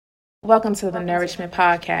Welcome to the Nourishment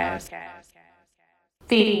Podcast.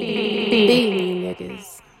 Feed me,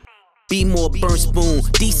 niggas. Be more burn spoon,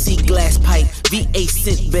 DC glass pipe, VA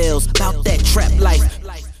scent bells, about that trap life.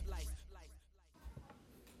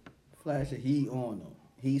 Flash of heat on them.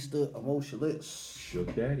 He stood emotionless.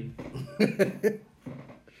 Shook Daddy.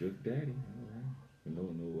 Shook Daddy.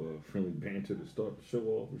 No friendly banter to start the show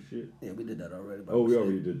off and shit. Yeah, we did that already. Oh, we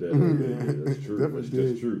already did that. Yeah, that's true.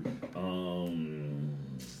 That's true.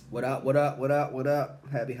 What up?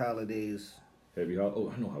 Happy holidays. Oh,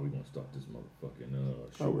 I know how we gonna start this motherfucking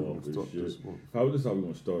show off with shit. How we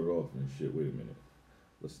gonna start it off and shit? Wait a minute.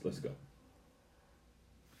 Let's go.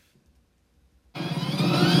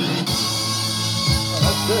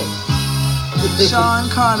 That's good. Sean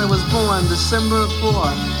Carter was born December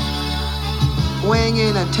 4th, weighing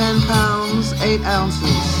in at 10 pounds, 8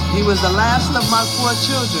 ounces. He was the last of my 4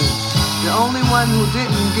 children, the only one who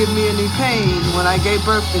didn't give me any pain when I gave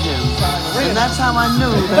birth to him. And that's how I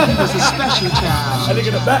knew that he was a special child. I think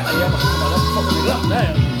in the back, I'm fucking it up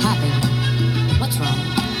now. Hi, baby. What's wrong?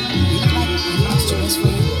 You look like you lost your best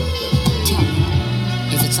friend. Tell me,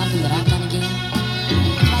 is it something that I've done again? You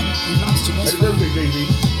look like you lost your best friend.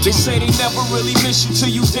 They say they never really miss you till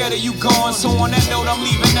you dead or you gone. So on that note, I'm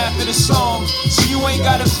leaving after the song. So you ain't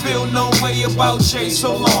gotta feel no way about Jay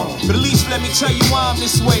so long. But at least let me tell you why I'm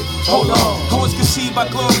this way. Hold on. I was conceived by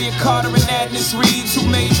Gloria Carter and Agnes Reeves, who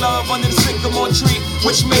made love under the sycamore tree,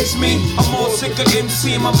 which makes me a more sicker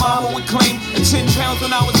MC. And my mama would claim at 10 pounds when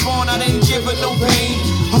I was born, I didn't give her no pain.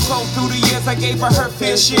 So through the years, I gave her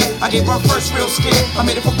fair share. I gave her first real scare. I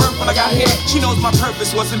made it for birth when I got here. She knows my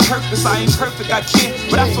purpose wasn't purpose. I ain't perfect, I can't.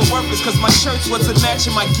 But I feel worthless cause my shirts wasn't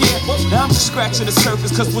matching my gear. Now I'm just scratching the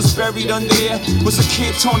surface cause what's buried under there was a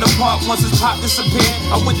kid torn apart once his pop disappeared.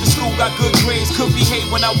 I went to school, got good grades, could behave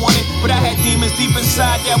when I wanted, but I had demons deep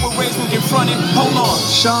inside that were raised when confronted. Hold on.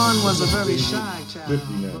 Sean was a very shy child.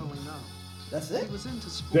 50 now. That's it? He was into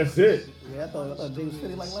sports. That's it. Yeah, I thought James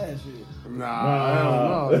Fitty like last year.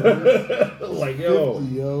 Nah. Like, yo.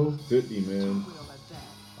 50, yo. 50, man.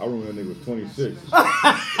 I remember that nigga was 26.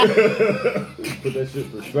 Put that shit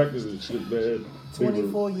in perspective and shit, man.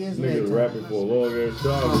 24 years later. later. Nigga rapping for a long ass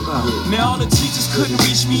time. Now all the teachers couldn't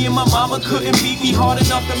reach me and my mama couldn't beat me hard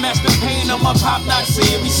enough to match the pain of my pop not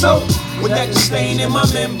seeing me. So with that just staying in my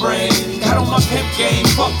membrane, got on my pimp game,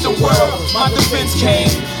 fuck the world, my defense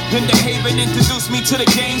came. Then the Haven introduced me to the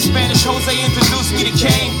game. Spanish Jose introduced me to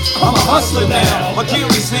Kane. I'm a hustler now. My gear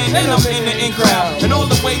is in and I'm in the in crowd. And all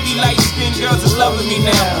the wavy light-skinned girls is loving me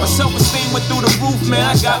now. My self-esteem went through the roof, man.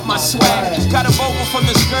 I got my swag. Got a vocal from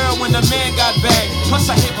this girl when the man got back.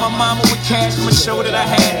 Plus I hit my mama with cash from a show that I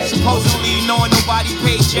had. Supposedly knowing nobody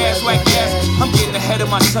paid jazz like gas. I'm getting ahead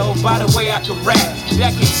of myself by the way I can rap.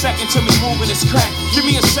 That came second to me moving this crack. Give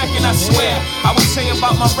me a second, I swear. I would say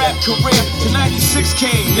about my rap career. To 96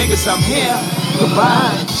 came. Niggas, I'm here.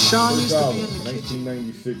 Goodbye. Sean used to be in the kitchen.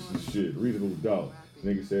 1996 and shit. Reasonable Doubt.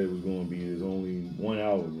 Nigga said it was going to be his only one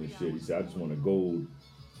album and shit. He said, I just want a gold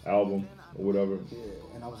album or whatever.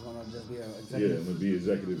 Yeah, and I was gonna just be an Yeah, executive. I'm going to be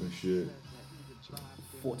executive and shit.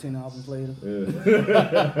 14 albums later. Yeah.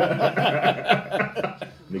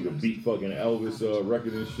 Nigga beat fucking Elvis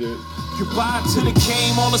record and shit. Goodbye to the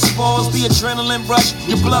game, all the spores, the adrenaline rush.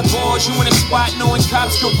 Your blood boils, you in a spot knowing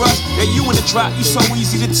cops could rush. Yeah, you in the drop, you so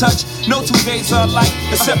easy to touch. No 2 days are alike,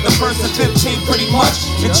 except the first and 15 pretty much.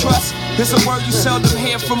 And trust, there's a word you seldom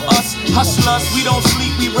hear from us. Hustlers, we don't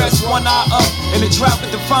sleep, we rest one eye up. And the drought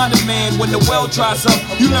would define a man when the well dries up.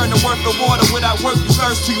 You learn the worth of water, without work you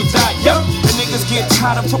thirst till you die. Yep, and niggas get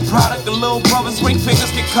tied up for product. The little brothers ring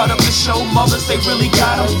fingers get cut up to show mothers they really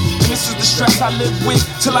got them. And this is the stress I live with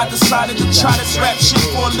till I decided to try this rap shit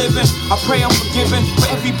for a living. I pray I'm forgiven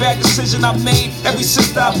for every bad decision I made, every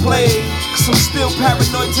sister I played. Cause I'm still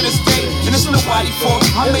paranoid to this day, and it's nobody's fault.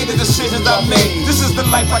 I made the decisions I made. This is the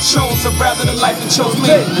life I chose, or rather the life that chose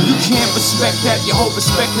me. And you can't respect that, your whole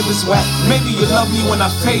perspective is whack. Maybe you love me when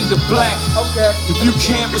I fade to black. Okay. If you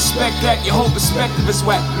can't respect that, your whole perspective is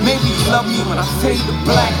whack. Maybe you love me when I fade to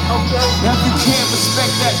black. Okay. Now if you can't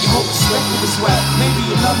respect that, your whole perspective is whack. Maybe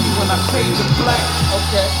you love me when I fade to black.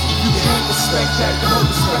 Okay. If you can't respect that, your whole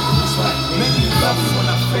perspective is whack. Maybe you love me when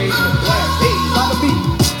I fade to black. Hey, by the beat.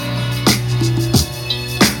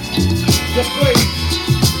 Just play.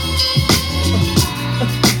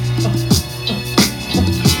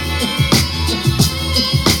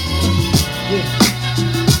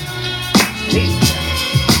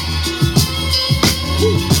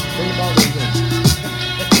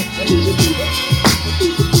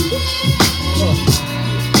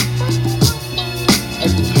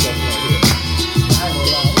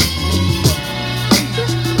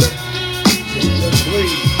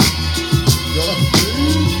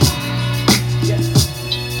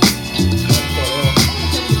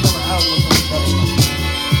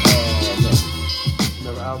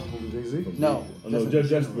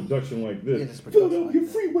 just production like Yeah, this. just production Philadelphia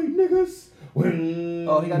like that. freeway niggas.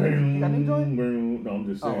 Oh, he got new joint? No, I'm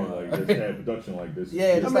just saying, like, just had production like this. Yeah,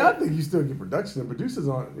 I just mean, like, I think you still get production. And producers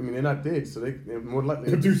aren't. I mean, they're not dead, so they're more likely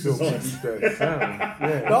to Producers still aren't. produce that sound.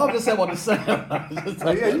 Yeah. no, I'm just saying about the sound.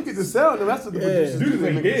 So, yeah, you get the sound. And that's what the producers do. Dudes They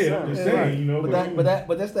ain't make the dead. sound. I'm just Yeah. saying, you know.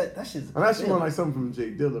 But that's that shit's. I'm actually want like something from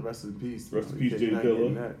Jay Dilla. Rest in peace. Rest in You peace, can't- Jay not getting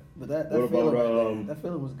Dilla. that. But that What feeling, about, that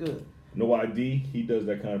feeling was good. No ID, he does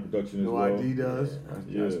that kind of production as No well. ID does.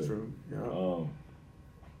 Yeah. That's true. Yeah.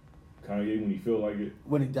 Kanye when he feel like it.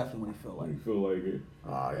 When he definitely felt like. When he feel like it.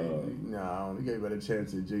 Nah, he gave a better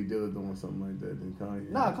chance to Jay Dilla doing something like that than Kanye.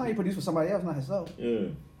 Nah, Kanye produced for somebody else, not himself. Yeah.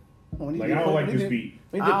 When he Like, did I don't Push- like when he this did- beat.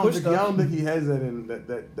 when he I did don't, Push think, I stuff, don't think he has that in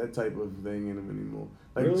that type of thing in him anymore.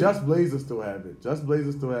 Like Really? Just Blazer still have it. Just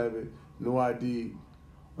Blazer still have it. No ID.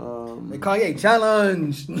 Hey, Kanye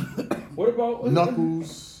challenge. What about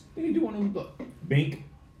Knuckles. What you do on those Bink?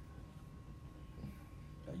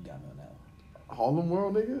 Oh, you got me on that one. Harlem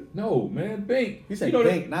World, nigga. No, man, Bink. He said you know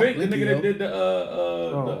Bink, the, not Bink, the Blinky, nigga yo.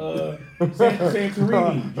 that did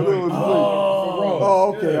Santorini joint.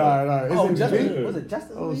 Oh, okay, all right. Oh, Is it Justice, Bink? was it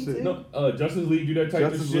Justice Oh, League shit. too? No, Justice League do that type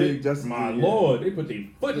Justice of shit. League, Justice My League, yeah. lord, they put their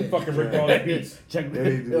foot in fucking Rick Ross beats. Check Yeah,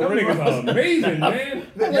 they do. Them niggas are amazing, man.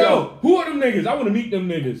 Yo, who are them niggas? I want to meet them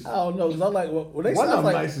niggas. I don't know, because I'm like, well, they One sound of them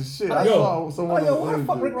like, nice as shit. Yo. I saw someone. yo, why the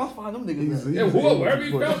fuck Rick Ross find them niggas? Yeah, wherever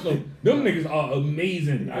he found them, them niggas are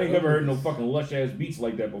amazing. I ain't never heard no fucking lush ass beats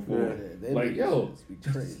like that before. Yeah, Like, yo,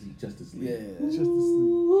 crazy. Justice League. Yeah. Just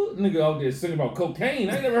to Nigga out there singing about cocaine.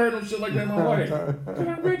 I ain't never heard no shit like that in my life. Can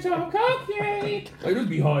I rich on cocaine? Like, this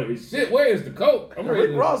be hard as shit. Where is the coke? I'm ready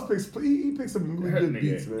Rick to- Ross he picks some really That good nigga.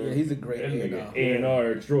 beats, man. Yeah, he's a great That nigga A&R.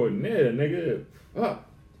 A&R extraordinaire, nigga. Yeah.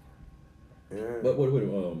 But what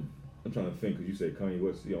I'm trying to think, because you said Kanye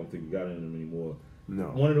West, you don't think you got it in him anymore. No.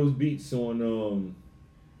 One of those beats on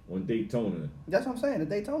Daytona. That's what I'm saying, the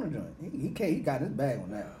Daytona joint. He got his bag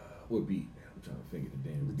on that. What beat? I'm trying to think of the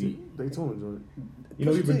damn beat. Daytona joint. You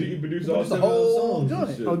know, he Pusha T. produced He all produced the 7 whole songs joint.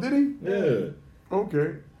 and shit. Oh, did he? Yeah.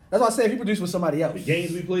 Okay. That's why I said if he produced with somebody else. The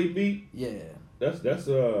Games We Played beat, Yeah. that's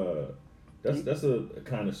a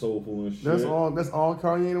kind of soulful and shit. That's all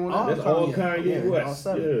Kanye and one. That's all Kanye West. all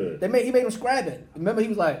 7. Yeah. He made him scrap it. Remember, he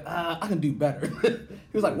was like, I can do better.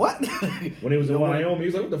 He was like, what? When he was in Wyoming, he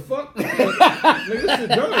was like, what the fuck? Nigga, this shit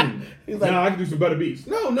done. He's like, Nah, I can do some better beats.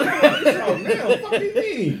 No, it's out now. What the fuck you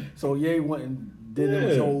mean? So yeah, he went and did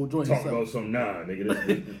his whole joint Talk himself. about some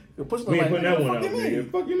nigga. Push We ain't putting that one what out, the fuck you mean?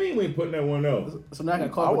 nigga. Fuck you mean we ain't putting that one out? So now I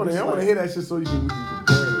got called. I want to hear that shit so we can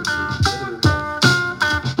compare it.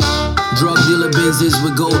 Drug dealer Benzes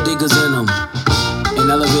with gold diggers in them, and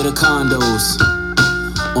elevator condos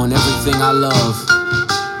on everything I love.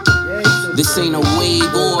 This ain't a wave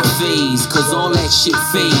or a phase, cause all that shit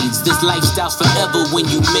fades. This lifestyle's forever when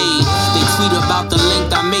you made. They tweet about the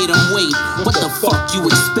length I made them wait. What the fuck you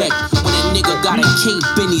expect when a nigga got a cape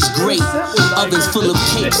and he's great? Ovens full of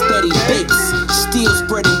cake, steady bakes, still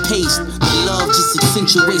spreading paste. The love just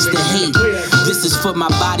accentuates the hate. This is for my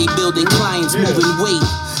bodybuilding clients moving weight.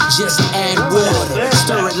 Just add water,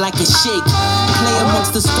 stir it like a shake. Play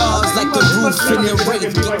amongst the stars like the roof in the rake.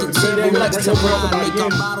 Get the table next to mine, make our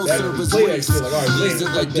model servers race. These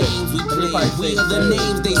are the games we play, we are the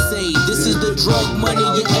names they say. This is the drug money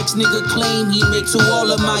your ex-nigga claim he made to all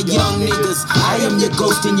of my young niggas. I am your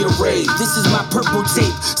ghost in your rave. This is my purple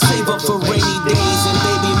tape, save up for rainy days and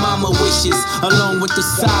baby mama wishes. Along with the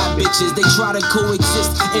side bitches, they try to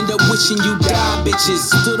coexist, end up wishing you die bitches.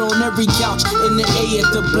 Stood on every couch in the A at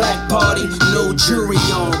the black party, no jury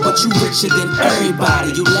on, but you richer than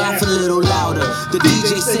everybody. You laugh a little louder, the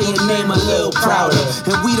DJ say your name a little prouder,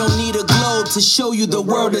 and we don't need a globe to show you the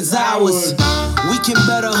world is ours. We can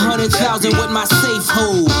bet 100,000 with my safe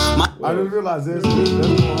hold. I didn't realize this.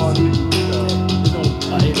 That's more hard to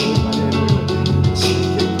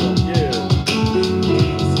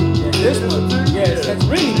This one, yes, that's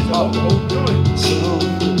really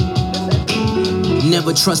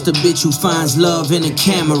Never trust a bitch who finds love in a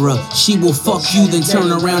camera. She will fuck you, then turn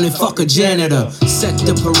around and fuck a janitor. Set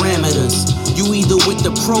the parameters. You either with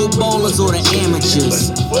the pro ballers or the amateurs.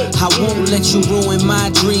 I won't let you ruin my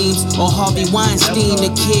dreams or Harvey Weinstein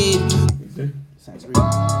the kid.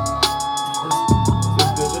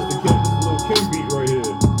 This little King beat right here.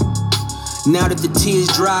 Now that the tears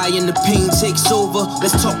dry and the pain takes over,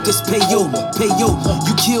 let's talk this payola.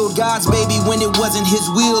 You killed God's baby when it wasn't his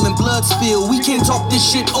will and blood spill. We can't talk this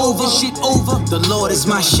shit over. The Lord is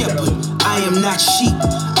my shepherd. I am not sheep.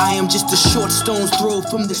 I am just a short stone's throw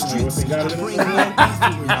from the streets. I bring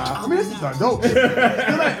I mean, this is not dope.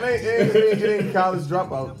 It ain't college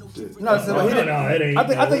dropout shit. No, so he didn't. No, it ain't.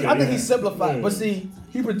 I think he simplified. But see,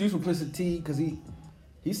 he produced with Pusha T because he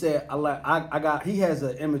He said, he has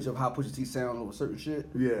an image of how Pusha T sounds over certain shit.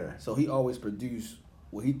 Yeah. So he always produce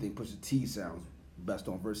what he think Pusha T sounds best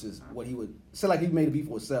on versus what he would say. Like he made a beat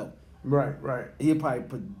for himself. Right. He'll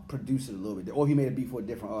probably produce it a little bit, or if he made a beat for a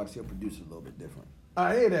different artist, he'll produce it a little bit different.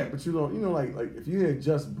 I hear that, but like if you hear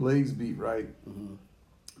Just Blaze beat, right?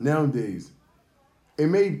 Nowadays, it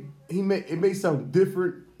may sound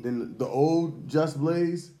different than the old Just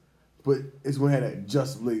Blaze, but it's gonna have that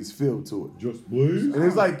Just Blaze feel to it. Just Blaze. And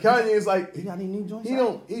it's like Kanye is like He got any new joints?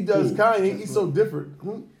 he does Ooh, Kanye. He's so different.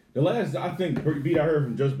 The last I think beat I heard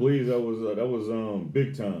from Just Blaze that was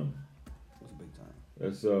Big Time. What's Big Time?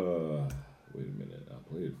 That's wait a minute, I'll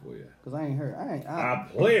play it for you. Cause I ain't heard. I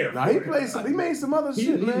play it. Nah, he made some other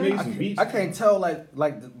shit, he man. made some beats. I can't tell like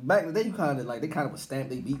back in the day you kind of like they kind of would stamp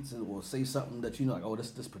their beats or say something that you know like, oh, this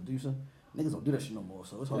producer. Niggas don't do that shit no more,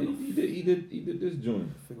 so it's hard to He did this joint.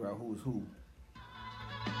 figure out who's who.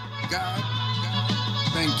 God,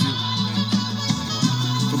 thank you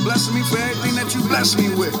for blessing me for everything that you blessed me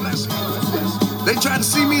with. They tried to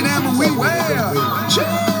see me there, but we well.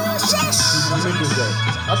 Jesus!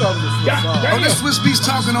 I thought it was a Swiss song. Oh, this Swiss Beats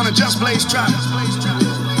talking on a Just Blaze track.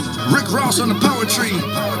 Rick Ross on the poetry.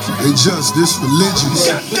 They just this religious.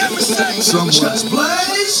 Goddamn it, Somewhat. Just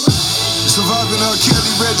Blaze. Surviving R.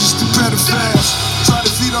 Kelly registered pedophiles. Try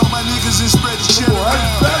to feed all my niggas and spread the cheddar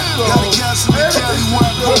around. Got a castle in Cali where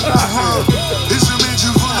I broke my heart. It's a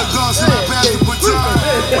mansion full of guns and I pass the baton.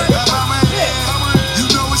 You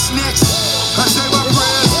know what's next. I say my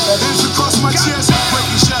prayers, hands across my chest.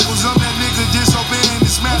 Breaking shackles, I'm that nigga disobeying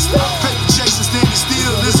his master. Paper chasing, standing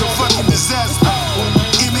still, this a fucking disaster.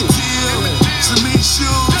 Emmett Till, cement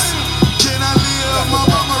shoes. Can I live? My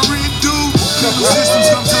mama redo. Legal systems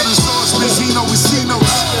come to the source, Benzino with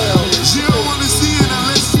C-notes. She don't wanna see it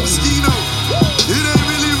unless it's mosquito. It ain't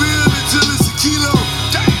really real until it's a kilo.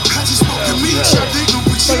 I just spoke to meat, I think I'm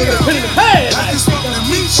Pacino. I just spoke to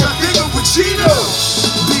meat, I think I'm Pacino.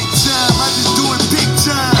 Big time, I just do it big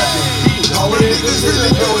time. All my niggas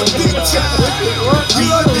really do it big time. You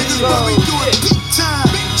know niggas, but we do it big time.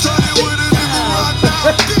 Started with a nigga rock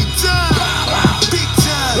now, big time. Big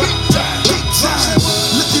time, big time.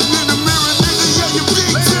 Looking in the mirror, nigga, yeah, you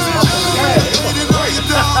big time. Hating on your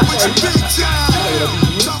dog, but you big time.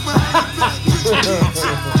 Talk about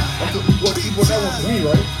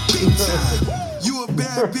big time. You a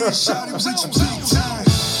bad bitch, shout it, but you big time.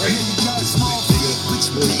 You got a small feet, but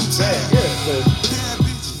you big time. Bad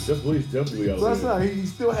bitches. Just Blaze definitely out So that's there. not. He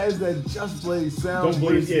still has that Just Blaze sound. Just but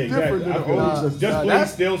Blaze, it's yeah, different exactly. I than the feel old Just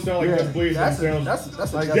Blaze still sound like yeah. Just Blaze. That's Sounds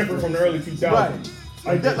a like Just different from the early 2000s. Right.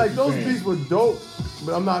 Like that, like those Man. beats were dope,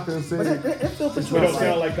 but I'm not gonna say. But it still puts you We in don't the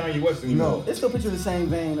sound same. like Kanye West anymore. It still puts you in the same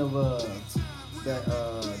vein of the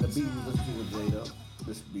beat we listened to with Jada.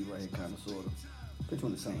 This beat right here, kind of sort of. Put you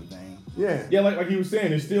in the same vein. Yeah. Yeah, like you were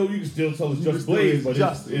saying, it's still you can still tell it's You can Just still- Blaze, it's but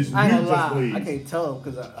just- it's I ain't new gonna Just lie, Blaze. I can't tell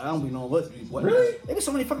because I don't be knowing what. Really? There be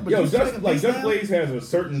so many fucking Yo, producers. Just Blaze has a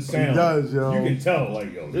certain sound. He does, yo. You can tell,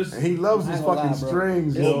 like, yo, this. And he loves I his ain't gonna fucking lie, bro.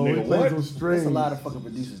 strings, It's- yo. He Nigga, plays what? those strings. There's a lot of fucking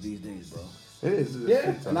producers these days, bro. It is.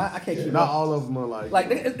 Yeah, and I can't keep Not up. all of them are like.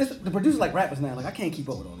 The producers like rappers now. Like I can't keep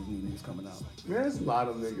up with all these new niggas coming out. Man, there's a lot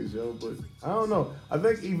of niggas, yo, but I don't know. I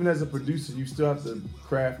think even as a producer, you still have to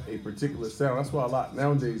craft a particular sound. That's why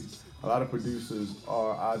nowadays, a lot of producers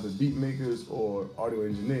are either beat makers or audio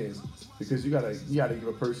engineers because you gotta give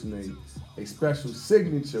a person a special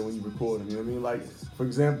signature when you record them. You know what I mean? Like, for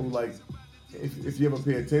example, like if you ever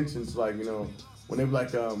pay attention to like, you know, when they be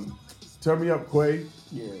like, turn me up, Quay.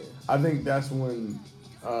 Yeah. I think that's when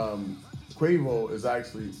Quavo is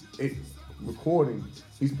actually recording.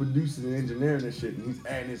 He's producing and engineering this shit, and he's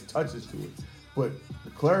adding his touches to it. But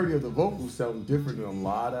the clarity of the vocals sound different than a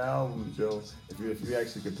lot of albums, Joe. If you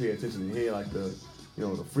actually can pay attention and hear like the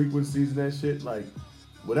frequencies and that shit, like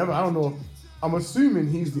whatever. I don't know. I'm assuming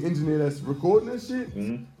he's the engineer that's recording that shit,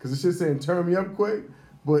 because the shit's saying "turn me up, quick."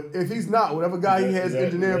 But if he's not, whatever guy he has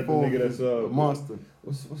engineered for him, is a monster.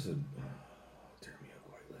 What's it? Turn me up,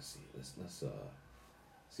 quick. Let's see. Let's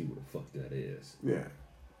see what the fuck that is. Yeah. It'd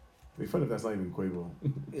be funny if that's not even Quavo.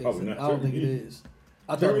 Probably not. I don't think it is.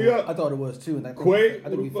 I Turn thought me it, up. I thought it was too. And Quay? I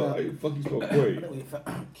think we What the fuck? found. How the fuck you spell I Quay? think we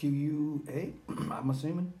found Q-U-A. I'm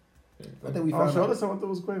assuming. I think we Oh, found sure, out. that's how I thought it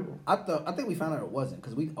was Quavo. I think we found out it wasn't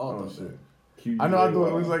because we all Oh thought shit. that. I know. I thought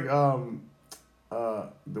it was like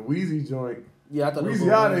the Wheezy joint. Yeah, I thought it was Wheezy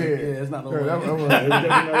Lil out of Wayne. here. Yeah, it's not no Yeah, that- way. that was- It was definitely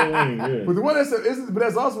not Lil Wayne, yeah. But the one that said, but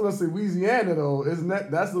that's also when I say Louisiana though, isn't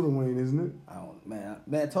that's Lil Wayne, isn't it? I don't, man.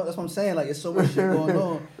 That's what I'm saying. Like it's so much shit going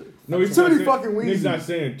on. No, he's Too not many saying- fucking He's Weezys. not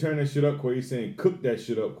saying turn that shit up, Quay. He's saying cook that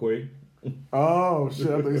shit up, Quay. Oh shit!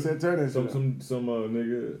 I thought you said turn that shit up. Some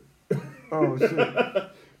nigga. Oh shit!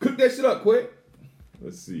 Cook that shit up, Quay.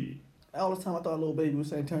 Let's see. All the time I thought Lil Baby was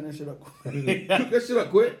saying turn that shit up. Cook that shit up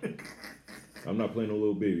quick. I'm not playing no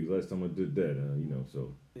Lil Baby. Last time I did that,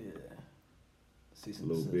 so. Yeah. See some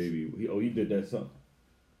Lil sense. Baby. He did that something.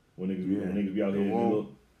 When niggas be out here.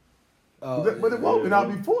 But it won't been out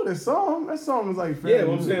before this song. That song was like. Yeah,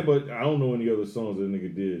 what I'm saying, but I don't know any other songs that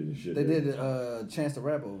nigga did and shit. They did Chance the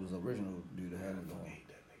Rapper was the original dude that had him doing.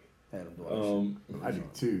 Had him doing I do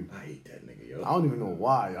too. I hate that nigga, yo. I don't even know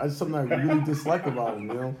why. It's something I really dislike about him,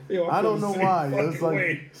 yo. Yo, I don't know why. It's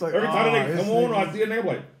like every time a nigga come on, I see a nigga I'm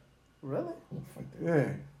like, really? Oh, fuck that.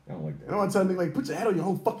 Yeah. I don't like that. I don't want to tell a nigga like put your head on your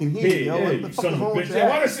whole fucking head, Yeah, yo. yeah, What you the fuck son is of a wrong with bitch. that?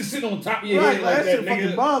 Why does shit sit on top of your Right, head like that, shit nigga?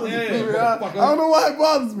 fucking bothers me. Yeah, I don't know why it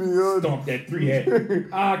bothers me, yo. Stomp that 3 head.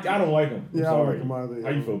 I don't like him. Yeah, I sorry. don't like him either. How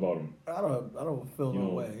you feel about him? I don't feel no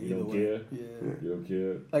way. You don't either care? way. Yeah. You don't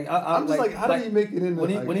care? Like I'm just like, how did he make it in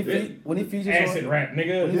there? When he features acid on rap,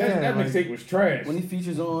 nigga. That mixtape was trash. When he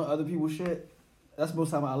features on other people's shit, that's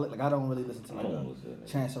most time I don't really listen to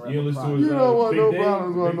Chance the Rapper. You listen to his, You don't want no Big Day?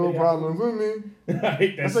 problems, want no Big Day? problems with me. I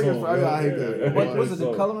hate that song. I hate that. What was it?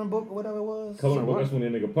 The Coloring Book or whatever it was. Coloring Book. That's when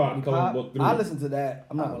that nigga popped. Coloring Book 3. I listened to that.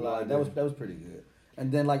 I'm not gonna lie. That was pretty good.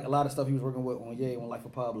 And then like a lot of stuff he was working with on Life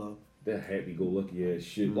of Pablo. That happy-go-lucky ass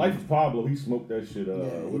shit. Life of Pablo, he smoked that shit.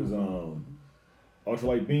 What is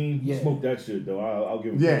Ultralight Beam? He smoked that shit though. I'll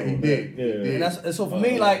give him. Yeah, he did. Yeah. And so for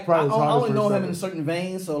me, like I only know him in certain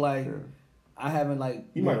veins. So like. I haven't like.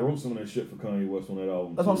 He might have wrote some of that shit for Kanye West on that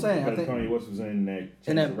album. That's what I'm saying. I think Kanye West was in that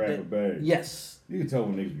Chance the Rapper bag. Yes. You can tell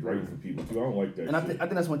when niggas be writing for people too. I don't like that. And shit. I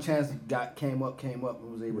think that's when Chance came up and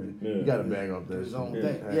was able to. You got to bag off that his own shit.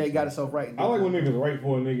 thing. Yeah, he got himself right. I like when niggas write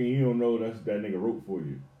for a nigga and you don't know that nigga wrote for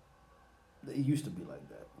you. It used to be like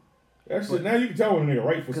that. That shit, now you can tell when a nigga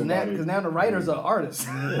write for somebody. Because now the writers are artists.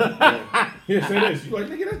 Here, say this. You like,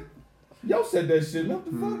 nigga, yo said that shit. What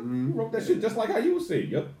the fuck? You wrote that shit just like how you would say.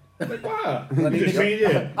 Yep. Like, why? I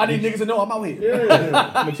need niggas to know I'm out here.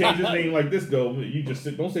 Yeah. I'm gonna change his name like this though. You just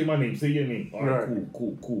don't say my name. Say your name. All right.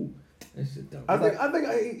 Cool. That shit dumb. I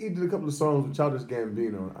think he did a couple of songs with Childish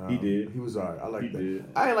Gambino. He did. He was alright. I like that. Did.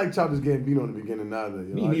 I ain't like Childish Gambino in the beginning neither.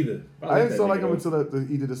 Me neither. I didn't so like him until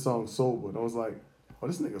he did the song Sober. And I was like, oh,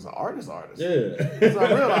 this nigga's an artist. Yeah. So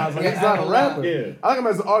I realized like, he's not a rapper. Yeah. I like him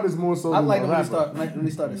as an artist more so than a rapper. When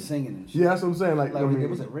he started singing and shit. Yeah, that's what I'm saying. Like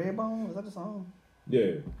was it Redbone? Is that the song?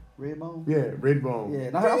 Yeah. Redbone? Yeah, Redbone. Yeah,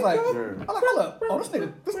 and I was like, hold up. Oh, this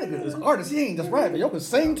nigga is an artist. He ain't just rapping. Y'all can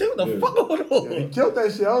sing too? The fuck going on? Yeah, he killed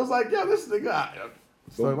that shit. I was like, yo, this nigga.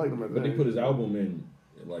 So I like him but they put his album in,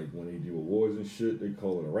 like, when they do awards and shit, they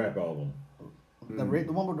call it a rap album. The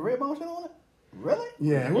one with the Redbone shit on it? Really?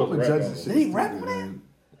 Yeah, whoever judges shit. Did he rap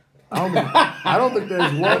on that? I don't think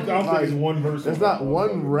there's one. I don't think there's one verse. There's not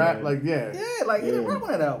one rap, like, yeah. Yeah, like, he didn't rap on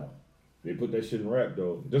that album. They put that shit in rap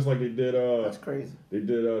though, just like they did. That's crazy. They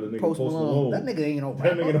did the nigga Post Malone. That nigga ain't no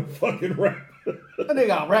rapper. That nigga no fucking rap. That nigga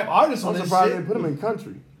got rap artists on I'm this surprised shit. they put him in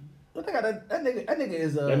country. That nigga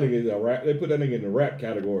is That nigga is a rap. They put that nigga in the rap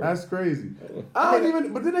category. That's crazy. I don't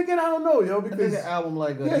even. But then again, I don't know, yo, because that nigga album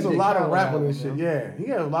like he has a lot of rap on this shit. Yeah, he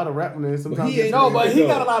has a lot of rap on this. Sometimes he got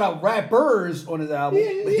a lot of rappers on his album.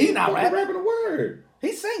 But he not rapping a word.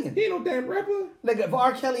 He's singing. He ain't no damn rapper. Nigga, if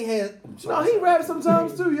R. Kelly had no, he raps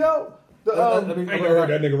sometimes too, yo. I ain't never heard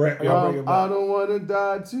that nigga rap. I don't wanna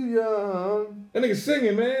die too young. That nigga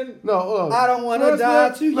singing, man. No, I don't wanna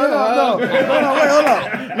die too young. No, wait, hold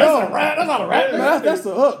on. That's a rap. That's not a rap. That's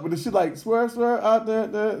the hook. But the shit like swear out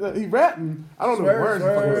there. He rapping. I don't know the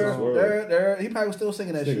words. He probably was still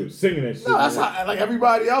singing that shit. Singing that shit. No, that's how, like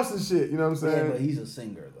everybody else's shit. You know what I'm saying? Yeah, but he's a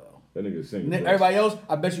singer though. That nigga singing. Everybody else,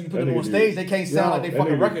 I bet you put them on stage, they can't sound like they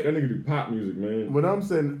fucking record. That nigga do pop music, man. But I'm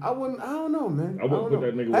saying, I don't know, man. I wouldn't put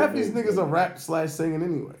that nigga. Half these niggas are rap / singing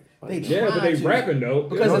anyway. Like, but they rapping though.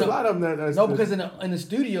 Because a lot of them because in the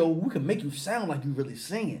studio we can make you sound like you really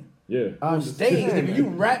singing. Yeah. On stage, nigga, you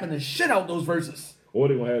rapping the shit out those verses. Or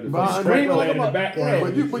they gonna have the screen playing in the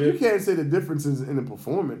background. But you can't say the differences in the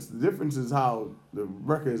performance. The difference is how the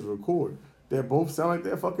record is recorded. They both sound like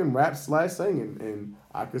they're fucking rap / singing, and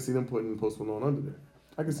I can see them putting Post Malone under there.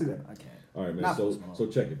 I can see that. I can't. All right, man. Not So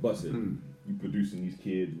check it, bust it. You producing these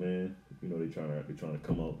kids, man. You know they trying to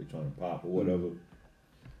come out, they trying to pop or whatever.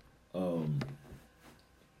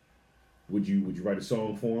 Would you write a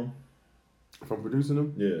song for them? From producing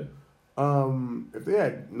them? Yeah. If they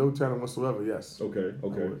had no talent whatsoever, yes. Okay.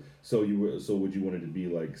 So would you want it to be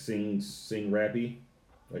like sing rappy,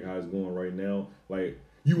 like how it's going right now, like.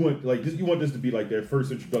 You want this to be like their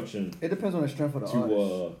first introduction. It depends on the strength of the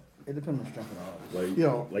artist. It depends on the strength of the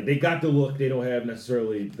artist. Like they got the look, they don't have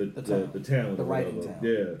necessarily the talent, the writing talent.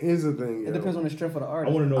 Yeah. Here's the thing. It depends on the strength of the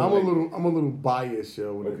artist. I want to know. I'm a little biased,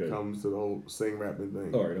 yo, when it comes to the whole sing rapping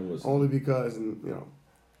thing. All right, I'm listening. Only because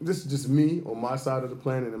this is just me on my side of the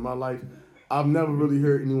planet in my life. I've never really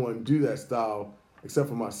heard anyone do that style except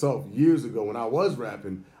for myself. Years ago when I was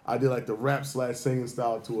rapping, I did like the rap / singing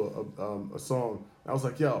style to a song. I was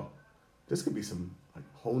like, yo, this could be some like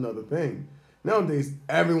whole nother thing. Nowadays,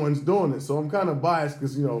 everyone's doing it, so I'm kind of biased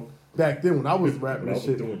because, you know, back then when I was rapping and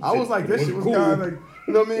shit, I was like, this shit was kind of like,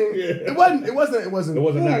 you know what I mean? Yeah. It wasn't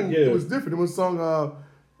cool. It was different. It was a song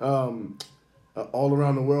All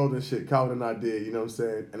Around the World and shit, Calvin and I did, you know what I'm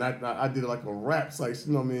saying? And I did like a rap, like,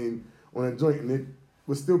 you know what I mean, on a joint, and it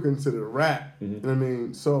was still considered rap, you know what I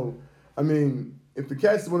mean? So, I mean, if the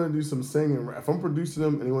cats want to do some singing rap, if I'm producing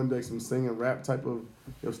them and they want to do some singing rap type of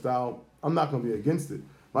style, I'm not going to be against it.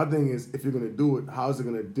 My thing is, if you're going to do it, how is it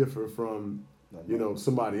going to differ from, you know,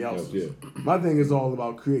 somebody else's? Yeah. My thing is all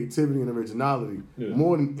about creativity and originality. Yeah.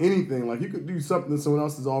 More than anything, like you could do something that someone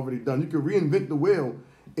else has already done. You could reinvent the wheel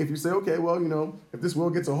if you say, okay, well, you know, if this wheel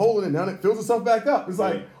gets a hole in it, now it fills itself back up. It's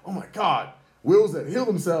like, oh my God. Wheels that heal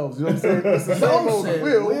themselves, you know what I'm saying? It's the same old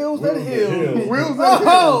wheel. Wheels that heal. Wheels that heal.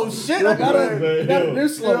 Oh shit! I got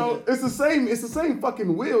this slogan. You know, it's the same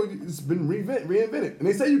fucking wheel. It's been reinvented, and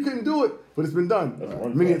they say you couldn't do it, but it's been done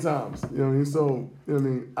many times. You know what I mean? So you know what I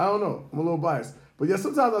mean? I don't know. I'm a little biased, but yeah,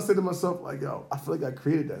 sometimes I say to myself like, yo, I feel like I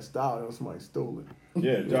created that style, and somebody stole it.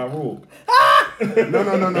 Yeah, Ja Rule. No.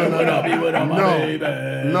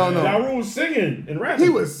 Ja Rule was singing and rapping. He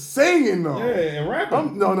was singing though. Yeah, and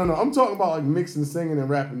rapping. No. I'm talking about like mixing singing and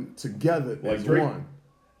rapping together like as Drake? one.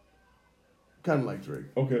 Kind of like Drake.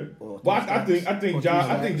 Okay. Well, I think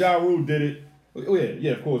Ja Rule did it. Oh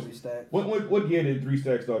yeah, of course. 3 Stacks. What year did 3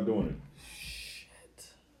 Stacks start doing it? Shit.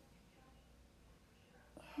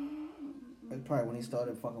 It's probably when he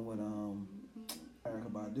started fucking with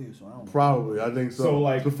Erykah Badu, so I don't know. Probably, I think so. So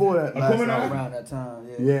like before that, around that time,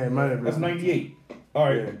 yeah. Yeah, it might have been. That's 98. All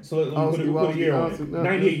right, Yeah. so let me put a year on it.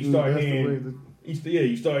 98, you start hearing,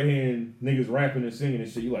 you start hearing niggas rapping and singing and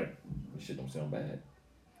shit. You like, this shit don't sound bad.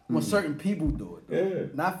 When certain people do it, though. Yeah,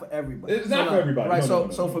 not for everybody. It's not for everybody, right?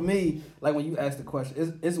 No. So for me, like when you ask the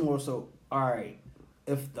question, it's more so. All right,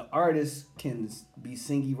 if the artist can be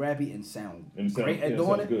singy, rappy, and sound great at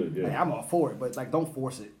doing it, good, yeah. like, I'm all for it. But like, don't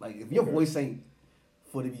force it. Like if your voice ain't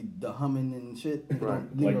for to be the humming and shit, right?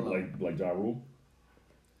 Like Ja Rule.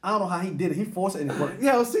 I don't know how he did it. He forced it and it worked.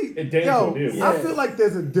 Yeah, see, I feel like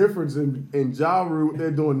there's a difference in Ja Rule, what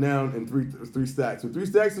they're doing now in 3 Stacks. What 3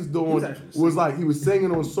 Stacks is doing was like he was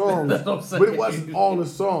singing on songs, but it wasn't all the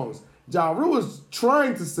songs. Ja Rule was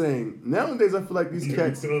trying to sing. Nowadays, I feel like these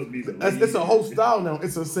cats, it's a whole style now.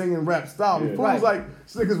 It's a singing rap style. Before it was like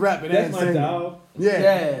niggas rapping and singing. Style.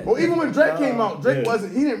 Yeah. Well, even when Drake came out, Drake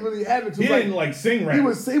he didn't really have it. He didn't like sing rap. He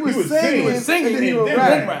was singing, and then he would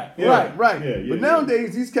rap. Yeah. Right. Yeah, but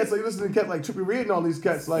nowadays, these cats, like you listen to cats like Trippie Redd and all these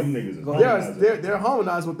cats, like they're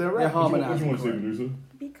harmonized with their rap. What you want to say, producer?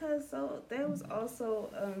 Because there was also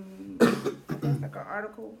I guess like an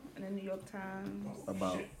article in the New York Times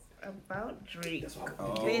about Drake,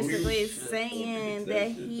 basically saying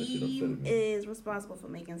that he is responsible for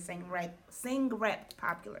making sing rap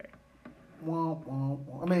popular.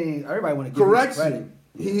 I mean, everybody want to give Correction. him credit.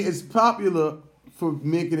 He is popular for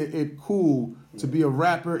making it cool to be a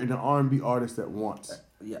rapper and an R&B artist at once.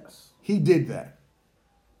 Yes. He did that.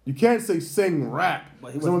 You can't say sing rap.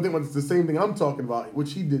 Someone think it's the same thing I'm talking about,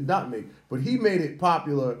 which he did not make. But he made it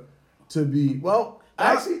popular to be,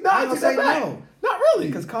 actually, I take that back. No. Not really.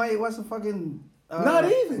 Because Kanye wasn't fucking... not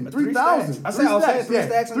even 3,000. I said 3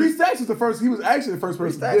 Stacks. 3 Stacks was the first. He was actually the first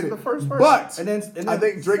person to did did it. The first person. But and then I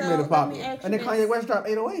think Drake made it popular. And then Kanye West dropped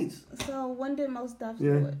 808s. So when did Mos Def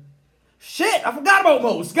do it? Shit, I forgot about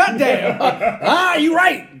Mos. Goddamn. You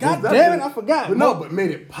right. God damn it, I forgot. But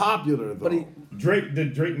made it popular though.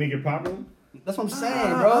 Did Drake make it popular? That's what I'm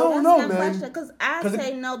saying, bro. I don't know, man. Because I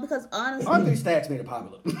say no, because honestly, I 3 Stacks made it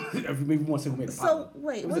popular. Maybe one single made it popular. So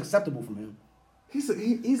wait, it was acceptable from him.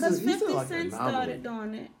 Because 50 Cent started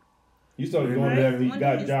doing it. You started doing that and he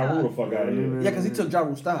got Ja Rule the fuck out of here. Yeah, because he took Ja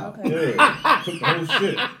Rule's style. Okay. Yeah, took the whole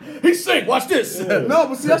shit. He sing. Watch this. Yeah. No,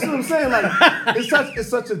 but see, that's what I'm saying. Like, it's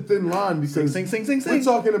such a thin line because sing. We're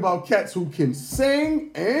talking about cats who can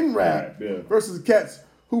sing and rap versus cats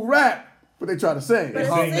who rap but they try to sing. But it's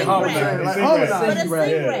sing rap.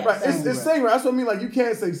 Right. It's sing rap. That's what I mean. Like, you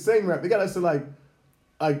can't say sing rap. They gotta say like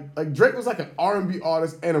Drake was like an R&B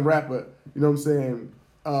artist and a rapper. You know what I'm saying?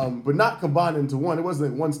 But not combined into one. It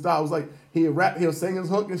wasn't like one style. It was like he'll sing his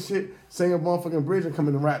hook and shit, sing a motherfucking bridge and come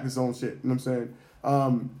in and rap his own shit. You know what I'm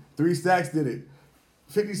saying? 3 Stacks did it.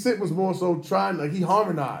 50 Cent was more so trying, like, he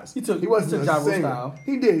harmonized. He wasn't a singer. Style.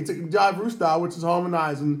 He did. He took Ja Rule style, which is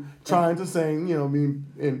harmonizing, trying to sing, you know, being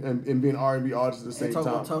R&B artist at the same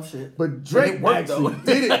time. Tough shit. But Drake actually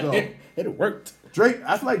did it though. It worked. Drake.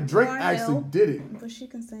 I feel like Drake Lauryn actually Hill. did it. But she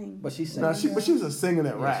can sing. But she's Nah, singing. but she was a singer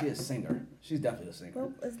that Yeah, rap. she is a singer. She's definitely a singer.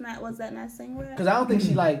 Well, it's not. Was that not sing rap? Because I don't think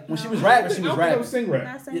she like when she was rapping, she was rapping. Sing rap.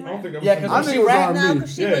 Not sing I don't rap. think Yeah, because I when think she it was rapped, R&B. No,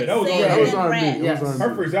 because she Yeah, would that was sing R&B. It was and R&B. rap. It was Yes. R&B.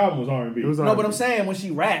 Her first album was R&B. It was no, R&B. but I'm saying when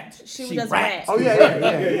she rapped, She she just rapped. rapped. Oh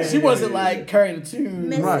yeah. She wasn't like carrying the tune.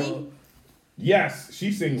 Missy. Right. Yes,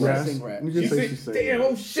 she sings rap. Yes. sing rap. You She can say she sings. sang. Damn,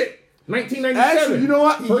 oh shit. 1997. Actually, you know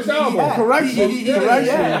what? First album. Correction.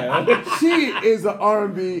 Yeah. She is an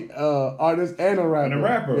R&B artist and a rapper. And a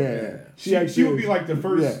rapper. Yeah. She would be like the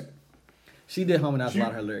first. Yeah. She did harmonize a lot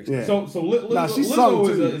of her lyrics. Yeah. So Nah, she sung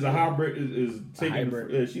Lizzo too. is a hybrid. Is taking.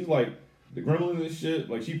 hybrid. She's like the Gremlins and shit.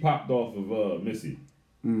 Like she popped off of Missy.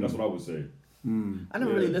 That's what I would say. I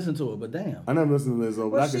never really listened to her, but damn. I never listened to Lizzo, but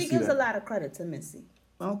Well, I can she see gives that. a lot of credit to Missy.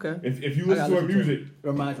 Okay. If you listen to her music,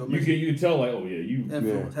 reminds me of you Missy. can tell like, oh yeah, you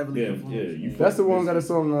Influence, heavily yeah, influenced. yeah, you. That's the fuck one got a Missy.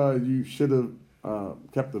 song. You should have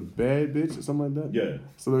kept a bad bitch or something like that. Yeah.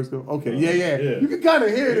 So lyrics go. Okay. Yeah. Yeah. You can kind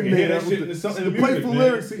of hear it in You can hear there. that shit in some- in The the music, playful man.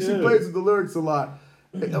 lyrics. She Yeah. plays with the lyrics a lot.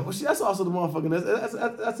 That's also the motherfucking.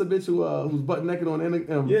 That's a bitch who's butt naked on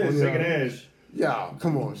Yeah, on, shaking ass. Yeah,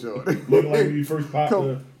 come on, sure. Looking like when you first popped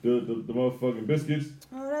the motherfucking biscuits.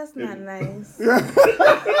 Oh, that's not nice. You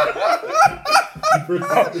first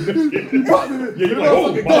popped the biscuits. Yeah, you're like,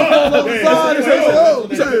 oh, Go on the side and say, oh,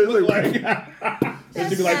 Then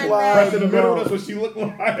she be like, not press in the nice. middle. That's what she looked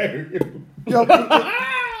like. Yo,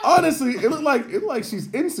 honestly, it looked like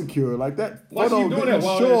she's insecure. Like that Why she photo doing didn't that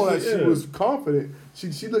wild show ass that shit? she Yeah. was confident. She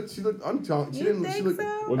looked unconfident. She You didn't. She think looked so?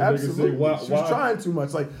 What did niggas say? absolutely. Why- She was why- trying too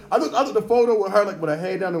much. Like I looked at the photo with her like with her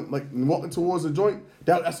head down, and, like walking towards the joint.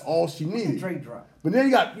 That's all she needed. Drake drop. But then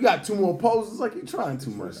you got two more poses. Like you're trying too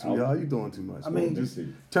much. Y'all, you doing too much. I mean, just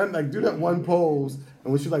do that one pose,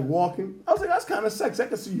 and when she's like walking, I was like, that's kind of sexy. I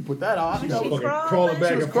can see you put that on. She Fucking crawling. crawling back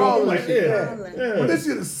She was and forth. crawling, Like, shit, yeah. But then she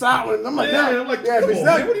was silent. I'm like, Yeah, now, I'm like, yeah, come bitch, on,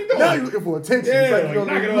 now, man, what are you doing? now you're looking for attention. Yeah, It's like, like, you know,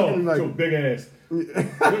 knock it you're off. looking like, Your big ass.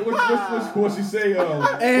 What she say? And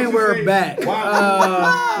what she we're say? back.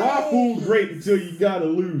 Why food great until you gotta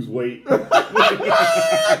lose weight?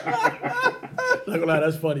 Look,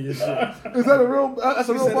 that's funny as shit. is that a real? That's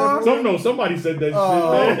a real bar. Somebody said that shit,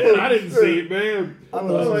 man. I didn't say it, man. I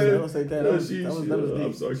don't say that. That was I'm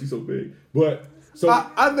deep. sorry, she's so big. But so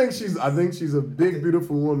I think she's a big,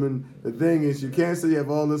 beautiful woman. The thing is, you can't say you have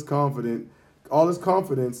all this confidence,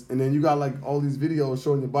 and then you got like all these videos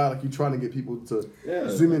showing your body, like you're trying to get people to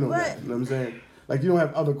zoom in on that. You know what I'm saying? Like you don't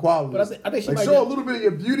have other qualities. But I think she like might show just- a little bit of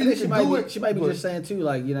your beauty. I You think can do it. she might be just saying too,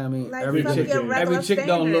 like, you know what I mean? Like every fuck chick, your regular every chick don't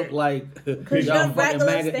standard. look like Because y'all your fucking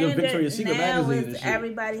regular your standard Victoria's Secret now magazine is and shit.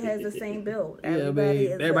 everybody has the same build. Yeah, Everybody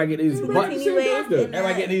man. Everybody get these little buttons. teeny waist and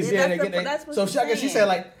Everybody that. get these, And yeah, they that's get the- they. that's what So she's I guess she saying. said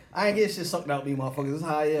like, I ain't get shit sucked out me, motherfuckers. This is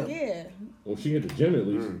how I am. Yeah. well, she hit the gym at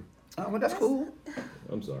least. Well, that's cool.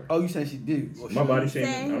 I'm sorry. Oh, you saying she do? Well, My body Saying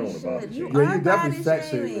shaming. I don't want to body you shame. Yeah, are you definitely body fat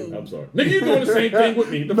shaming. shaming. I'm sorry. Nigga, you doing the same thing with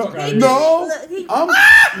me. The fuck out of here. No, Look, he- I'm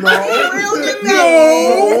real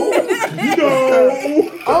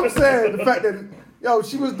I'm saying the fact that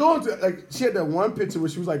she was doing like she had that one picture where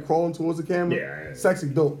she was like crawling towards the camera. Yeah. Sexy,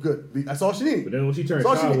 dope, good. That's all she needed. But then when she turned That's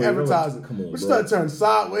all she sideways, needed I was advertising. like, come on, But she bro. started turning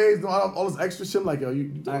sideways, doing all this extra shit. I'm like, yo, you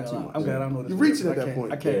doing I ain't too gonna lie. much. I'm glad I know this. You're reaching at I that can't-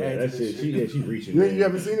 point. I can't Yeah, add to that this shit. She reaching. You man.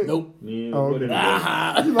 haven't seen it? Nope. Yeah, Oh, but okay.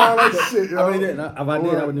 anyway. You lying like shit, yo. I mean, if I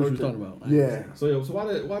did, I would know what you're talking about. Yeah. So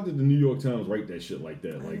why did the New York Times write that shit like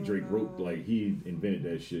that? Like Drake wrote, like he invented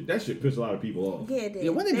that shit. That shit pissed a lot of people off. Yeah, it did. Yeah,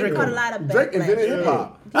 when did They Drake caught a come? lot of Drake backlash. invented hip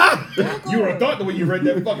hop. You would have thought the way you read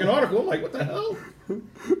that fucking article. I'm like, what the hell?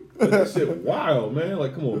 But that shit wild, man.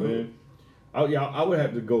 Like, come on, man. I would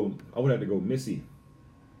have to go. Missy.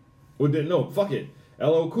 Well, then no, fuck it.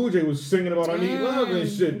 LL Cool J was singing about I Need Love and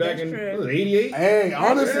shit back in true. '88. Hey,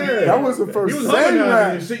 honestly, Yeah. that was the first He was sang harmonizing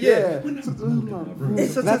rap. and shit, yeah.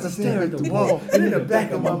 It's such a stare at the wall, and in the back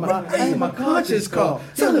of my mind, I hear my conscience call,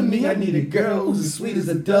 telling me I need a girl who's as sweet as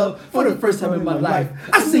a dove. For the first time in my life,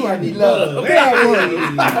 I see I need love.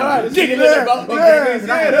 Actually,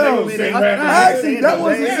 that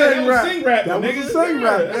was the sing rap. Sing rap, That was nigga. the sing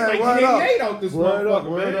rap. That's Yeah, like word up. 88 out this Word up, motherfucker,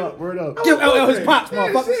 word man. up, word up. Give LL his props, Yeah,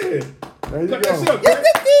 motherfucker. shit. There you Cut go. that shit up, Drake.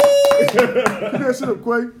 Put that shit up,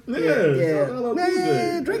 Quay. Yeah,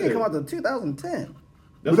 man, Drake didn't come out to 2010.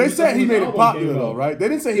 But they said he made it popular though, right? They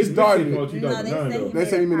didn't say he started it. No, they said he They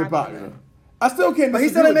said he made it popular. I still can't. But he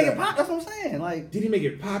still disagree didn't make with it pop. That's what I'm saying. Like, Did he make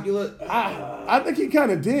it popular? I think he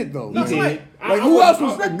kind of did though. He did. Like who else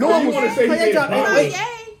was like no one You was. want to say he made it popular? Kanye.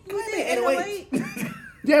 You said 808.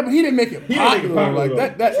 Yeah, but he didn't make it He didn't make it popular. popular, Like though.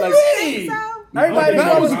 that. That's like. Think so? everybody That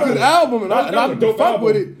knows was a good album, and That I was a dope fuck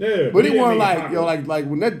with it. album. Yeah, but he it didn't wasn't make it like popular. like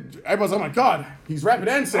when that everybody's like, oh my god, he's rapping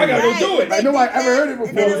and singing. I gotta go do it. Like nobody ever heard it before.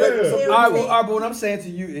 And then Yeah. it All right, was well, but what I'm saying to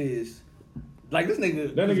you is, Like this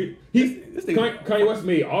nigga. That nigga, Kanye West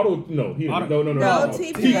made no,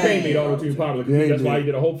 T-Pain made auto-tune popular. That's why he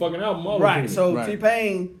did a whole fucking album auto-tune. Right, so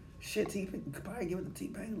T-Pain, T-Pain could probably give it to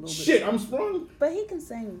T-Pain a little bit. Shit, I'm sprung. But he can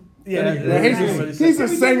sing. Yeah, he's a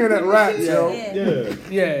singer that raps, yo.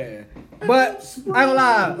 Yeah. But I ain't gonna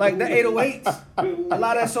lie, like the 808s, a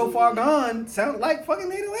lot of that So Far Gone sounds like fucking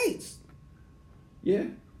 808s. Yeah.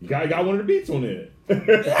 You got one of the beats on there.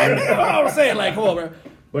 I was saying, like, come on, bro.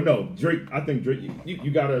 But no, Drake, I think Drake,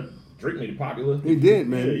 you gotta, Drake made it popular. He did,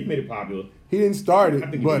 man. Yeah, he made it popular. He didn't start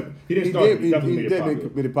it, but he did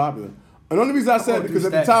made it popular. And the only reason I said it, because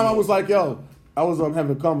at the time I was like, yo, I was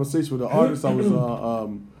having a conversation with an artist I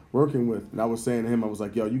was working with, and I was saying to him, I was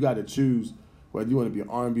like, yo, you gotta choose whether you want to be an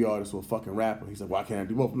R&B artist or a fucking rapper. He's like, why can't I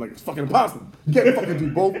do both? I'm like, it's fucking impossible. You can't fucking do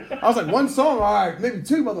both. I was like, one song, all right, maybe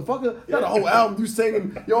two, motherfucker. Not a whole album, you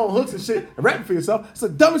singing your own hooks and shit and rapping for yourself. It's the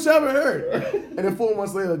dumbest shit I've ever heard. And then 4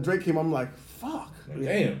 months later, Drake came, I'm like, fuck.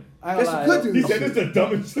 Damn. I guess you could do He this. said, it's the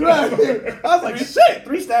dumbest shit. Right. I was like, shit.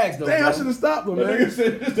 3 stacks, though. Damn, I should have stopped him, That man. nigga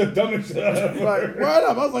said, it's the dumbest shit. Like, word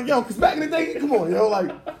up. I was like, yo, because back in the day, come on, yo,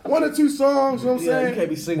 like 1 or 2 songs, you know what I'm saying? You can't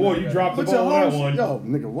be singing. Boy, you dropped the Put your ball on that whole one.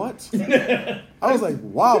 Yo, nigga, what? I was like,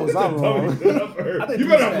 wow, was I wrong? I think You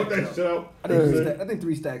better not put that shit out. I think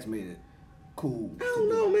 3 stacks made it cool. I don't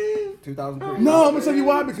know, man. 2003. No, I'm gonna tell you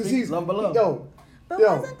why, because he's Love Below. Yo, But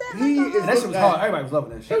yo, wasn't that he like is That shit was hard. Everybody was loving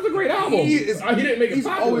that That shit. was a great album. He didn't make it he's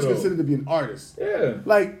popular, always though. considered to be an artist. Yeah.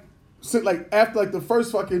 Like, so, like after like the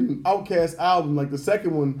first fucking Outkast album, like the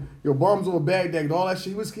second one, yo, Bombs Over Baghdad and all that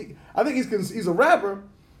shit. I think he's a rapper,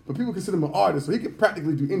 but people consider him an artist, so he can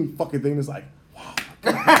practically do any fucking thing. That's like, wow,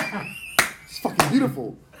 it's fucking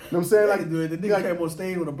beautiful. You know what I'm saying? Like, The nigga came on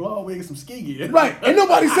stage with a blonde wig and some ski gear. right? Ain't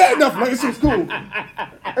nobody said nothing. Like, this shit's cool. Ain't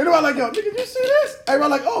nobody like, yo, nigga, you see this?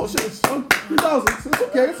 Everybody like, oh shit, it's 2000. It's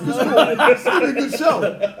okay. It's cool. It's gonna be a good show.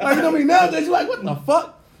 Like, you know what I mean? Nowadays, you like, what the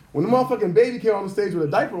fuck? When the motherfucking baby came on the stage with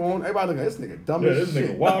a diaper on, everybody look like, this nigga dumb as This shit.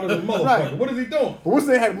 nigga wild as a motherfucker. Right. What is he doing? But once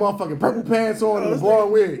they had motherfucking purple pants on and a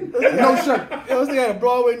blonde wig, and no shirt. Yo, this nigga had a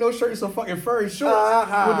broad wig, no shirt, and some fucking furry shorts.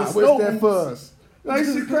 What's with the that snow fuzz? Like,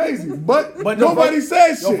 shit crazy. But But nobody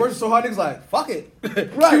says shit. Yo, first so hard, niggas like, fuck it. Right.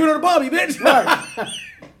 Screw it on the Bobby, bitch. Right. You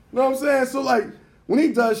know what I'm saying? So, like, when he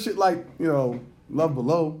does shit like, you know, Love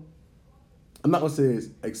Below, I'm not gonna say it's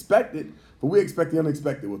expected, but we expect the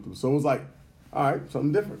unexpected with him. So it was like, all right,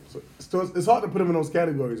 something different. So it's hard to put him in those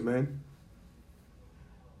categories, man.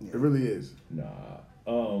 It really is.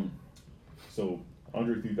 Nah. So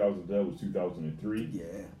Andre 3000 that was 2003. Yeah.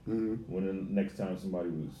 Mm-hmm. When the next time somebody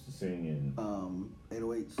was singing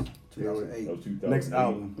 808s, 2008. that was 2008. Next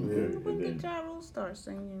album. Okay. Yeah. When And did then Ja Rule start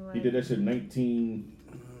singing? Right? he did that shit in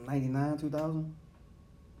 99, 2000?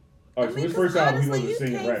 All right, so his first album he wasn't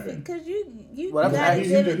singing rapping. Because you Well, that's gotta He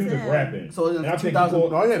give was it to just him. rapping. So it was And I think he 2000.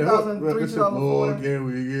 called- Oh, yeah, the hook. 2003, That shit, 2004. Lord, can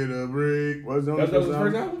we get a break? What's on That was his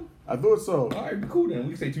first album? I thought so. All right, cool then. We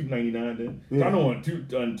can say 299 then. Yeah. I know in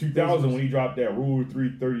 2000 when he dropped that Rule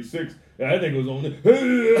 336, I think it was on the. What's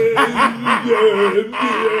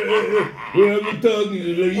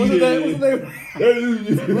What's the name?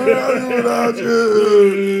 Without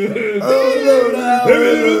you.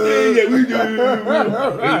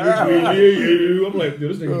 I'm like,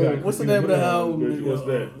 this nigga got. What's the name of the album? What's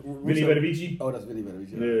that? Vinny Benavici? Oh, that's Vinny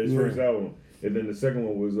Benavici. Yeah, his first album. And then the second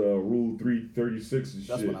one was Rule 336 and shit.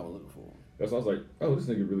 That's what I was looking for. That's why I was like, oh, this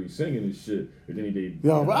nigga really singing this shit. And then he did.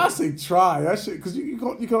 Yo, but I say try that shit because you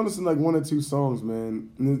can listen to like 1 or 2 songs, man.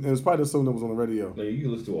 And it was probably the song that was on the radio. Like, you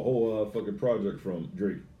can listen to a whole fucking project from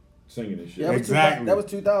Drake singing this shit. Yeah, Exactly. That was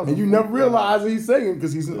 2000. And you never realize that he's singing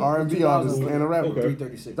because he's an R&B artist 2000. and a rapper. Okay.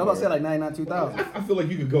 336. I'm about to say like 99, 2000. I feel like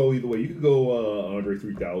you could go either way. You could go Andre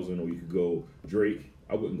 3000 or you could go Drake.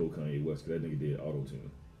 I wouldn't go Kanye West because that nigga did auto-tune.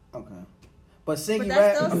 Okay. But singing But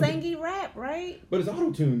rap. that's still singing rap, right? But it's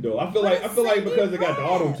auto-tuned though. I feel But like it's because they got the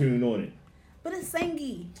rap. auto-tune on it. But it's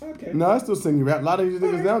singing. Okay. No, I still singing rap. A lot of these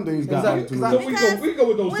niggas nowadays got Exactly. auto-tune. So we go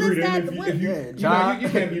with those What three is then. that? If you Ja- you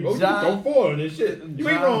can't be you Ja- go forward and shit. You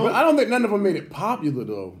ain't wrong. But I don't think none of them made it popular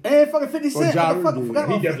though. And fucking 50 Or Cent. Ja What the fuck? Rule I forgot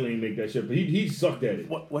He about definitely ain't make that shit, but he sucked at it.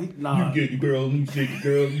 What he, nah. You get the girl, you shake the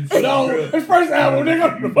girl, you shake the No, girl. his first album,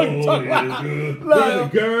 nigga. What you talking about? The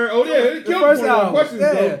girl. Oh yeah, it killed first one of the album, questions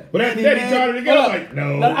yeah. though. But after that, he tried it again. I'm like,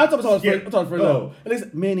 no. I'm talking about his skip. first. I'm talking first Oh. album. At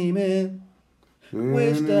least many men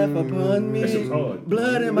wish death upon That shit me. was hard.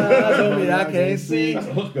 Blood in my eyes on me, I can't see. That's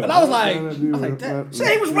a hook though. And I was like, damn. Shit,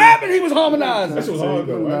 he was rapping, he was harmonizing. That shit was hard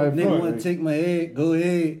though. Right? Nigga want to take my head, go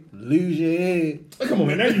ahead, lose your head. Come on,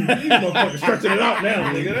 man. Now you motherfucking stretching it out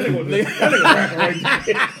now, nigga. That nigga rapping right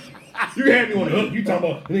there. You had me on the hook. You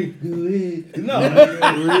talking about no?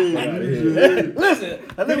 Listen,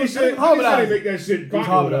 I think He said they make that shit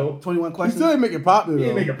popular though. 21 He questions. still didn't make it popular He though.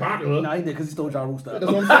 didn't make it popular. No, he did because he stole Ja Rule stuff.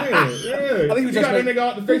 That's what I'm saying. Yeah. I think he He was got just that nigga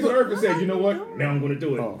out the face of the earth and said, you know what? Now I'm gonna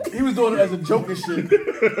do it. He was doing it as a joke and shit.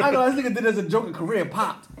 I know this nigga did it as a joke and career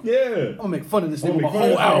popped. Yeah. I'm gonna make fun of this I'm nigga gonna my make fun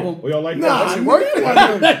whole of album. Well, y'all like Nah, that? it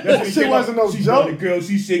wasn't. That shit wasn't no She joke. bought a girl.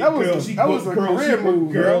 She shake That was girl. a- She that was cook a girl. career She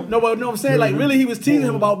move, girl. No, but no, I'm saying like really, he was teasing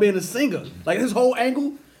him about being a singer. Like his whole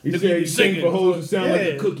angle. He said he sing for hoes and sound like Yeah.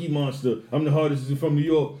 a Cookie Monster. I'm the hardest from New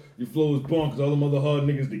York. Your flow is bonkers. All them other hard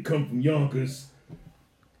niggas, they come from Yonkers.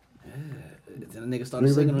 Then the nigga started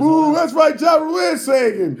Nigga singing. like, boo, that's right, Ja Rule is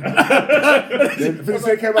singing. Then 50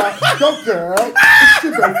 Cent came out, go girl, it's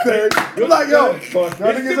your birthday. I'm like, yo, y'all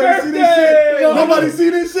niggas ain't see this shit? Nobody see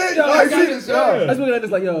this shit? Nobody see this shit? I was looking at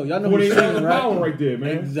this like, yo, y'all know who's 48 singing, hours of right? power right there,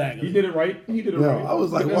 man. Exactly. He did it right. He did it Yo, right. I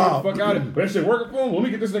was like, Get that wow. nigga Fuck out of here. That shit working for him. Let me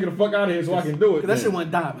get this nigga the fuck out of here so I can do it. That then. shit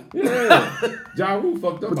went diamond. Yeah. Ja Rule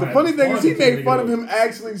fucked up. But by the funny thing is, he responding to made fun the of nigga, him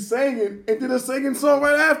actually singing and did a singing song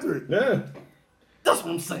right after it. though. Yeah. That's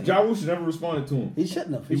what I'm saying. Ja Rule should never responded to him. He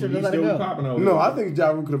shouldn't have. He He should have let it still go. popping out No, there. I think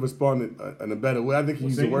Ja Rule could have responded in a better way. I think he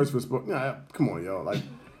used the singing? worst response. Nah, come on, yo. Like,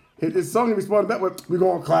 his song he responded that way, we're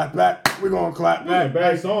going to clap back. We're going to clap It wasn't a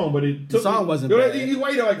back. bad song, but it took song wasn't Yo, bad. He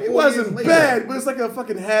waited like 4 It wasn't years later. bad, but it's like a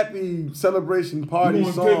fucking happy celebration party You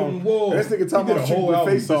want song. Taking the Wall. And this nigga He talking did about a shooting whole the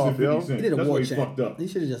album face just off, to 50 yo. Cent. He did a That's war why he chant. fucked up. He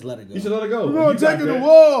should have just let it go. He should let it go. We're going You to got take it to that.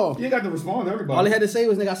 wall. You ain't got to respond to everybody. All he had to say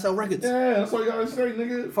was, nigga, I sell records. Yeah, that's all you gotta say,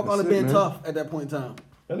 nigga. Fuck all the That's it, being man. tough at that point in time.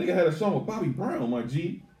 That nigga had a song with Bobby Brown, my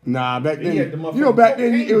G. Nah, back He then, had the back motherfucking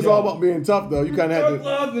then it was cocaine all jaw. about being tough, though. You kind of had Thug to.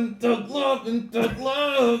 loving, thug loving, thug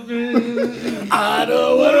loving. I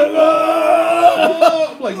don't wanna know.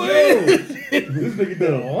 I'm like, yo, this nigga did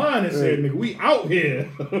a line and said, nigga, we out here.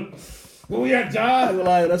 Where we at, I John? ain't gonna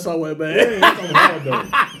lie, that song went Yeah, bad. that's on hard, though.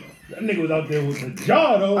 That nigga was out there with the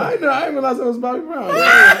jaw, though. I didn't realize it was Bobby Brown. Like,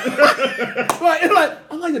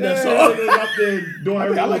 I like that Yeah, song. that nigga was out there doing I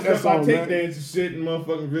everything like that stuff. I song, take man. dance and shit and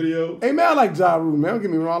motherfucking video. Hey, man, I like Ja Rule, man. Don't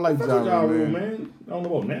get me wrong, I like Fuck Ja with Ja Rule, Rule, man. man. I don't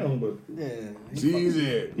know about now, but Yeah.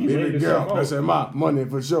 Easy. He made Baby this girl, song. that's my money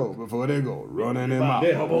for sure. Before they go running in my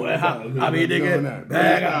there. I mean, Doing nigga, that.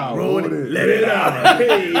 bag out, roll it, let Let it it out. out.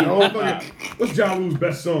 Hey, motherfucker. What's Ja Rule's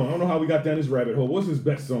best song? I don't know how we got down this rabbit hole. What's his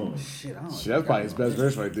best song? Shit, I don't Shit, that's probably his best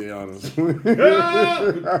verse right there, honestly.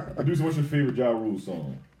 Producer, what's your favorite Ja Rule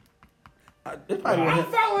song? It's probably with I him.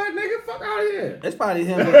 follow that nigga. Fuck out of here. It's probably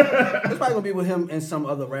him. It's probably gonna be with him and some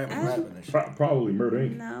other rapper rapping and shit. Probably Murder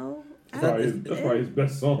Inc. No. That's probably his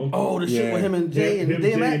best song. Oh, the shit Yeah. with him and Jay and Him,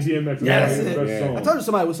 Jay, and DMX. DMX. Yeah, That's that's his it. best song. I told you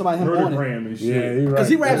somebody with somebody him Murder on it. Gram and shit. Yeah, he right. Because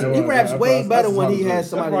he raps way better when he has has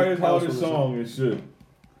somebody. That's probably his else hardest on the song and shit.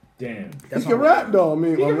 Damn. He can rap though. I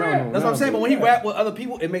mean, He can well, rap. no, That's what I'm saying. But when he rap with other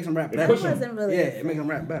people, it makes him rap It better. push him. wasn't really. Yeah, it makes him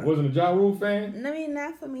rap better. Wasn't a Ja Rule fan? I mean,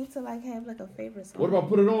 not for me to like have like a favorite song. What about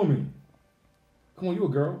Put It On Me? Come on, you a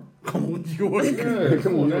girl. Come on, you Yeah,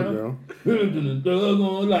 come on, now. girl. Thug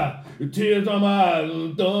gonna lie, the tears on my eyes,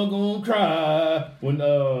 thug gonna cry. When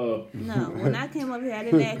No, when I came up here, I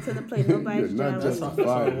didn't ask her to play nobody's You're not Ja Rule.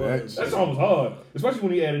 justified. that song was hard, especially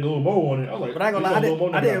when he added a little more on it. I was like, But I ain't gonna lie, Lil Mo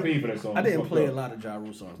never got paid for that song. I didn't Fucked play up. a lot of Ja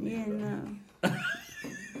Rule songs. Yeah, no.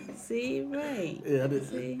 See, right. Yeah, I did.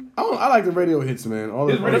 See. I like the radio hits, man. All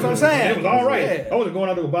the His That's what I'm saying. It was all right. Yeah. I wasn't going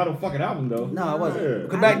out to go buy the fucking album though. No, it wasn't. Yeah.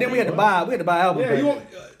 Because back then we had to buy albums. Yeah, back you then. want?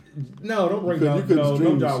 No, don't bring You down. couldn't No, stream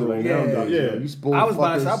no the Ja shit Rule. like Yeah. nowadays, Yeah. yo. You spoiled I was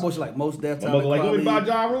buying. I fuckers. bought like Most Def, My mother like, you want me to buy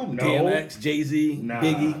Ja Rule? No. DMX, Jay Z, Nah.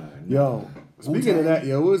 Biggie. Yo, speaking of that,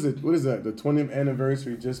 yo, what is that? The 20th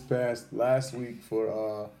anniversary just passed last week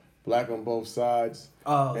for Black on Both Sides.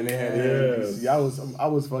 Oh, And they had yes. I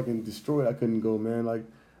was fucking destroyed. I couldn't go, man. Like,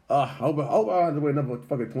 I hope I don't have to wait another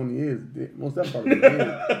fucking 20 years. Most definitely.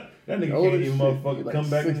 That nigga Old can't as even shit. motherfucking Like come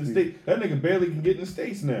back in the 60. States. That nigga barely can get in the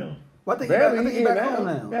States now. Well, I think Barely, he back home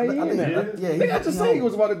now. Yeah, he I in think- there. yeah, They got to say he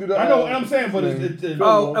was about to do that. I know, and I'm saying, but it's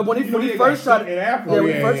Oh, and when he first tried in Africa. yeah, when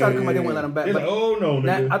he yeah, first tried to yeah, come out, they yeah. wouldn't let him back. It's But like, oh no,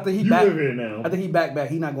 now, nigga. I think he you back. live here now. I think he back.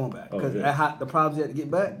 He not going back Oh, because yeah. the problems he had to get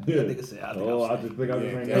back. Yeah. That nigga said, I think Oh, I'm I staying. just think I just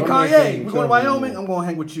Yeah. ain't Hey Don't got make Kanye, that we going to trouble. Wyoming? I'm gonna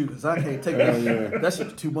hang with you because I can't take that. Yeah. That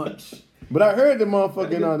shit's too much. But I heard the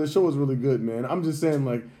motherfucking the show was really good, man. I'm just saying,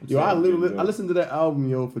 like, yo, I listened to that album,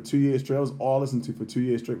 yo, for 2 years straight. I was all listening to for 2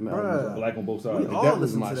 years straight. Now, Bruh. Black on both sides. We all that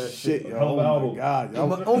was listen my to that shit, shit. yo. Hell of an Oh album. my god, yo.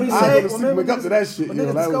 When I Omi was say, gonna sleep wake up to that shit, when yo.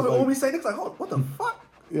 niggas That discovered was Omi like, say, niggas like, what the fuck?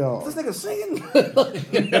 yo. This nigga singing?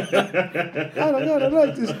 I don't gotta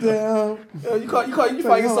write this down. Yo, you find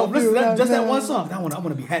yourself listening to just that one song. I want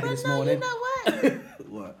to be happy But this no, morning. you know what?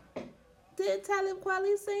 What? Did Talib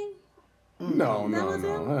Kweli sing? No, That no, was him?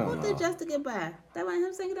 no. Who did Just to Get By? That wasn't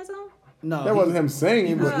him singing that song? No, that wasn't him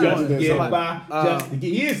singing, but Just to he get did by. Just to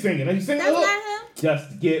get. He is singing. He's singing. That's Look. not him.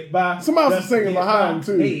 Just to get by. Somebody else just is singing to get behind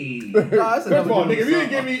by. him, too. Hey. No, that's First of all, another nigga, if you didn't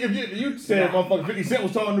give me, if you said motherfucking 50 Cent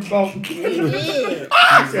was talking about, you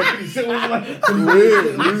said 50 Cent was like,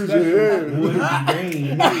 Use your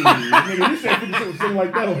head. nigga, you said 50 Cent was singing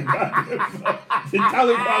like that on the goddamn.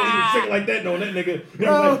 Tyler probably even sing like that though. That nigga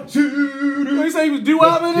was like, you say he was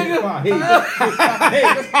doo-wopping, nigga?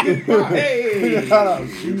 Hey,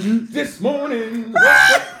 this morning,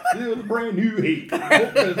 still a brand new hate.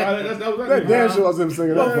 That damn sure was him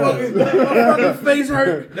singing that. Fucking face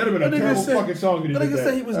hurt. That'd have been a terrible fucking song if he That did nigga that.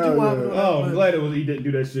 said he was doo-wopping. Oh, I'm glad he didn't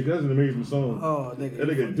do that shit. Cause that's an amazing song. Oh, nigga. That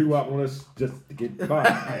nigga doo-wop on us just to get by.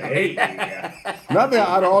 Hey. Nothing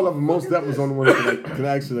out of all of them, most that was on the one that could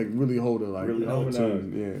actually like really hold it, like Really harmonize.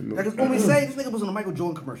 tune. Yeah. No. Like, when we say this nigga was on a Michael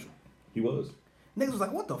Jordan commercial. He was. Niggas was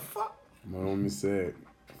like, what the fuck? My homie said,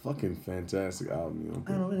 fucking fantastic album, you know.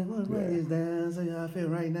 I don't really want to write this down, so how I feel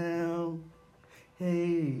right now.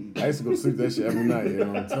 Hey. I used to go sleep that shit every night, you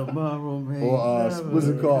know. Tomorrow, man. Or what's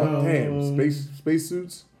it called? Damn,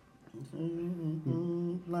 spacesuits.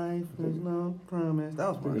 Life is no promise. That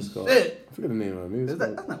was my It's called. shit. I forget the name of it. It's Is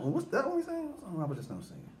that, called- that's not what's that what we saying? I was just not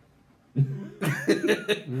singing.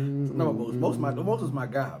 No, most is my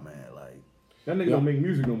guy, man. Like That nigga don't make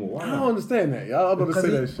music no more. Why I don't not? understand that. Y'all about to say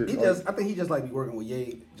that shit. He just, I think he just like be working with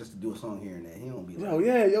Ye just to do a song here and there. He don't be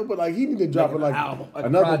like, Yo, but like he need to drop it Making an like album, like a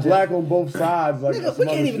another project. black on both sides. Like nigga, some we other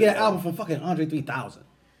can't even shit. get an album from fucking Andre 3000.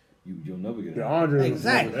 You'll never get it. Yeah, Andre.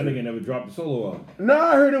 Exactly. That nigga never dropped a solo album. No,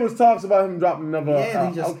 I heard there was talks about him dropping another Yeah,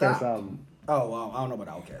 he just Outkast stopped. album. Oh, well, I don't know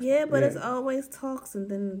about Outkast. Yeah, but Yeah. it's always talks and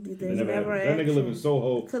then there's They never never have it. That nigga live in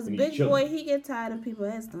Soho. Because and he's Big chilling. Boy, he get tired of people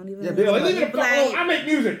ass don't even. Yeah, Yeah, like, he leave me the be fuck alone. I make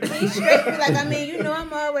music. he straight be like, I mean, you know,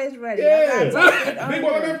 I'm always ready. Yeah. I got Big boy,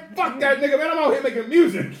 man, fuck that nigga, man. I'm out here making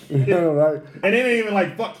music. Yeah, right. And they ain't even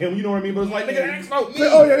like, fuck him, you know what I mean? But it's like, nigga, ask about me. Say,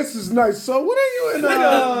 oh yeah, this is nice. So what are you in?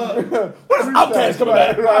 Nigga, What is Outkast coming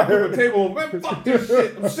back back? to the table. Man, fuck this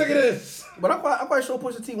shit. I'm sick of this. But I'm quite sure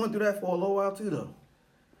Pusha T went through that for a little while too, though.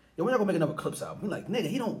 Yo, when y'all gonna make another Clips album? We like, nigga,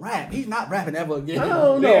 he don't rap. He's not rapping ever again. I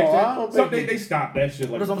don't know. They, I don't think they stopped that shit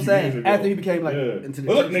like That's what a I'm few saying. years ago. After he became like into the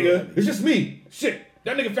But look, church nigga, world. it's just me. Shit.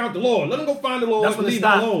 That nigga found the Lord. Let him go find the Lord That's and when it leave him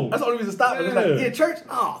stopped. alone. That's the only reason it stopped. It was Yeah. like, yeah, church?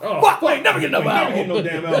 Oh, Oh, fuck, we ain't never getting no Never album. get no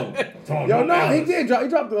damn album. Talking Yo, about no, he albums. did drop. He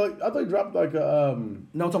dropped. I thought he dropped like a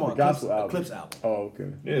No, I'm talking a about gospel Clips, album. Clips album. Oh,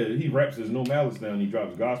 okay. Yeah, he raps as No Malice now and he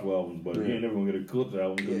drops gospel albums, but he Yeah. ain't never gonna get a Clips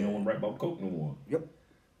album because he Yeah. don't want to rap about coke no more. Yep.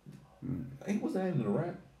 Hey, what's that in the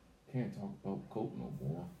rap? Can't talk about coke no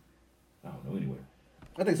more. I don't know anyway.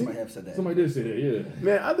 I think somebody have said that. Somebody did say that, yeah.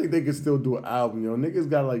 Man, I think they could still do an album, yo. Niggas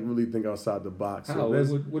gotta like really think outside the box. So How?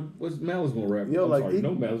 there's- What's Malice gonna rap? Yo, I'm like, sorry, he-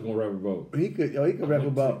 no Malice gonna rap about. he could rap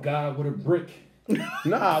about. God with a brick.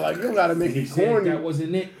 Nah, like you don't gotta make He it said corny. that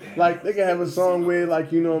wasn't it. Like they can have a song where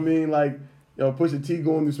like, you know what I mean, like yo, Pusha T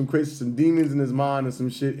going through some demons in his mind and some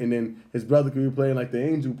shit, and then his brother could be playing like the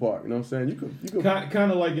Angel part. You know what I'm saying? You could.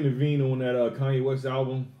 Kind of like in the vein on that Kanye West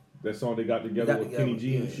album, that song they got together with Kenny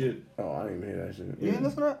G and yeah. shit. Oh, I didn't even hear that shit. You ain't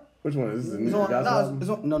listen to that? Which one? This is a new It's on, gospel album? it's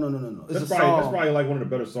on, no. It's That's a probably song. like one of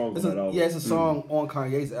the better songs It's on that album. yeah, it's a song on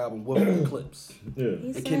Kanye's album with Clips. Yeah. He's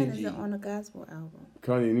And saying Kenny is G. it on a gospel album?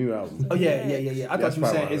 Kanye new album. Oh yeah. I That's thought you were probably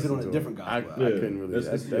saying why is it on listened a to different I gospel? I album? couldn't really.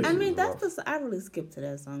 That's- that I shit mean, was rough. that's the I really skipped to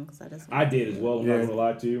that song because I just. I did as well. I'm Yeah. not gonna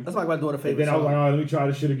lie to you. That's like my daughter's And favorite then I was like, song. all right, let me try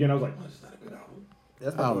this shit again. I was like, oh, that's not a good album.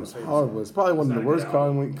 That's my Album's daughter's favorite horrible. song. It's probably one of the It's worst not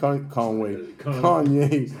a good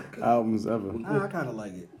Kanye albums ever. I kind of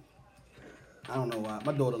like it. I don't know why.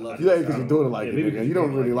 My daughter loves You like it it. because your daughter like Yeah, it, maybe nigga. because You your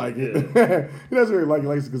don't daughter really like like it, it. He doesn't really like it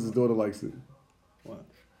because his daughter likes it.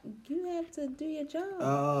 You have to do your job.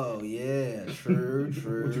 Oh yeah, true.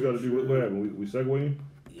 What you got to do with what happened? We segueing?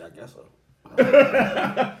 Yeah, I guess so.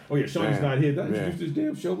 Oh yeah, Sean's Man, not here. Did I man. introduce this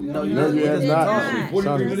damn show? No, No, you has did not. not. 43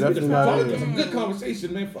 Sean is minutes. definitely not Fuck, here. that's some good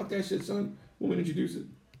conversation, man. Fuck that shit, son. Want me to introduce it?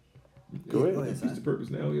 Go ahead. Go ahead, That's the son. purpose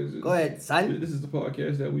now. Yes, Go ahead, son. This is the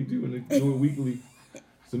podcast that we do and do it weekly.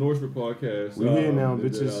 It's the Norseman podcast. We here now, the-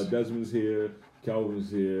 bitches. Desmond's here. Calvin's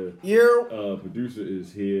here. You. Producer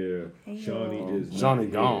is here. Hey, Shawnee yo. is not Shawnee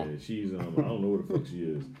here. gone. She's I don't know where the fuck she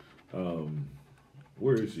is.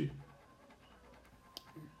 Where is she?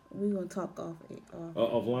 We gonna talk off it.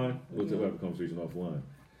 Offline? We'll have a conversation offline.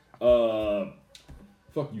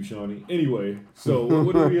 Fuck you, Shawnee. Anyway, so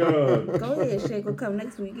what do we Go ahead, Shay. Go come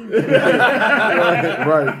next week.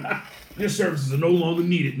 Right. your services are no longer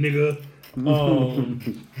needed, nigga.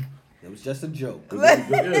 It was just a joke.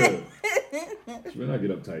 Yeah. She better not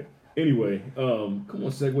get uptight. Anyway, come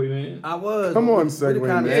on, Segway, man. I was. Come on, We Segway,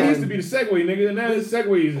 kinda- man. Yeah, it used to be the Segway, nigga, and now the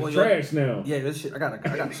Segway is trash now. Yeah, this shit. I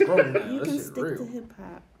gotta scroll now. You This can shit stick real. to hip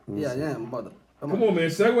hop. Yeah, I'm about to. Come on, man.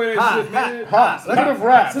 Segue that shit, man. Let's get a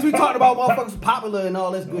rap. Since we talked about motherfuckers popular and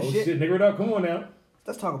all this good Oh, shit. shit, nigga it up. Come on now.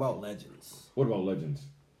 Let's talk about legends. What about legends?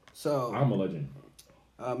 So I'm a legend.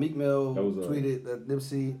 Meek Mill That was, tweeted that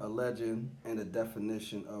Nipsey a legend and a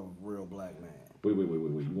definition of real black man. Wait.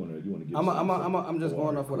 You wanna get? I'm just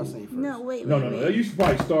going off what I say first. No, wait. No. You should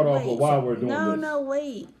probably start off with why we're doing this. No,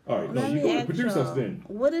 wait. All right, no, Let you me go ask produce y'all, us then.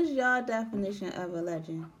 What is your definition of a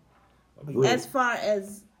legend? Real. As far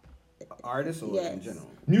as artists or in general?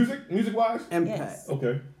 Music wise? Impact. Yes.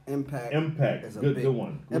 Okay. Impact is a Good big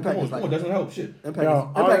one. Impact Come is on, like doesn't help shit. Impact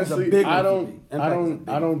Yo, is a honestly, big I one for me.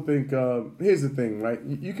 I don't think. Here's the thing, right?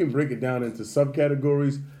 You can break it down into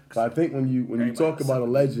subcategories, but I think when you talk about a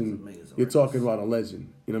legend, you're talking about a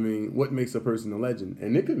legend. You know what I mean? What makes a person a legend?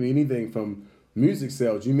 And it could be anything from music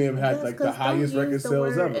sales. You may have had like the highest record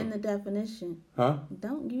sales ever. In the definition. Huh?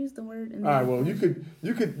 Don't use the word in the All right. Well, you could.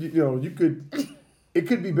 It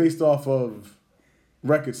could be based off of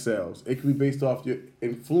record sales. It could be based off your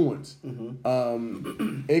influence.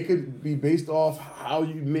 It could be based off how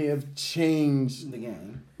you may have changed the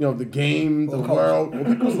game. The game, the world, or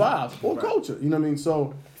people's lives, or culture. You know what I mean?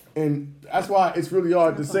 So, and that's why it's really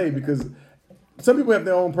hard to say because some people have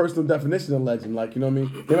their own personal definition of legend. Like, you know what I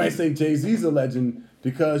mean? They might say Jay-Z's a legend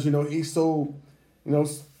because, he's so,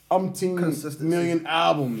 umpteen million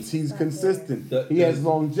albums. He's consistent. He has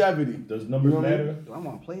longevity. Does numbers matter? Do I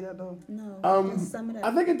want to play that though? No. Just sum it up.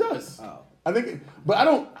 I think it does. But I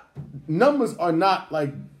don't. Numbers are not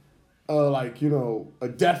like a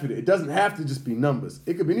definite. It doesn't have to just be numbers.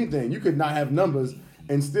 It could be anything. You could not have numbers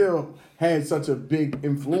and still had such a big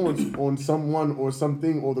influence on someone or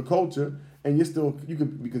something or the culture, and you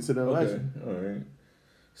could be considered a legend. All right.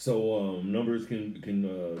 So numbers can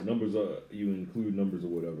numbers you include numbers or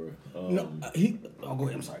whatever. Go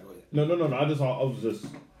ahead. I'm sorry. Go ahead. No. I was just.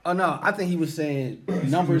 Oh no, I think he was saying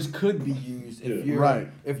numbers could be used if you're right.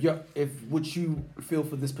 If what you feel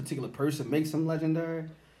for this particular person makes them legendary.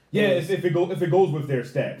 Yeah, if it goes with their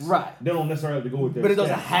stats. Right. They don't necessarily have to go with their stats. But it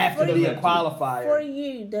doesn't have to be a qualifier. For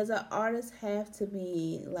you, does an artist have to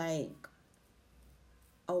be like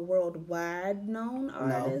a worldwide known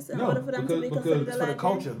artist in order for them to be considered a legend? For the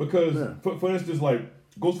culture. Because for instance, like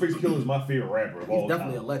Ghostface Killah is my favorite rapper of all time. He's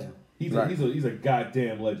definitely a legend. He's a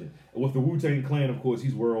goddamn legend. With the Wu-Tang Clan, of course,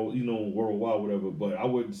 he's worldwide, whatever. But I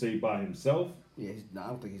wouldn't say by himself. Yeah, I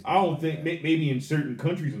don't think he's. I don't think maybe in certain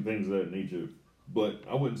countries and things of that nature, but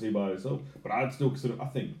I wouldn't say by himself. But I'd still consider. I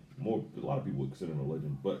think a lot of people would consider him a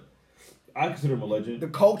legend, but I consider him a legend. The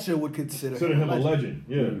culture would consider him a legend.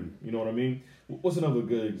 Yeah, you know what I mean. What's another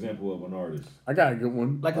good example of an artist? I got a good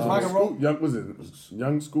one. Like his rock and roll.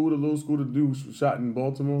 Young Scooter, Little Scooter dude shot in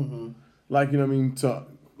Baltimore. Mm-hmm. Like, you know what I mean? To a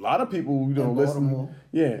lot of people, listen.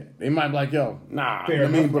 Yeah, they might be like, yo, nah. Fair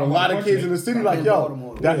enough. But a lot of kids in the city like,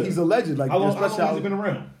 yo, he's a legend. Like, how long has he been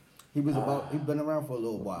around? He's been around for a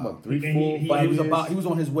little while. About 3, 4, 5 years. He was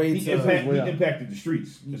on his way he impacted the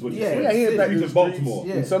streets. Is what you said. Yeah, he impacted the streets. Baltimore.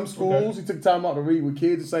 In some schools, he took time out to read with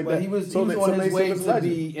kids. It's like that. He was on his way to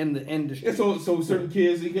be in the industry. Yeah, so certain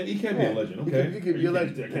kids, he can be a legend. Okay, he can be a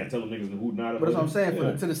legend. I can't tell them niggas who not. But that's what I'm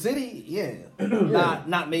saying. To the city,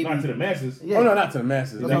 not maybe. Not to the masses. Yeah. Oh no, not to the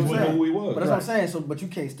masses. That's what know who he was. But that's what I'm saying. So, but you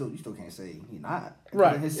still can't say he's not.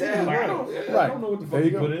 Right. His city, I don't know what the fuck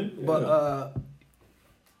he put in. But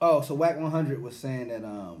so Wack 100 was saying that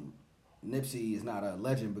Nipsey is not a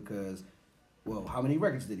legend because, well, how many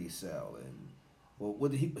records did he sell? And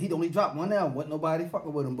well, he only dropped one album. Wasn't nobody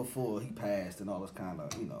fucking with him before he passed and all this kind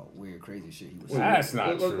of weird crazy shit he was saying. That's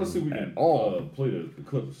not true. Let's see if we can play the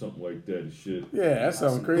clip or something like that and shit. Yeah, that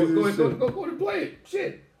sounds crazy. Go ahead and play it.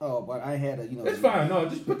 Shit. Oh, but I had It's fine. No,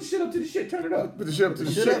 just put the shit up to the shit. Turn it up. Put the shit up to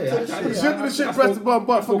the shit. Put the shit to the shit. Press the button.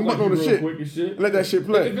 Fucking button on the shit. Let that shit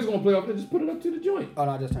play. If it's gonna play off, then just put it up to the joint. Oh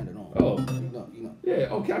no, I just turned it on. Oh, you know. Yeah.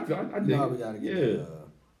 Okay. I dig it. We gotta get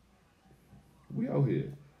we out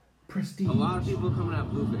here. Prestige. A lot of people are coming at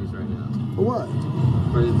Blueface right now. For what?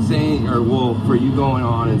 For saying, for you going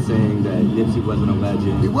on and saying that Nipsey wasn't a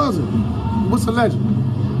legend. He wasn't. What's a legend?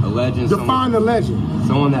 A legend. Define a legend.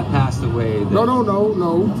 Someone that passed away. That No.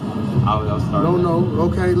 I'll start. No.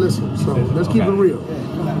 Okay, listen. So let's keep it real.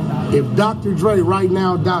 If Dr. Dre right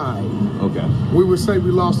now died, we would say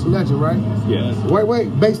we lost a legend, right? Yes. Wait.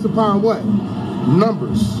 Based upon what?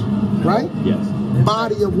 Numbers, right? Yes.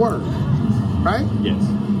 Body of work, right? Yes.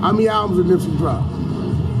 How many albums did Nipsey drop?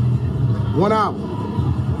 One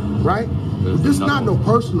album, right? This is not no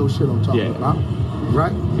personal shit I'm talking about,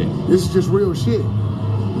 right? Yeah. This is just real shit.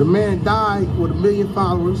 The man died with 1 million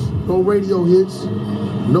followers, no radio hits,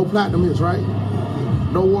 no platinum hits, right?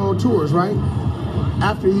 No world tours, right?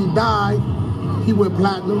 After he died, he went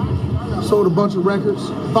platinum. sold a bunch of records.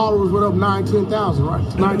 Followers went up 10,000,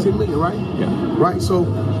 right? 10 million, right? Yeah. Right. So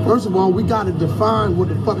first of all, we got to define what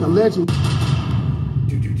the fuck a legend.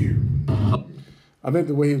 I think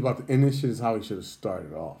the way he was about to end this shit is how he should have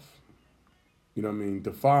started off. You know what I mean?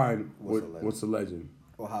 Define what's a legend.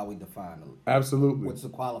 Or how we define it. Absolutely. What's the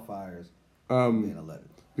qualifiers of being a legend?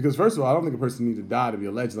 Because first of all, I don't think a person needs to die to be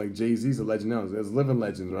a legend. Like Jay-Z's a legend now. There's living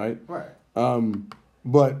legends, right? Right.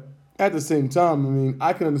 But at the same time, I mean,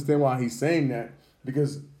 I can understand why he's saying that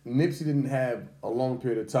because Nipsey didn't have a long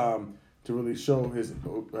period of time to really show his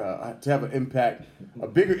to have an impact, a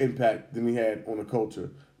bigger impact than he had on the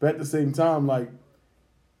culture. But at the same time, like,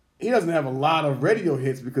 he doesn't have a lot of radio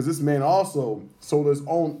hits because this man also sold his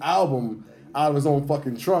own album out of his own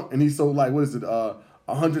fucking trunk, and he sold like, what is it,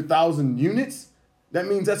 100,000 units? That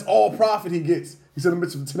means that's all profit he gets. He sold them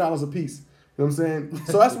bitches for $10 a piece. You know what I'm saying?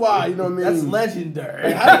 So that's why, you know what I mean? That's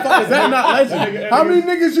legendary. How the fuck is that not legendary? How many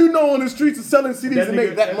niggas you know on the streets are selling CDs to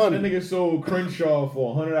make that money? That nigga sold Crenshaw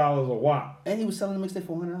for $100 a watt. And he was selling the mixtape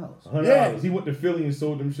for $100. $100. Yeah. He went to Philly and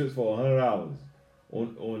sold them shits for $100.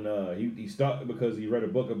 He started because he read a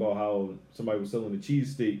book about how somebody was selling the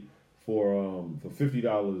cheesesteak for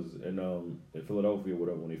 $50 in Philadelphia or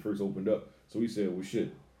whatever when they first opened up. So he said, well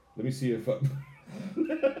shit, let me see if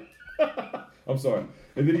I'm sorry.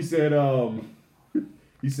 And then he said, let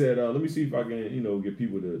me see if I can, get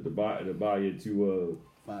people to buy into buy into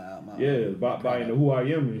Who I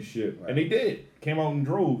Am and shit. Right. And they did. Came out in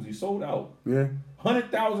droves. He sold out. Yeah.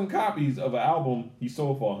 100,000 copies of an album he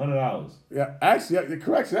sold for $100. Yeah, actually,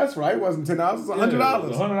 correction, that's right. It wasn't $10. It was $100. It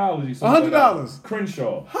was $100 he sold. $100.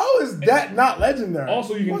 Crenshaw. How is that not legendary?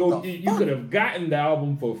 Also, you could have gotten the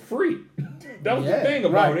album for free. That was the thing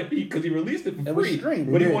about it, because he released it for free.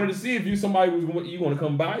 But he wanted to see if somebody was going to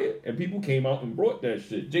come buy it, and people came out and brought that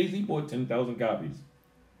shit. Jay-Z bought 10,000 copies.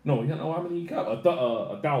 No, you know how many copies?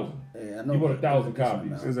 1,000. Yeah, I know. He bought 1,000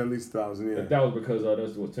 copies. It was at least 1,000, yeah. That was because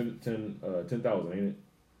that's what 10,000, ain't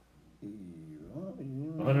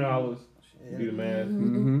it? $100. Do the math.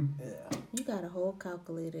 Mm-hmm. Yeah. You got a whole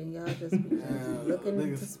calculator and y'all just be looking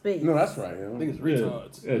into space. No, that's right. Niggas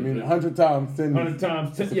retards. I mean, 100 times 10. 100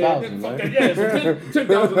 times 10. Yeah, 1,000, right? Yeah, so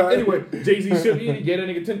 10,000. Anyway, Jay-Z should get a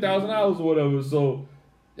nigga $10,000 or whatever. So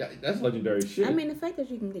yeah, that's legendary shit. I mean, the fact that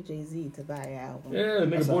you can get Jay-Z to buy an album. Yeah,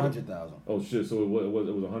 nigga bought 100,000. Oh shit! So it was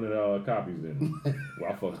 $100 copies then.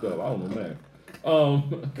 Well, I fucked up. I don't know, man.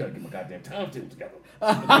 Gotta get my goddamn timetable together.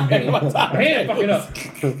 My hand fucking up.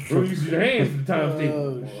 We're using your hands for the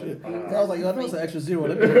timetable. Oh shit! I was like, yo, that's an extra zero.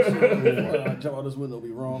 Let me jump out this window.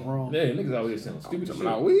 Be wrong. Yeah, niggas out here sound stupid shit.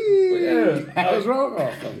 Yeah, I was wrong. Oh,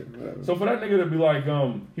 fuck it. So for that nigga to be like,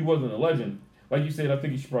 he wasn't a legend. Like you said, I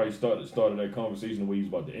think he should probably started that conversation the way he's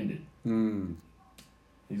about to end it.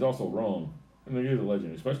 He's also wrong. I mean, he is a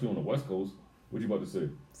legend, especially on the West Coast. What you about to say?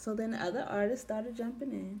 So then the other artists started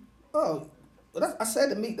jumping in. Oh, I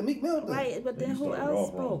said the Meek Mill thing. Right, but then who else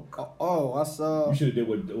spoke? I saw. You should have did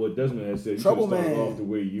what Desmond had said. You Trouble should have started Man. off the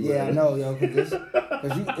way you. Yeah, I know, yo, because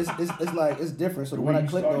it's like it's different. So when I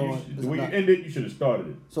clicked on the way you ended, you should have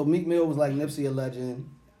started it. So Meek Mill was like Nipsey a legend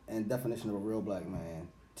and definition of a real black man.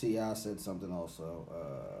 T.I. said something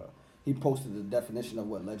also. He posted the definition of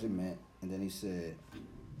what legend meant, and then he said,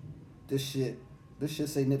 "This shit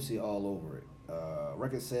say Nipsey all over it.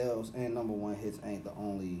 Record sales and #1 hits ain't the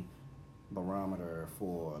only barometer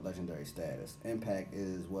for legendary status. Impact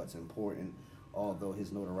is what's important, although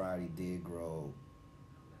his notoriety did grow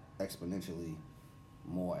exponentially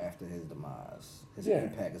more after his demise. His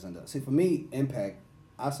impact is under. See, for me, impact.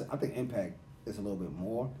 I think impact is a little bit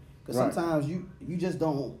more because sometimes you just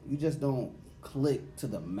don't click to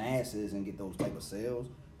the masses and get those type of sales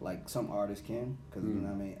like some artists can because you know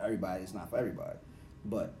what I mean. Everybody, it's not for everybody,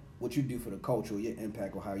 but what you do for the culture, your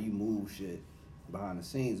impact or how you move shit behind the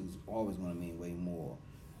scenes is always going to mean way more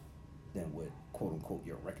than what quote unquote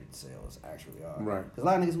your record sales actually are. Right. Because a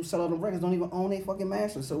lot of niggas who sell all them records don't even own their fucking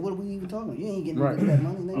masters. So what are we even talking about? You ain't getting that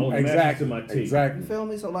money. Nigga. Exactly. My tape. Exactly. You feel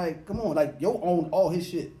me? So like, come on, like yo own all his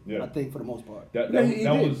shit. Yeah. I think for the most part. That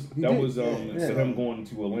was him going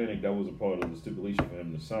to Atlantic. That was a part of the stipulation for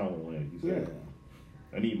him to sign with Atlantic. He said,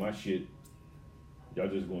 "I need my shit. Y'all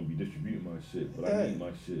just gonna be distributing my shit, but I need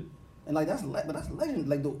my shit." And like that's legend.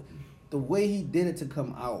 Like the way he did it to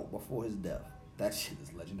come out before his death, that shit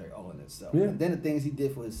is legendary all in itself. Yeah. And then the things he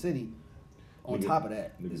did for his city, on top of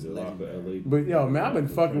that, is legendary. But yo, man, I've been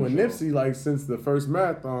fucking with Nipsey like since the first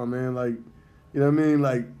marathon, man. Like, you know what I mean?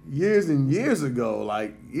 Like years and years ago.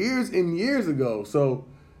 So,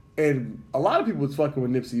 And a lot of people was fucking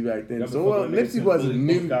with Nipsey back then. Y'all So been fucking with Nipsey niggas wasn't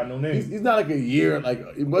since new. got no name. He's not like a year. Like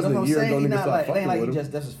it wasn't a year ago. Niggas started It ain't fucking like with he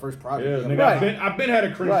him. that's his first Yeah, project. nigga, Right. I've been had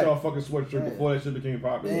a Crenshaw Right. fucking sweatshirt before that shit became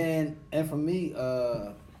popular. And for me,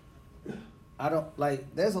 I don't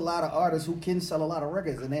like. There's a lot of artists who can sell a lot of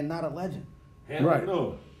records, and they're not a legend. Hell Right.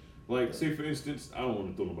 no. Like, say for instance, I don't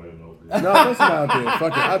want to throw nobody out No, there. throw some out there.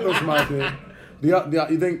 Fuck it, I throw some out there.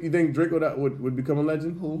 You think Drake would become a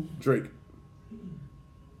legend? Who? Drake.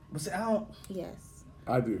 But see, I don't. Yes.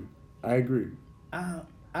 I do. I agree. I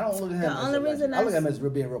don't look at him. The as only a reason legend. I look at him that's- as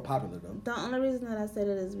being real popular though. The only reason that I said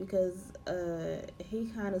it is because he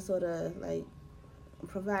kind of sort of like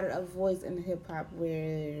provided a voice in hip hop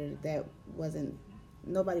where that wasn't.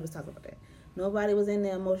 Nobody was talking about that. Nobody was in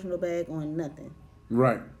their emotional bag on nothing.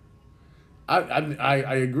 Right.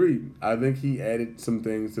 I agree. I think he added some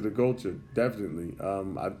things to the culture, definitely.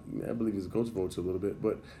 I believe he's a culture vulture a little bit,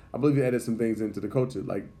 but I believe he added some things into the culture.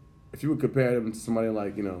 Like, if you would compare him to somebody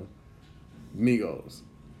like, Migos.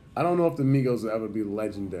 I don't know if the Migos will ever be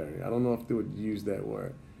legendary. I don't know if they would use that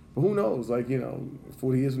word. But who knows? Like,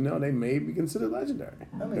 40 years from now, they may be considered legendary.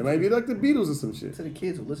 They may be like the Beatles or some shit. To the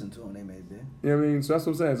kids who listen to him, they may be. You know what I mean? So that's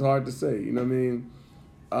what I'm saying. It's hard to say. You know what I mean?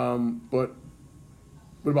 But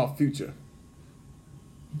what about Future?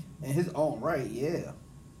 In his own right, yeah.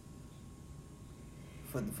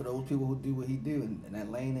 For those people who do what he do in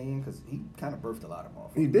that lane they in, because he kind of birthed a lot of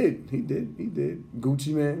motherfuckers. He did.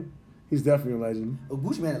 Gucci Man. He's definitely a legend. Well,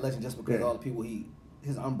 Gucci Man is a legend just because Yeah. all the people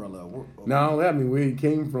his umbrella. Not only that, I mean, where he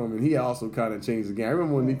came from, and he also kind of changed the game. I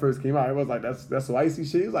remember when he first came out, everyone was like, that's some icy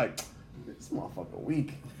shit. He was like, this motherfucker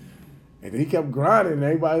weak. And then he kept grinding, and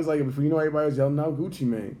everybody was like, before you know, everybody was yelling out Gucci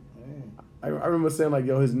Man. I remember saying like,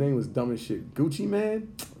 yo, his name was dumb as shit. Gucci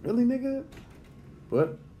Man? Really, nigga?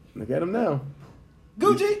 But look at him now.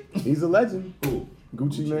 Gucci! He's a legend. Who?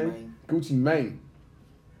 Gucci Mane. Gucci Mane.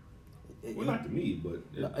 Well, not to me, but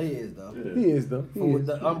he is though. Yeah. He is though. He With is.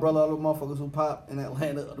 the umbrella of the motherfuckers who pop in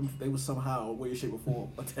Atlanta, they was somehow way, shape, or form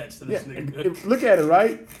attached to this nigga. Look at it,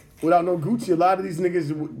 right? Without no Gucci, a lot of these niggas,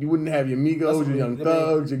 you wouldn't have your Migos, your Young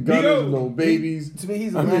Thugs, your Gunners, your Lil Babies. To me,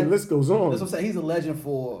 he's I mean, list goes on. That's what I'm saying. He's a legend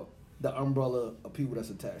for the umbrella of people that's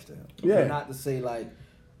attached to him. Yeah. Not to say like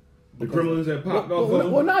the criminals that popped off.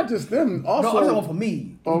 Well, not just them. Also, no, I'm talking for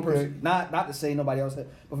me. Okay. Personally. Not to say nobody else. But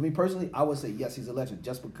for me personally, I would say yes, he's a legend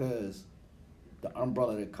just because the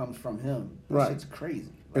umbrella that comes from him. Right. Shit's crazy.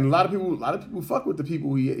 And a lot of people fuck with the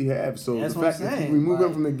people he have. So That's the what I'm fact that saying, if we remove him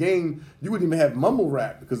like- from the game, you wouldn't even have mumble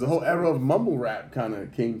rap because the whole era of mumble rap kind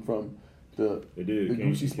of came from the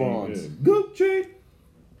Gucci spawns. Gucci.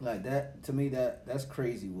 Like that to me, that's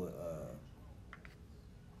crazy. What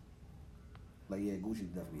Gucci's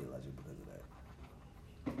definitely a legend because of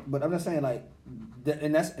that. But I'm just saying, like,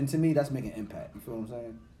 and to me, that's making impact. You feel what I'm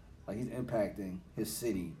saying? Like he's impacting his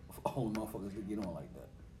city for all the motherfuckers to get on like that.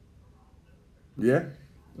 Yeah.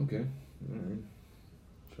 Okay. All right.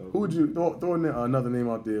 So, Who would you throw another name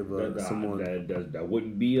out there of someone that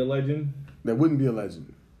wouldn't be a legend? That wouldn't be a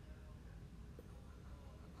legend.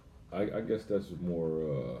 I guess that's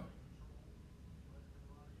more.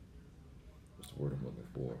 What's the word I'm looking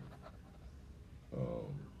for?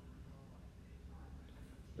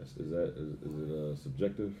 Is it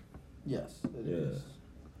subjective? Yes, it is.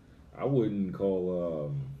 I wouldn't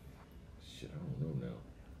call. Shit, I don't know now.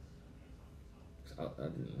 I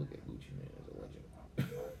didn't look at Gucci Man as a legend.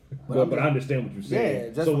 But I understand what you're saying. Yeah,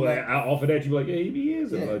 just so from off of that, you're like, yeah, he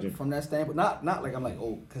is a legend. From that standpoint, not like I'm like,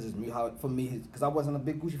 oh, because it's me. How for me, because I wasn't a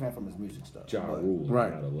big Gucci fan from his music stuff. Ja Rule,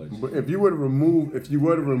 right? Not a legend. But if you were to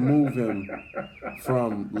remove him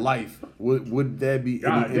from life, would there be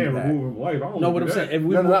God any damn, impact? remove him from life. I don't No, do what I'm that. saying, if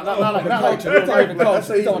we not like the that. culture, we're talking the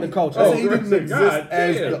culture. We're talking the culture. Let's say he didn't exist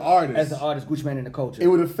as the artist. As the artist, Gucci Man in the culture. It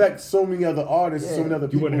would affect so many other artists, so many other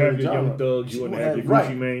You people. wouldn't have in the your Young genre. Thugs. You wouldn't have your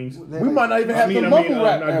Right. Gucci Manes. We might not even have the mumble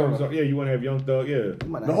rap era. Yeah, you wouldn't have Young Thug. Yeah.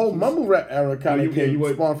 The whole mumble rap era kind of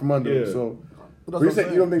spawned from under him. So, you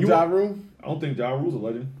say you don't think Ja Rule? I don't think Ja Rule's a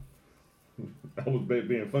legend. I was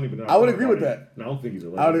being funny, but I would agree with that. No, I don't think he's a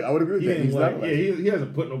legend. I would agree with that. He's not a legend. He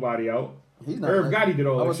hasn't put nobody out. He's not Irv a legend. Gotti did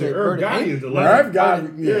all I that would shit. say Irv Irv Gotti Gotti is a legend. Irv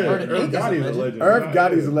Gotti, yeah. Irv Gotti is a legend. Irv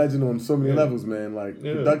Gotti's a legend on so many levels, man. Like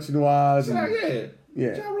production wise. Yeah.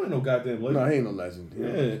 Yeah. Ja Rule ain't no goddamn legend. No, he ain't no legend.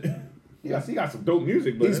 Yeah. He got some dope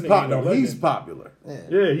music, but he's that nigga ain't no popular. legend. He's popular.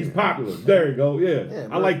 Yeah, he's popular. There you go. Yeah,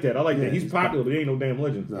 I like that. Yeah, He's he's popular, but he ain't no damn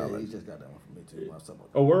legend. Yeah, he just got that one from me too.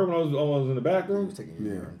 Oh, where when I was in the bathroom?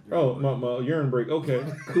 Yeah. Oh, my urine break. Okay,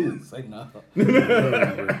 cool. Say no.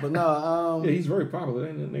 But no, yeah, he's very popular.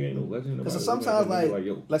 That nigga ain't no legend. Because Nobody sometimes look at that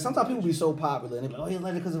nigga like sometimes people be so popular and they be like, oh, he's a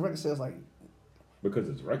legend because the record sales like. because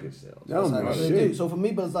it's record sales. That don't That's mean how they shit. do. So for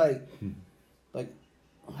me, but it's like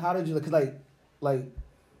How did you? Cause like,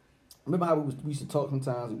 remember how we used to talk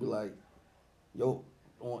sometimes? We'd be like, yo,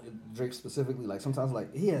 on Drake specifically. Like sometimes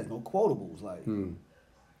like he has no quotables. Like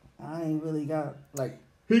I ain't really got like.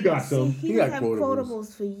 He got some. He got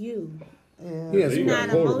quotables for you. Yeah. He has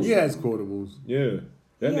quotables. He has quotables. Yeah.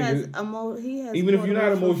 He has even if you're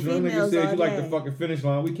not emotional, that nigga said you like the the fucking finish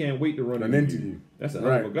line. We can't wait to run an interview. That's a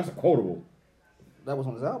right. That's a quotable. That was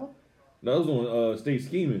on his album. That was on Stay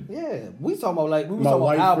Scheming. Yeah, we talking about like we was My talking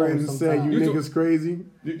white about friend albums. said you niggas crazy.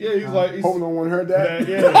 Yeah, he's like. Hope no one heard that.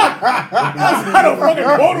 Yeah. I don't fucking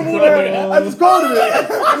quotable that. I just quoted it.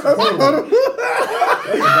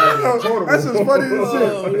 That's just funny as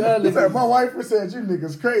shit. He said, my wife said you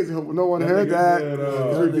niggas crazy. Hope no one heard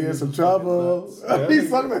that. We'd be in some trouble. He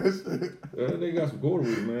sung that shit. That nigga got some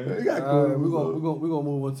quotables, man. He got quotables. We're gonna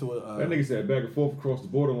move into it. That nigga said back and forth across the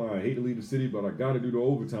borderline. Hate to leave the city, but I gotta do the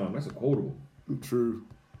overtime. That's a quotable. True.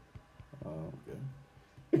 Okay.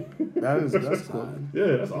 That's cool.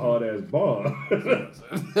 Yeah, that's a hard ass bar.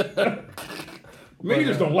 Man, you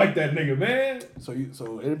just don't like that nigga, man. So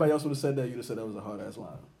anybody else would have said that, you'd have said that was a hard ass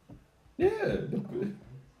line. Yeah.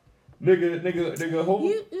 Nigga, hold.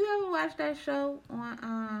 You ever watch that show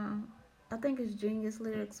on I think it's Genius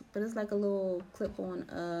Lyrics, but it's like a little clip on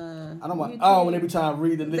I don't want. YouTube. Oh, when they be trying to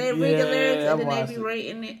read the They read the lyrics and then they be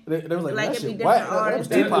rating it. They was like that it be shit. different That was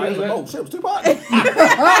artists. Tupac. Like, oh shit, it was Tupac.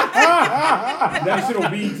 That shit on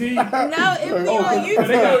BET? No, it be on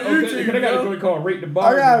YouTube. They got a joint called Rate the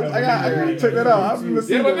Bar. I gotta check that out. I've never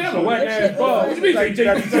seen Yeah, but that man, show. a whack ass bar. What you mean, JT?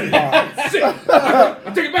 Shit. I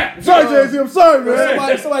take it back. I'm sorry, Jay-Z. I'm sorry,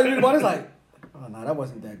 man. Somebody read about it. It's like, oh no, that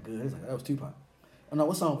wasn't that good. It's like that was Tupac. Oh no,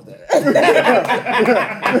 what song was that?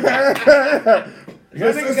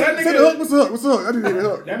 What's the hook? I didn't hear the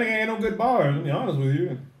hook. That nigga ain't no good bars, to be honest with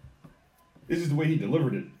you. It's just the way he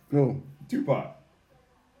delivered it. No. Tupac.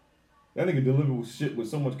 That nigga delivered shit with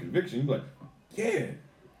so much conviction. You be like, yeah.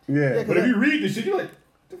 Yeah. But if you read this shit, you're like,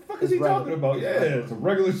 the fuck is he regular. talking about? Yeah, it's some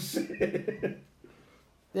regular shit.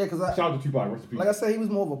 Yeah, because Shout out to Tupac, rest in peace. like I said, he was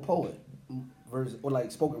more of a poet, versus or like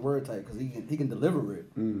spoken word type, because he can deliver it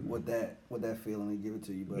with that feeling and give it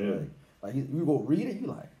to you. But like you go read it, you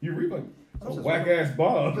like like a whack ass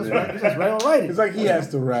bar. Just write it. It's like he has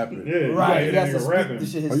to rap it. Yeah, right. He yeah, has to speak rapping. the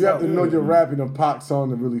shit Or himself. you have to know you're rapping a Pac song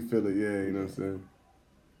to really feel it. Yeah, you know what I'm saying?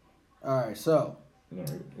 All right, so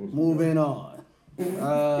moving on.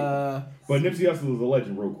 But Nipsey Hussle is a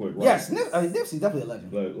legend, real quick, right? Yes, Nipsey's definitely a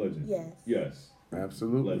legend. Legend. Yes.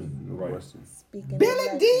 Absolutely. Legend. No Right. question. Speaking Billy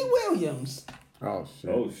of D. Williams. Oh shit.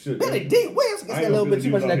 Oh shit. Billy D. Williams gets I a ain't little know bit too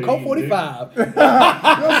much of Billy that D Coke was out 45. You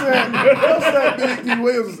said Billy D.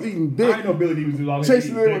 Williams was eating I dick. ain't know Billy D was out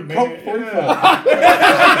Chasing it with Coke 45.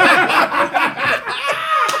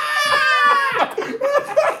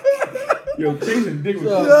 Yo, chasing dick with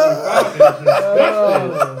Coke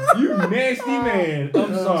 45. You nasty man.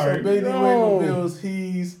 I'm sorry. So Billy D. Williams reveals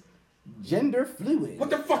he's gender fluid. What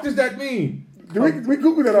the fuck does that mean? We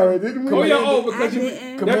Googled that already, didn't we? Oh yeah, because you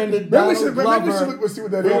Commended Maybe we Donald should Glover look see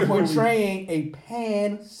what that for is. portraying a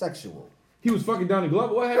pansexual. he was fucking Donnie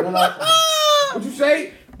Glover. What happened? What you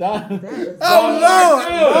say? Oh no, that's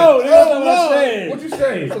not what I said. What you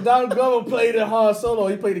say? So Donald Glover played in Han Solo.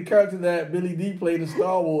 He played the character that Billy D played in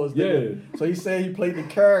Star Wars. Yeah. So he said he played the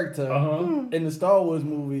character in the Star Wars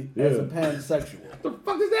movie as a pansexual. What the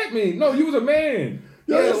fuck does that mean? No, you was a man.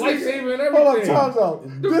 Yo, Yeah, this lightsaber and Hold on, everything. time's out.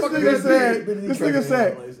 This fuck nigga is that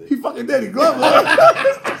said, he fucking Danny Glover.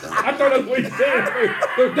 I thought that's what he said.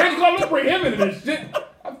 But Danny Glover, don't bring him into this shit.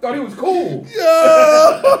 I thought he was cool.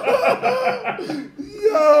 Yo.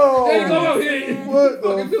 Danny Glover out here. What the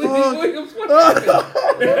fucking Billy D. fuck? Williams. What happened?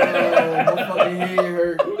 My fucking head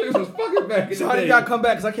hurt. Niggas was fucking back in So the how day. did y'all come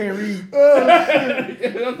back? Because I can't read.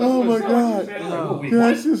 Oh my god. Yeah,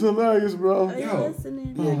 That shit's hilarious, bro. Are you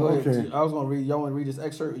listening? Yeah, go ahead. Okay. I was gonna read. Y'all want to read this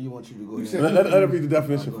excerpt, or you want you to go ahead? Let her read the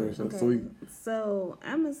definition first. Okay. So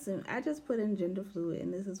I'm assuming I just put in gender fluid,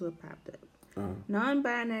 and this is what popped up.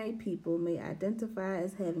 Non-binary people may identify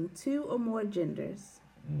as having two or more genders,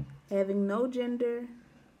 having no gender,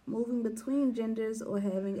 moving between genders, or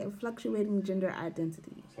having a fluctuating gender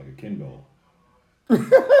identity. It's like a Ken doll.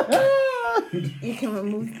 You can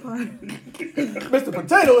remove part. Mr.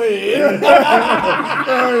 Potato Head.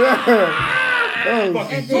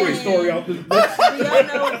 Fucking Toy Story out this bitch. Do y'all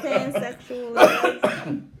know what pansexual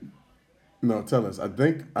is? No, tell us. I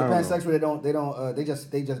think The I don't know. pansexual,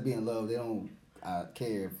 they just be in love. They don't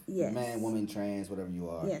care if Yes. man, woman, trans, whatever you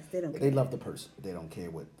are. Yes, they don't They care. love the person. They don't care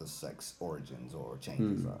what the sex origins or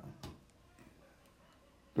changes are.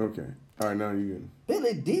 Okay. All right, now you good.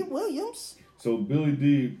 Billy D. Williams. So Billy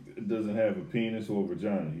D doesn't have a penis or a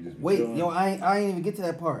vagina. He just be Wait, chilling? yo, I ain't even get to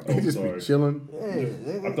that part. He just be chilling.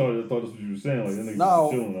 Yeah, I thought that's what you were saying. Like, that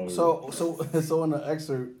nigga chilling No, so in the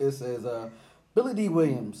excerpt it says, Billy D.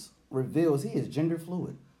 Williams reveals he is gender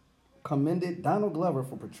fluid. Commended Donald Glover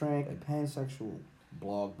for portraying a pansexual.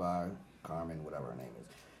 Blog by Carmen, whatever her name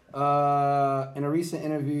is. In a recent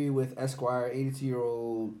interview with Esquire,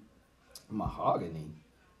 82-year-old Mahogany.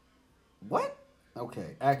 What?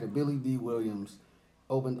 Okay, actor Billy D. Williams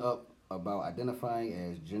opened up about identifying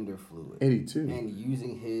as gender fluid. 82. And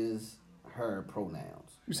using her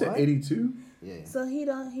pronouns. You said 82? Yeah. So he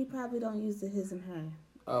probably don't use the his and her.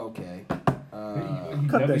 Okay.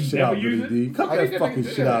 Cut that shit out, Billy D. Cut that fucking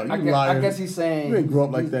shit out. You lying. I guess he's saying you ain't grow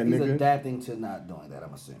up like that, he's nigga. adapting to not doing that,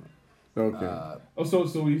 I'm assuming. Okay. So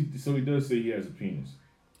he does say he has a penis.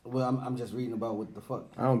 Well, I'm just reading about what the fuck.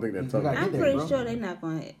 I don't think that's talking. I'm pretty sure they're not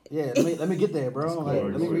going to. Yeah, let me get there, bro.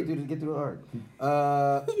 Let me get through the art.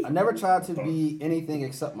 I never tried to be anything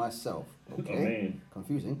except myself. Okay,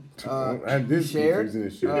 confusing. This shared. Confusing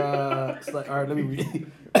as shit. It's like, all right, let me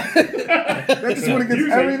read. That just went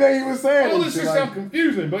against everything he was saying. All this shit sounds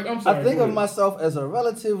confusing, but I'm sorry. I think of myself as a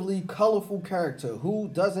relatively colorful character who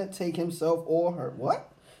doesn't take himself or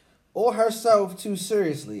herself too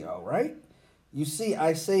seriously. All right. You see,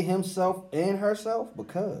 I say himself and herself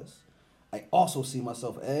because I also see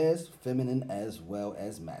myself as feminine as well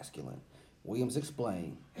as masculine. Williams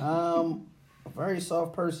explained, I'm a very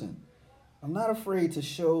soft person. I'm not afraid to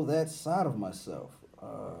show that side of myself.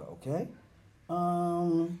 Okay?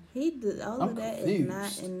 He did all of that is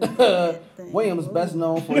not in the thing. Williams best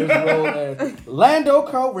known for his role as Lando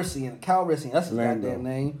Calrissian. That's his goddamn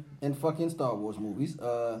name. In fucking Star Wars movies. In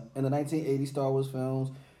the 1980 Star Wars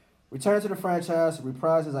films. Returned to the franchise to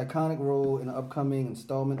reprise his iconic role in the upcoming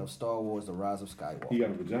installment of Star Wars The Rise of Skywalker. He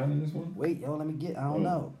got a vagina in this one? Wait, yo, I don't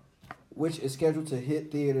know. Which is scheduled to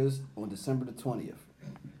hit theaters on December the 20th.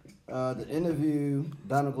 The interview,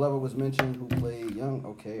 Donald Glover was mentioned, who played young.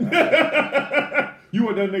 Okay. You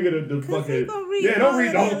want that nigga to fucking... Yeah, don't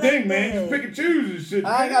read the whole thing, man. Just pick and choose and shit.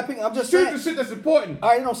 I ain't got to pick. I'm just saying. Choose the shit that's important. All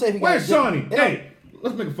right, it don't say if he got Where's Shawnee? Hey.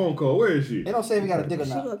 Let's make a phone call. Where is she? They don't say if he got a dick or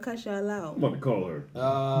not. She gonna cuss y'all out. I'm about to call her.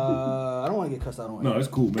 I don't want to get cussed out on No, that's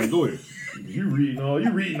cool, man. Go ahead. You reading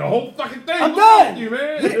the whole fucking thing. I'm done. You,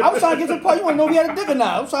 man. I was trying to get to the part. You want to know if he had a dick or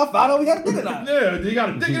not. I'm trying to find out if he had a dick or not. Yeah, he got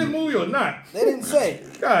a dick in this movie or not? They didn't say.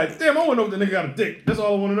 God damn, I want to know if the nigga got a dick. That's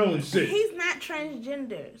all I want to know and shit. He's not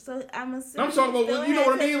transgender, so I'm assuming. I'm talking about, you know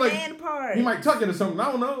what I mean? Like, part. he might tuck it or something. I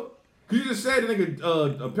don't know. Cause you just said the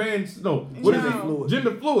nigga a pants. No, what is it?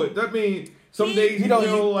 Gender fluid. That means. Some days he got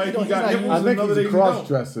nipples, and other days he don't.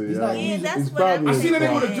 Cross-dresser, that's what I seen that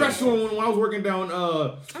nigga with a dress on when I was working down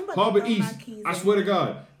Harbor East. I swear to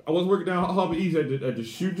God, I was working down Harbor East at the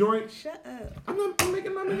shoe joint. Shut up! I'm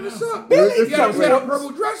making this up. Billy, he had a purple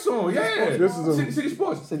dress on. Yeah, this is City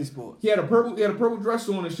Sports. City Sports. He had a purple dress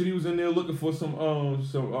on and shit. He was in there looking for some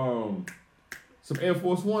Air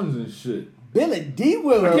Force Ones and shit. Billy D.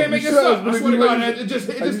 Williams. I can't make this up. I swear to God, it just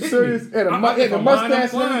hit me. Had a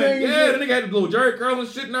mustache and everything? Yeah, the nigga had the little jerry curl and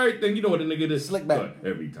shit and everything. You know what the nigga did? Slick back.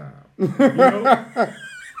 Every time. You know? That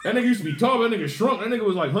nigga used to be tall, but that nigga shrunk. That nigga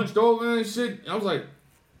was like hunched over and shit. I was like,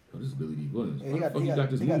 oh, this is Billy D. Williams. Yeah, he got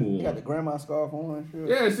this moo on. He got the grandma scarf on and shit.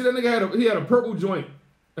 Yeah, see that nigga had a purple joint.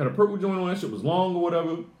 Had a purple joint on. That shit was long or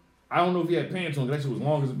whatever. I don't know if he had pants on, because that shit was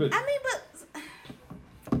long as a bitch. I mean,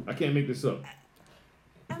 but I can't make this up.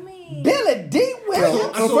 Billy D.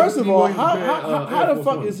 Williams. So first of all, how the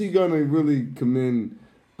fuck is he gonna really commend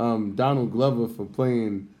Donald Glover for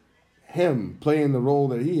playing the role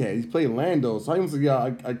that he had? He's playing Lando, so he was like,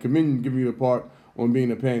 yeah, I commend you, give you the part on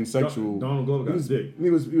being a pansexual. Donald Glover got a dick. He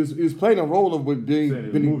was playing a role of what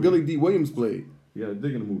Billy D. Williams played. He had a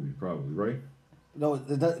dick in the movie, probably, right? No,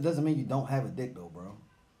 it doesn't mean you don't have a dick though, bro.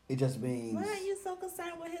 It just means. Why are you so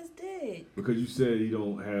concerned with his dick? Because you said he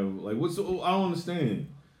don't have I don't understand.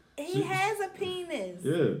 He has a penis.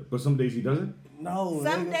 Yeah, but some days he doesn't. No,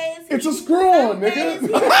 some days it's a screw-on, nigga.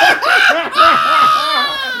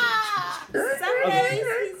 Some days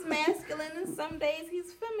he's masculine and some days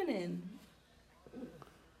he's feminine.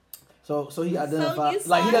 So he identifies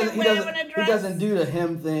like he doesn't do the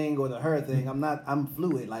him thing or the her thing. I'm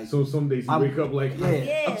fluid. Like so some days you wake up like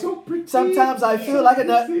I'm so pretty. Sometimes I feel like a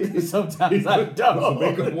nut. Sometimes I don't. So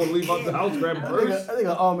wake up want to leave out the house, grab a purse. I think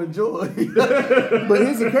an almond joy. But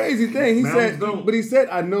here's the crazy thing. He said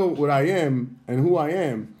I know what I am and who I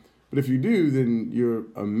am. But if you do, then you're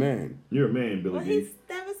a man. You're a man, Billy. Well, he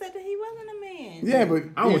never said that he wasn't a man. Yeah, but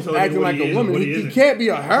I don't he's tell you acting what like he a is woman. and what He he isn't. can't be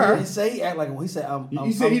a He her. didn't say he act like he said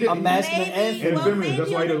He said he didn't- I'm masculine and Maybe, feminine.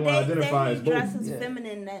 That's why he doesn't want to identify as He both. dresses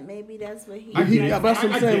feminine. That maybe that's what he. Yeah, but that's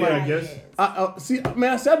what I'm saying. I Like, guess. see,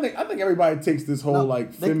 man, I think everybody takes this whole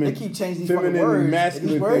like They feminine, keep changing these feminine fucking words. and masculine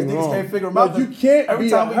These words, thing niggas wrong. can't figure them Like, out. you can't Every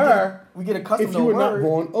be a time her we get accustomed if to you a were not word.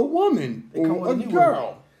 born a woman They come or with a a new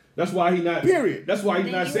girl. That's why he not. Period. That's why he's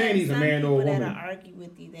Then not you saying have he's a some man or a people woman. that'll argue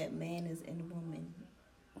with you that man is in woman.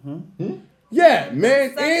 Yeah,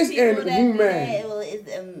 man Some is people in that woman. say, well,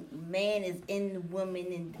 man is in woman.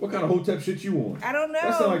 And What kind of hotep shit you on? I don't know.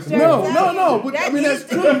 That sound like some No. But, I mean, that's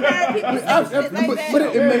true. But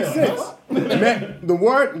it makes sense. Man, the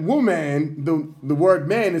word woman, the word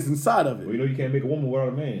man is inside of it. Well, you know you can't make a woman without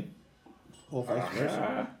a man. Or vice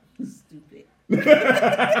versa. Stupid. It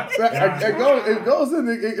goes in.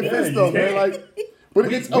 It fits you though, man. can't. Like, but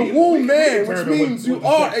it's a we womb can man, which determine means you what the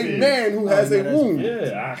are sex a is. man who has a womb.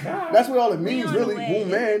 Yeah, That's what all it We means, on the really. way.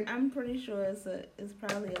 Womb man. I'm pretty sure it's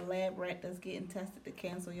probably a lab rat that's getting tested to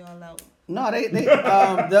cancel y'all out. No, the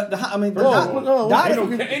Oh,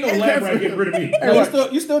 doctors, Ain't no lab rat getting rid of me. no,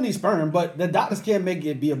 you still need sperm, but the doctors can't make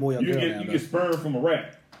it be a boy or You girl. get now, you though. get sperm from a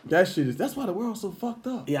rat. That's why the world's so fucked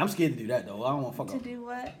up. Yeah, I'm scared to do that though. I don't want to fuck To up. do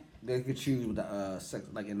what? They could choose with the sex,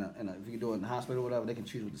 like if you do it in the hospital or whatever, they can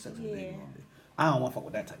choose with the sex of the baby. Yeah. gonna be. I don't want to fuck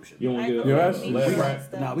with that type of shit. You don't want to get Yeah, a that's- lab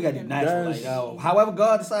rat. Nah, we got to do natural. That's- Like, however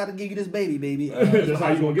God decided to give you this baby. That's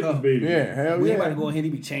how you gonna get this baby. Yeah, hell We yeah. ain't about to go ahead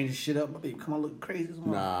and be changing shit up. My baby, come on, look crazy. As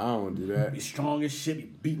well. Nah, I don't want to do that. Be strong as shit. Be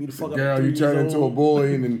beat me the fuck up. Girl, at you 3 turn years into a old.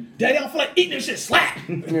 boy and then Daddy, I don't feel like eating this shit. Slap.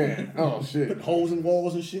 yeah. Oh shit. Holes in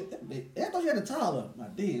walls and shit. I thought you had a toddler. I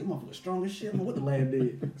did. This motherfucker strong as shit. I don't know what the lad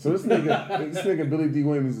did. So this nigga Billy D.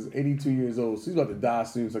 Williams is 82 years old. So he's about to die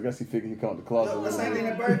soon. So I guess he figured he come out the closet. Look, the same thing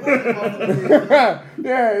that yeah.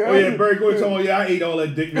 Oh yeah, Barry Gordy told me, yeah, I ate all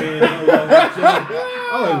that dick, man.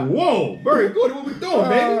 I'm like, whoa, Barry Gordy, what we doing,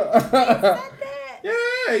 baby?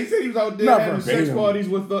 Yeah, he said he was out there Not having sex verbatim. parties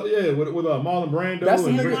with Marlon Brando That's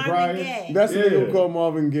and the Rich nigga- Brian. Gaye. That's the Yeah. nigga called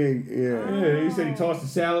Marvin Gaye. Yeah. Yeah, he said he tossed the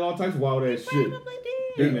salad, all types of wild ass shit.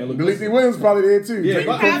 Yeah, man, look, Billy D. Williams probably there too. Yeah,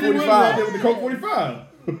 Drinking Coke Coke 45 45. with the Coke 45.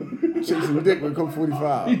 Chasing dick with Coke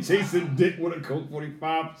 45. He chasing dick with a Coke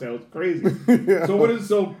 45 sounds crazy.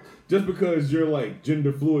 So just because you're like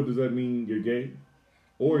gender fluid, does that mean you're gay?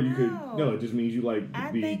 Or you could it just means you like to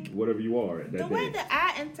be whatever you are at that The day. way that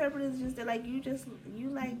I interpret it is just that like you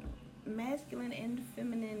like masculine and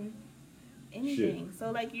feminine anything. Shit.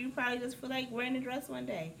 So like you probably just feel like wearing a dress one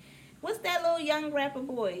day. What's that little young rapper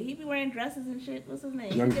boy? He be wearing dresses and shit. What's his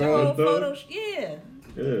name? Young He did a whole Thug? photo. Yeah.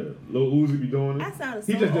 Yeah, Lil Uzi be doing it. I sounded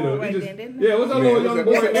He so just did old a right he then, just didn't I? yeah. What's that little young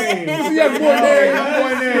boy name? What's the young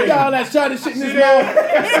boy name? He got all that shiny shit in his mouth.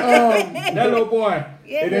 That little boy.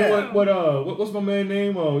 Yeah. And then what's my man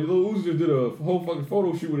name? Lil Uzi just did a whole fucking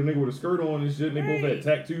photo shoot with a nigga with a skirt on and shit. And they both had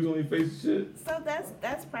tattoos on their face and shit. So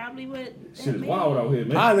that's probably what. Shit is wild out here,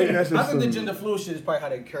 man. I think that's I just think the some, gender fluid shit is probably how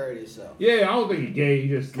they carry themselves. Yeah, I don't think he's gay. He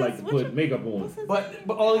just like to what put you- makeup on. what's his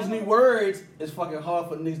But all these new words is fucking hard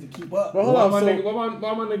for niggas to keep up. But hold Why on, my so nigga?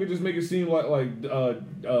 Why my nigga just make it seem like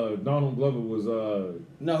Donald Glover was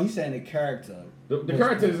No, he's saying the character. the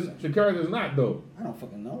character is not though. I don't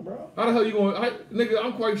fucking know, bro. How the hell you going? Nigga,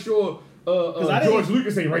 I'm quite sure I George didn't-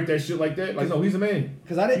 Lucas ain't write that shit like that. Like, no, he's a man.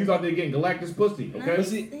 'Cause I didn't- He's out there getting Galactus pussy, okay? But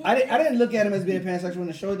see, I didn't look at him as being pansexual in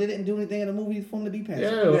the show. They didn't do anything in the movie for him to be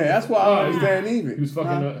pansexual. yeah, that's why I understand He even. was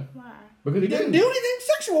fucking Why? because He didn't do anything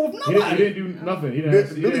sexual with He nobody. didn't do nothing. He didn't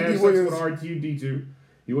have Billy sex D. with Williams- R2D2.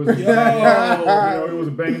 He wasn't. Yo. He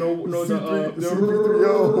wasn't banging no. C3,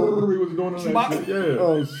 yo. He was doing all that Chewbacca? shit. Yeah.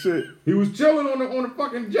 Oh shit. He was chilling on the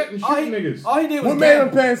fucking jet and All shooting he, niggas. all he did was What made him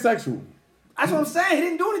gamble. pansexual? That's what I'm saying. He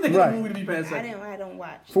didn't do anything Right. in the movie to be pansexual. I don't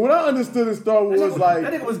watch. From what I understood in Star Wars, That like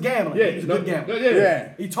nigga was gambling. Yeah, he was a good gambler. yeah,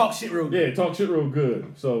 He talked shit real good. Yeah, talk shit real good.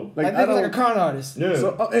 So like That I nigga like a don't. con artist. yeah.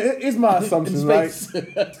 So it's my In assumption, right? space.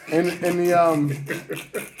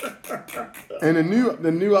 And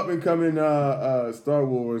the new up and coming Star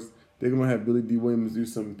Wars, they're gonna have Billy D. Williams do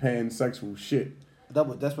some pansexual shit. That's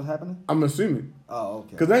what's happening? I'm assuming. Oh,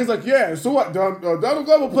 okay. Because then he's like, yeah, so what? Donald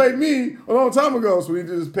Glover played me a long time ago, so he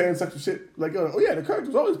did this pansexual shit. Like, oh yeah, the character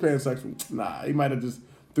was always pansexual. Nah, he might have just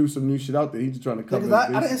threw some new shit out there. He's just trying to cover Because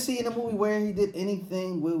his I bases. didn't see in the movie where he did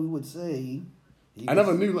anything where we would say. I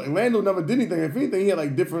never knew, like, Lando never did anything. If anything, he had,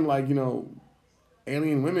 like, different, like,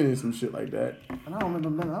 alien women and some shit like that. And I don't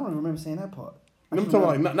remember seeing that part. And I'm talking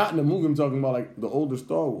about, like, not in the movie, I'm talking about, like, the older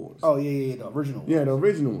Star Wars. Oh, yeah, the original one. Yeah, the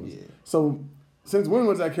original ones. Yeah. So, since when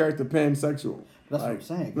was that character pansexual? That's like, what I'm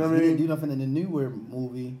saying. You know 'Cause what I he didn't mean? do nothing in the newer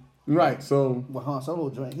movie Right, so... with Han Solo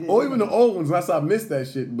joint. He didn't Or do even the nothing. old ones, unless I missed that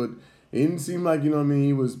shit, but it didn't seem like, he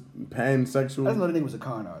was pansexual. I just know the nigga was a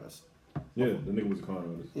con artist. Yeah, the nigga was a con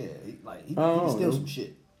artist. Yeah, he can steal some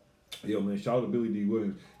shit. Yo, man, shout out to Billy D.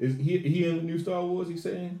 Williams. Is he in the new Star Wars? He's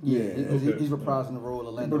saying? Yeah, he's reprising the role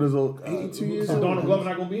of Lando. But there's 82 years So old. Donald Glover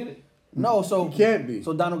not gonna be in it? No, so he can't be.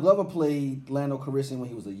 So Donald Glover played Lando Calrissian when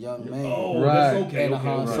he was a young man. Oh, right. That's okay. And Okay,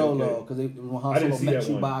 Han right, Solo, because when Han Solo met that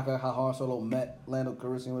one. Chewbacca, how Han Solo met Lando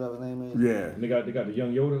Calrissian, whatever his name is. Yeah. And they got the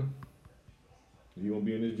young Yoda. You gonna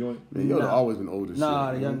be in this joint? Man, Yoda always been old as shit.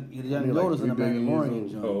 Nah, the young Yoda's in the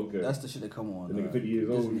Mandalorian joint. Oh, okay. That's the shit that come on. The nigga 50 years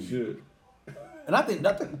old and Disney. shit. And I think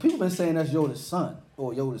people been saying that's Yoda's son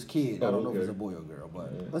or Yoda's kid. I Oh, don't know if okay. it's a boy or girl,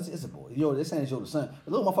 but it's a boy. Yoda, they're saying it's Yoda's son.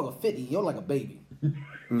 The little motherfucker 50, Yoda like a baby.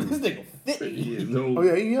 This nigga 50. Oh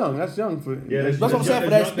yeah, he's young. That's young for. Yeah, that's what I'm saying for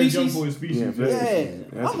that That's young species. for his species.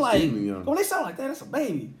 Yeah, I'm like, extremely young. when they sound like that, that's a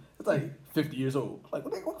baby. It's like 50 years old. Like,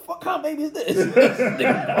 what the fuck kind of baby is this?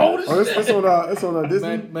 Nigga old as shit. It's on Disney.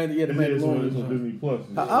 Yeah, the Mandalorian. It's on Disney Plus.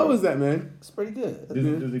 How was that, man? It's pretty good.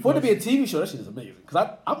 Disney For it to Plus. be a TV show, that shit is amazing. Cause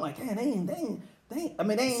I'm like, damn, they ain't. I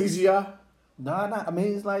mean, they ain't CGI. Nah. I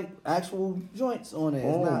mean, it's like actual joints on it.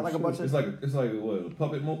 It's not like a bunch of. It's like what? A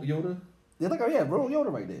puppet Yoda? Yeah, like real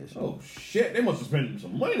Yoda right there. Shit. Oh shit! They must have spent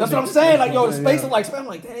some money. That's what I'm saying. Like, yo, the space look like. I'm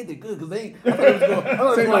like, damn, they did good because they ain't. I thought it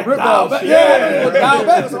was going. Like Like rip-off back. shit. Yeah, it was dial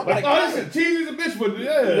back. So I'm like, Oh, this is cheesy as a bitch, but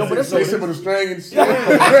yeah. Yo, but that's Spaceship with a string and shit.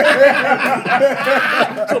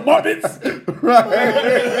 some Muppets.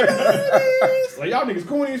 Like y'all niggas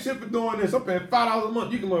corny and shit for doing this. I'm paying $5 a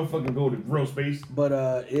month. You can motherfucking go to real space. But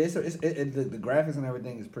the graphics and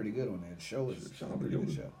everything is pretty good on there. The show is a pretty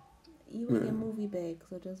good show. You in your movie bag,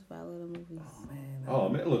 so just follow the movies. Oh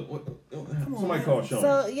man, look, somebody called Sean.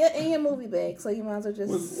 So you're in your movie bag, so you might as well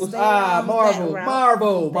just stay Ah, on that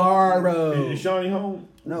route. Marvel. Is Shawnee home?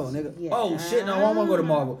 No, nigga. Yeah. Oh shit, no, I don't want to go to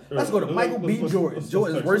Marvel. Let's go to Michael B. Jordan.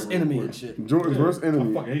 Jordan's worst enemy and shit. Jordan's worst I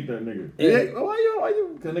enemy. fucking hate that nigga. Yeah. Why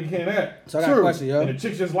you? Cause nigga can't act. So I got a question, yo. And the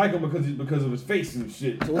chicks just like him because of his face and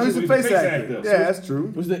shit. So Oh, he's a face actor. Yeah, that's true.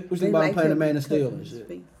 What's the about playing the Man of Steel and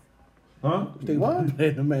shit? Huh? What?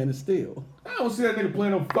 Playing the Man of Steel. I don't see that nigga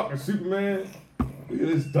playing no fucking Superman. Look at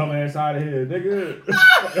this dumbass out of here, nigga.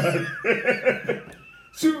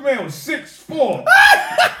 Superman was 6'4".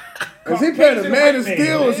 Is he playing the Man of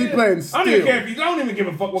Steel or is he playing Steel? I don't even care if I don't even give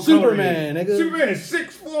a fuck what Superman, color he is. nigga. Superman is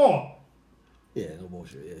 6'4". Yeah, no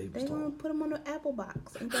bullshit. Yeah, he was They tall. gonna put him on the Apple box.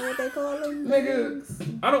 Ain't that what they call him?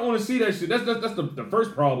 Nigga, I don't want to see that shit. That's the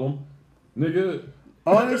first problem, nigga.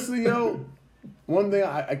 Honestly, yo, one thing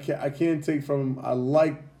I can't take from him, I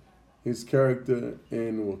like his character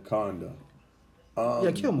in Wakanda.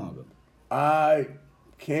 Yeah, Killmonger. I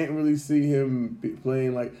can't really see him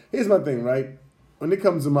playing like. Here's my thing, right? When it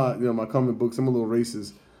comes to my comic books, I'm a little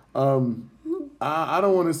racist. I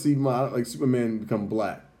don't want to see my Superman become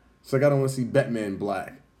black. It's like I don't want to see Batman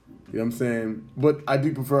black. You know what I'm saying? But I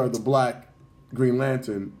do prefer the black Green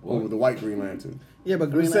Lantern over the white Green Lantern. Yeah,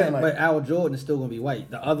 but I'm saying, but Al Jordan is still gonna be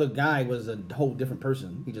white. The other guy was a whole different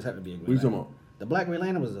person. He just happened to be a Green What you Lantern. talking about? The Black Green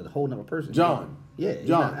Lantern was a whole nother person. John. Yeah, he's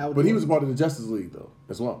John. not Al But he Jordan. was a part of the Justice League though,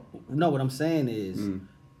 as well. No, what I'm saying is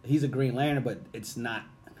he's a Green Lantern, but it's not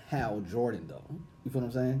Hal Jordan though. You feel what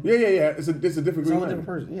I'm saying? Yeah. It's a different It's a Green whole Lantern. different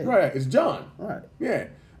person, yeah. Right. It's John. Right. Yeah.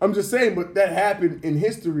 I'm just saying, but that happened in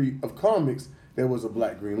history of comics. There was a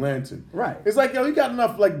black Green Lantern. Right. It's like, yo, you got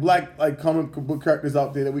enough black comic book characters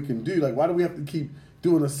out there that we can do. Like, why do we have to keep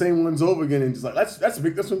doing the same ones over again and just like let's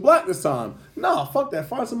make this one black this time? Nah, fuck that.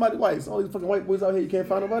 Find somebody white. It's all these fucking white boys out here. You can't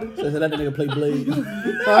find nobody. So that nigga play Blade.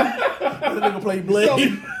 That nigga play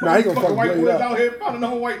Blade. Nah, he gonna fuck white Blade boys up. out here finding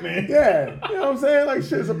another white man. Yeah, you know what I'm saying? Like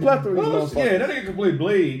shit, it's a plethora of these Oh, motherfuckers. yeah, that nigga can play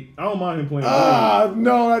Blade. I don't mind him playing Blade.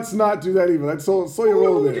 No, let's not do that either. Let's so your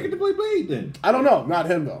role Who would you there. get to play Blade then? I don't know, not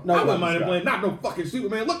him though. No, I wouldn't mind him playing not no fucking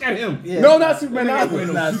Superman. Look at him. Yeah. No, not Superman. They Not ain't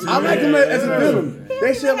him. no I Superman. like him as a Yeah. villain.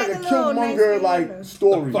 They should have like a He got a little nice Killmonger like flavor.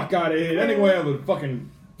 story. Fuck out of here. That nigga gonna have a fucking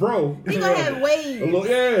bro. He gonna have A waves. little,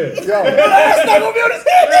 yeah. Yo, That's not gonna be on his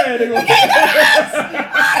head. Yeah, they gonna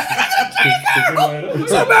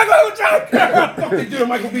So back on Jack. fuck they do to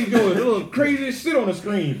Michael B. Jordan. A little crazy as shit on the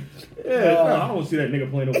screen. Yeah, no, I don't see that nigga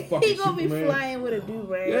playing no fucking He gonna be Superman. flying with a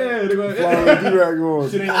do-rag. Yeah, they're gonna flying with D-Rag on.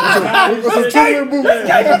 shit ain't on With some Timberland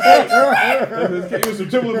boots. Give us some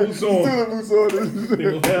Timberland boots on. Timberland boots on. They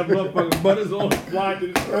gonna have motherfucking butters on flying to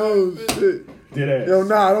the Oh shit. Dead ass. Yo,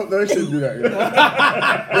 nah, they shouldn't do that.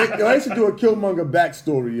 Yo. They should do a Killmonger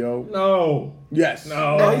backstory, yo. No. Yes.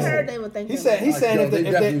 No. I heard they were thinking. He's saying Yo, they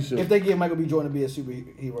definitely if should. they give Michael B. Jordan to be a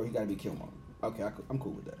superhero, he gotta be Killmonger. Okay, I'm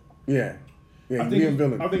cool with that. Yeah. Yeah, I be a think,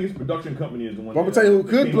 villain. I think his production company is the one. But I'm gonna tell you who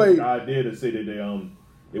could came play- up with the idea to say that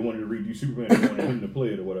they wanted to redo Superman. They wanted him to play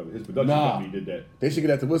it or whatever. His production Nah. company did that. They should get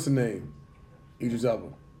that to what's the name? Idris Elba.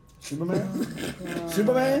 Superman?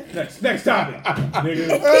 Superman? Next topic,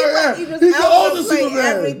 nigga. He's the older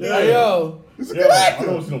Superman. Hey, yo. He's a Yo, good I actor.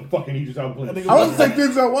 don't see no fucking Idris Elba playing. I want to say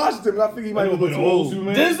Denzel Washington, but I think he might Might be be a the little old old.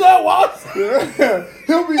 Superman. Denzel Washington? Yeah.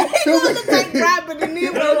 He'll be. Like Robert De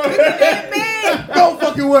Niro kicking that man. No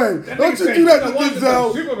fucking way. That Don't nigga you say do that to Denzel Washington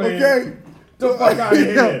Denzel. Superman. Okay? The fuck out of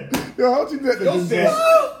here. Yo, don't you do that to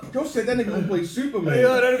Denzel. Yo said that nigga gonna play Superman.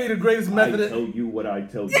 Yo, that'd be the greatest method. I tell you what I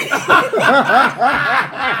tell you.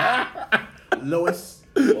 Lois.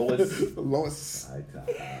 Lois. Lois.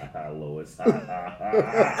 Lois.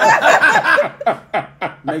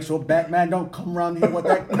 Make sure Batman don't come around here with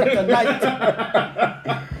that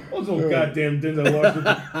kryptonite. What's on goddamn Denzel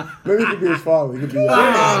Washington? Maybe he could be his father. He could be. All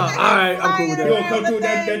right, I'm cool with You that. gonna come through with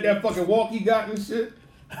that fucking walk he got and shit?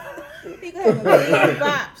 He could have a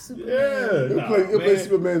bop, Superman. Yeah. He'll play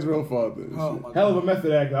Superman's real father. Oh, my Hell of a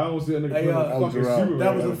method actor. I don't see that nigga Hey, play yo, fucking Gerard. Superman.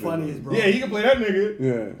 That was the funniest, bro. Yeah, he can play that nigga.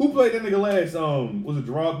 Yeah. Who played that nigga last? Was it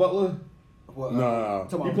Gerard Butler? What, No.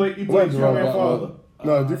 He played Gerard Superman Butler. father.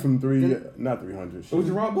 No, dude from not 300. It was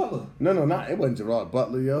Gerard Butler. No, it wasn't Gerard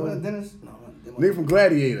Butler, yo. What, Dennis? No, Nigga from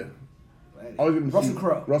Gladiator. Russell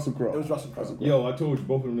Crowe. Russell Crowe. It was Russell Crowe. Yo, I told you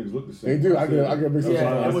both of them niggas look the same. They do. I get a big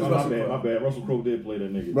Yeah, it was Russell Crowe. My bad. Russell Crowe did play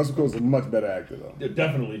that nigga. Russell Crowe's a much better actor though. Yeah,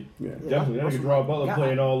 definitely. Yeah. Definitely. That nigga Gerard Butler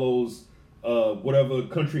playing all those whatever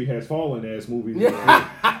country has fallen ass movies.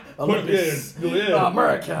 Yeah.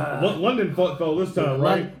 America. London fell this time,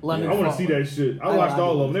 right? London I want to fell. see that shit. I watched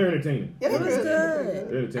all of them. They're entertaining. It was good.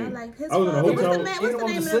 They're I entertaining. like his I was in a father. What's hotel. the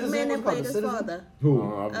name of the man that played his father? Who?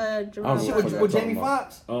 Gerard Shit Butler. with Jamie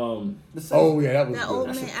Foxx? Oh yeah, that was That good. old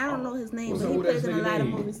man, I don't know his name, What's but he that plays in a nigga lot of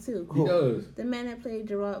name? movies too. He does. The man that played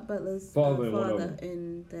Gerard Butler's Father in one of father them.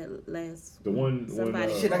 in that last. The one.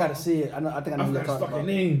 Somebody. Shit, I gotta see it. I think I know I who forgot you're his talking fucking about.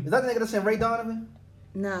 name. Is that the nigga that's in Ray Donovan?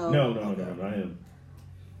 No. No, not him.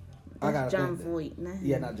 I gotta John think- Voight. Not him.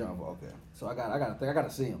 Yeah, not John Voight. Okay, so I gotta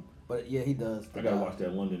see him. But yeah, he does. I gotta watch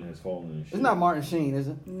that London Has Fallen and shit. It's not Martin Sheen, is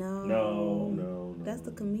it? No. No. That's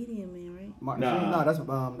the comedian man, right? Martin Nah. Sheen?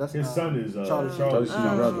 No, that's His son is Charlie Sheen's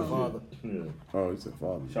brother. father. Yeah. Oh, he's a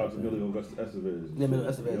father. Shout out to Billy Augusta Estevez. Yeah, Billy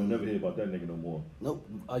Estevez. You'll never hear about that nigga no more. Nope,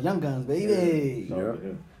 Young Guns, baby. Shout out to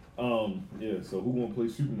him. Yeah. So who gonna play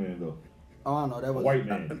Superman though? Oh, I don't know. That was White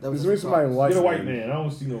man. That was There's just somebody talk. white. Get a white man. I don't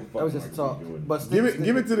see no fucking. That was just Michael talk. B. Jordan. But Give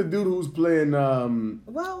it to the dude who's playing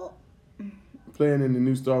Well, playing in the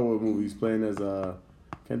new Star Wars movie. He's playing as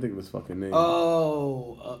can't think of his fucking name.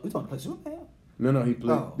 Oh, we talking to play Superman? No, he played.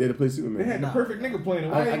 Oh. They had to play Superman. They had the perfect nigga playing it.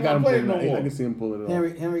 Why I ain't got him playing playing no more? I can see him pull it off.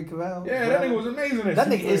 Henry Cavill. Yeah, that nigga was amazing. That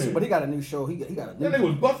nigga is, Superman. but he got a new show. He got a new. That nigga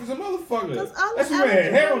was buff as a motherfucker. Cause all That the Superman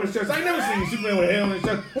had hair on his chest. I ain't never seen Superman with hair on his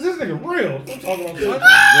chest. Cause this nigga real. I'm talking about son.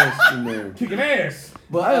 Yes, Superman. Kicking ass.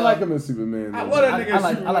 But I didn't like him as Superman. I though. love that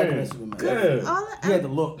nigga. I like him as Superman. Yeah. all He had the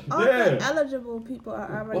look. all Yeah. the eligible people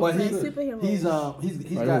are already But playing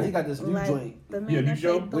superheroes. He got this new like joint. the Yeah, man new that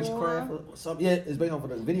show? played Witchcraft Thor. or something. Yeah, it's based off of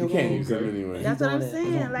the video You can't game. use him anyway. That's what I'm He's on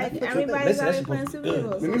saying. it. Like That's everybody's that already shit playing supposed to be good.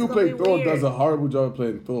 superheroes. The so nigga it's who gonna played be Thor weird. does a horrible job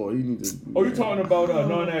playing Thor. He needs to. Oh, you talking about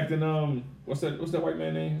non-acting? What's that white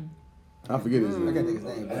man name? I forget his I name. can't think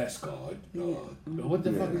his name. but Asgard. What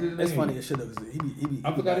the fuck is his name? It's funny as shit. He be.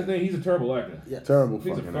 I forgot his name. He's a terrible actor. Yeah. Terrible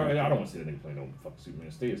He's a fucking. I actor. don't want to see that nigga play no fucking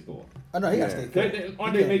Superman. Stay as Thor. I know he got Yeah. to stay.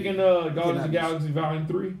 Aren't they making Guardians of the Galaxy Volume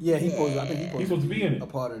 3? Yeah, he supposed. I think He's supposed to be in it. a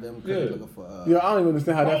part of them. Yeah. Looking for. Yeah, I don't even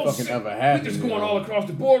understand how that Oh, fucking shit. ever happened. We just going yo. all across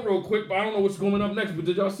the board real quick, but I don't know what's going up next. But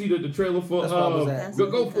did y'all see the trailer for That's where I was at.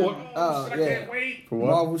 Go for it. Oh, Shit, yeah. I can't wait. For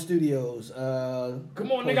what? Marvel Studios.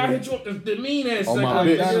 Come on, nigga, I hit you up the mean ass Oh, my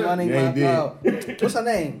segment. bitch. nigga. Yeah, he did. What's her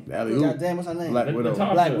name? Alley-oop. God damn, what's her name? Black Widow.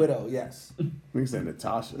 Natasha. Black Widow. Yes. Nigga said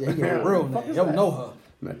Natasha. Yeah, he got a real name. Y'all know her.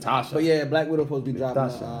 Natasha. But yeah, Black Widow supposed to be dropping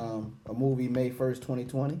Natasha. a movie May 1st,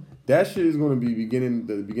 2020. That shit is gonna be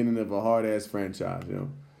the beginning of a hard ass franchise, you know.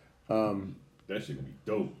 That shit gonna be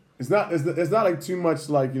dope. It's not like too much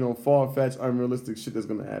like, you know, far fetched, unrealistic shit that's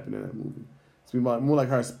gonna happen in that movie. It's gonna be more like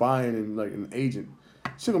her spying and like an agent.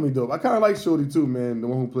 Shit gonna be dope. I kinda like Shorty too, man, the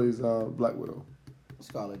one who plays Black Widow.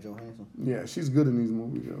 Scarlett Johansson. Yeah, she's good in these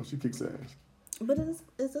movies, you know. She kicks ass. But is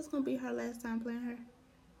this gonna be her last time playing her?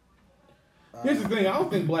 Here's the thing. I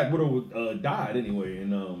don't think Black Widow died anyway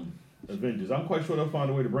in Avengers. I'm quite sure they'll find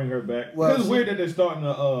a way to bring her back. Well, It's weird that they're starting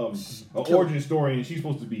a origin story and she's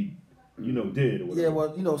supposed to be, you know, dead or whatever. Yeah,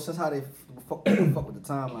 well, you know, since how they fuck with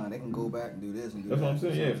the timeline, they can go back and do this and do That's that. what I'm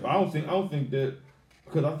saying. Yeah, but I don't think that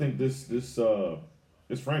because I think this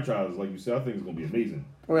franchise, like you said, I think it's gonna be amazing.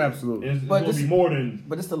 Oh, absolutely. It's But gonna this- be more than.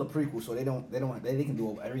 But it's still a prequel, so they can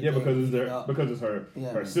do everything. Yeah, because because it's her Yeah,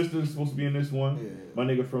 her man. sister's supposed to be in this one. Yeah. My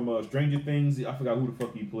nigga from Stranger Things, I forgot who the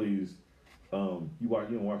fuck he plays. You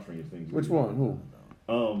don't watch Stranger Things? Which one? Who?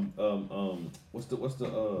 What's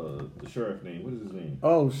the sheriff name? What is his name?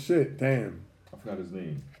 Oh shit! Damn. I forgot his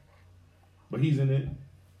name. But he's in it.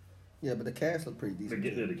 Yeah, but the cast look pretty decent.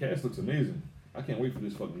 The cast looks amazing. I can't wait for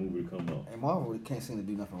this fucking movie to come out. And Marvel can't seem to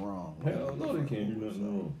do nothing wrong. Hell no, they can't do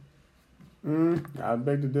nothing wrong. I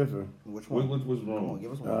beg to differ. Which one? What's wrong? Come on,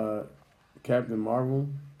 give us one. Captain Marvel.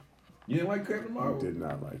 You didn't like Captain Marvel? I did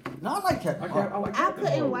not like it. No, I like Captain Marvel. I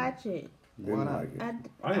couldn't watch it. Didn't like it.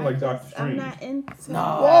 I didn't like Doctor Strange. I'm not into. No,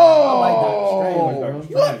 Whoa! I like Doctor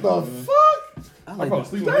Strange. What the fuck? I I like fell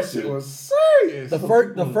asleep on That that shit shit. was serious.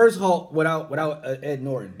 the first Hulk without Ed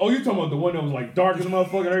Norton. Oh, you talking about the one that was like dark as a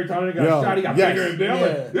motherfucker? Every time they got Yo, shot, he got yes. bigger and bigger. I'm Yeah.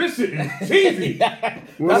 like, this shit is cheesy. That's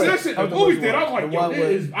that shit. The movie theater, I was like, yo,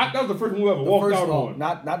 that was the first movie I ever walked out on.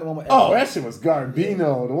 Not the one with Ed Oh, Norton. that shit was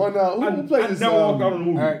Garbino. The one who played I this? never walked out on the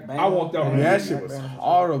movie. Eric Bana. I walked out on the That movie. shit was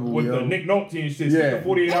horrible, With yo. the Nick Nolte and shit. Yeah.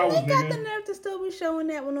 48 hours, And they got the nigga. nerve to still be showing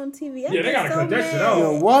that one on TV. Yeah, they gotta cut that shit out.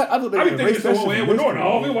 Yo, what? I thought they I be could thinking erase it's that the shit one from with Edward Norton.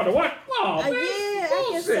 history. Oh, we want to what? Oh, man. Yeah, I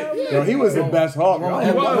get so Bullshit. Yo, he was the best Hawk. He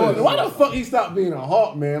Yo. was. Why the fuck he stopped being a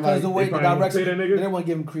Hawk, man? Because Like, the way the probably won't direction, pay that they nigga? didn't want to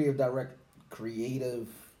give him creative.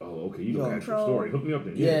 Oh, okay. You know the actual Control. story. Hook me up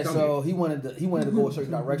then. Yeah, tell so me. he wanted to go a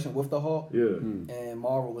certain direction with the Hawk. Yeah. And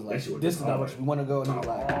Marvel was like, That shit was "This is the hard. direction we want to go." And he was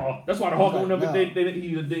like, Oh, that's why the Hawk He's don't like, never. nah.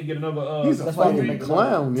 He didn't get another. he's a That's why he fucking didn't make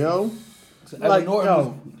clown, yo. So Like, Edward Norton,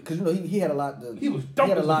 yo. because you know he had a lot. He was he dope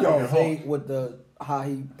had a as lot a to fucking say Hawk. with how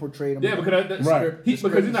he portrayed him. Yeah, because Right.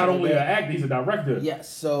 because he's not only an that. actor, he's a director. Yes,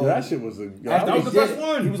 so Yeah, that shit was a. after that was they the best did it,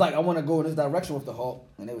 one. He was like, "I want to go in this direction with the Hulk,"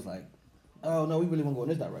 and they was like, "Oh no, we really want to go in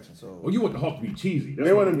this direction." So Well, you want the Hawk to be cheesy. That's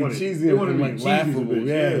They what want to be cheesy They want to and be like cheesy as a laughable. bitch.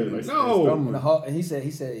 Yeah, Like, it's no. dumb. and the Hulk, and he said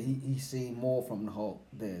he seen more from the Hulk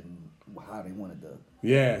than how they wanted to.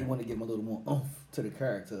 Yeah. They wanted to give him a little more oomph to the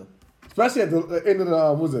character. Especially at the end of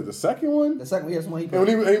the was it the second one? The second one, yes, one he. And when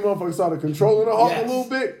he motherfucker started controlling the Hulk Yes. a little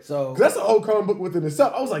bit, So- 'cause that's a whole comic book within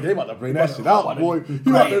itself. I was like, they about to bring that shit out, boy. He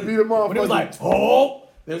about to beat him off. When he was like, "Oh,"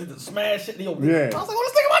 there's the smash shit. Yeah. I was like, "Oh, this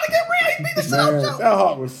nigga about to get real. He beat the shit out man, of that Joe."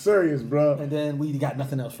 Hulk was serious, bro. And then we got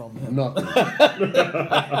nothing else from him. Nothing.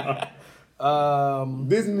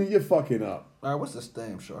 Disney, you're fucking up. All right, what's this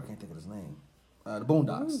damn show? I can't think of his name. The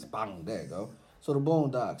Boondocks. Bang, there you go. So the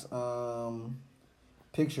Boondocks.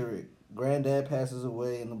 Picture it. Granddad passes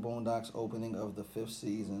away in the Boondocks opening of the 5th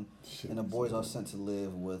season, and the boys are sent to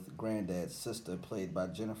live with Granddad's sister, played by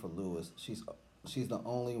Jennifer Lewis. She's the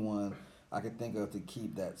only one I could think of to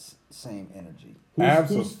keep that same energy.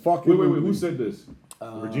 Absolutely. Wait, who said this?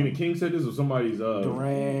 Regina King said this, or somebody's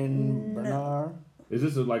Duran Bernard. Is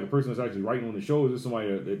this like a person that's actually writing on the show? Or is this somebody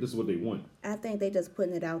that this is what they want? I think they just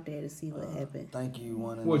putting it out there to see what happens. Thank you,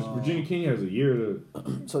 one and Well, Regina King has a year to,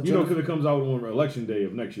 So because it comes out on election day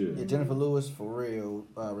of next year. Yeah, Jennifer Lewis, for real.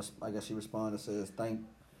 I guess she responded, says,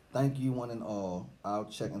 "Thank you, one and all. I'll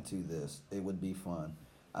check into this. It would be fun.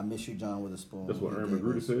 I miss you, John Witherspoon." That's what He Aaron gave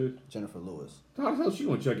Magruder us said? Jennifer Lewis. How the hell she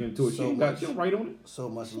gonna check into it? She don't write on it. So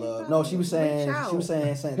much love. No, she was saying.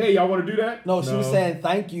 Hey, y'all want to do that? No, she was saying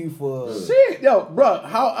thank you for. Shit, yo, bro,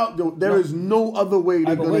 there is no other way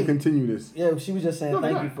they're but gonna wait. continue this. Yeah, she was just saying No,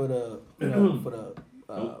 they're thank you not. for the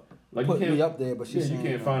Like putting you can't me up there, but she's you saying,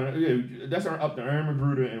 can't find her. Yeah, that's up to Aaron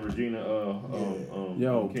Magruder and Regina.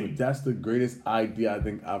 Yo, King. but that's the greatest idea I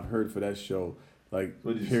think I've heard for that show. Like,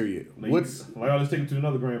 So just- period. Like, What's let's take him to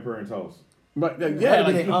another grandparent's house. But That'd yeah,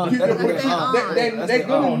 be like, their aunt. you- That'd be their they- aunt. they- That's they're their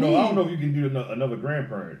gonna aunt. need. I don't know if you can do another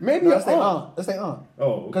grandparent. Maybe No, a that's their aunt. aunt. That's their aunt.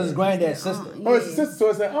 Oh, Because it's granddad's sister. Oh, it's a sister, so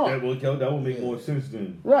it's their aunt. That will make more sense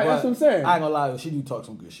then. Right, that's But what I'm saying. I ain't gonna lie, she do talk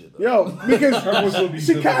some good shit though. Yo, Her voice will be because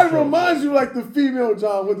she good kind of for sure. reminds you like the female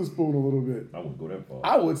John Witherspoon a little bit. I wouldn't go that far.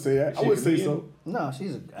 I would say that. Is I she a would say comedian? so. No,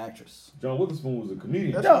 she's an actress. John Witherspoon was a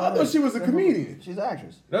comedian. Yo, I thought she was a comedian. She's an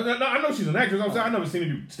actress. No, I know she's an actress. I'm saying I never seen her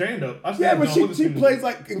do stand up. Yeah, but she plays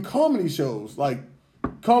like in comedy shows, like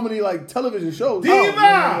comedy like television shows. Diva!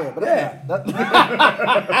 Yeah, but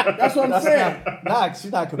That's what I'm saying. Nah,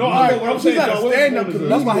 she's not a No, comedian. I know what I'm She's saying. not a John stand-up Witherspoon is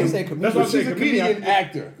That's why he comedian. said comedian. That's why I She's say a comedian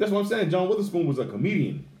actor. That's what I'm saying. John Witherspoon was a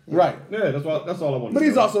comedian. Right. Yeah, that's all I want. But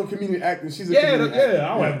he's also a comedian actor. She's a yeah, comedian actor.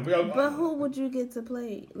 yeah. I don't have. But who would you get to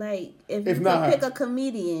play? Like, if If you not could her. pick a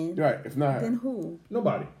comedian, Right, if not her. then who?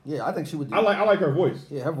 Nobody. Yeah, I think she would do. I like her voice.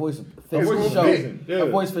 Yeah, her voice Her fits voice the is show. amazing. Yeah. Her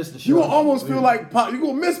voice fits the show. You will almost feel like Pop. You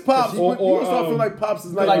gonna miss Pops. You Or- gonna start or, feel like Pops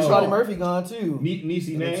is Like like Charlie Murphy gone too.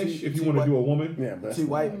 Niecy And the Nash, two- if you two want to white- do a woman. Yeah, but Two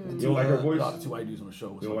white. You don't like her voice? No, the two white dudes on the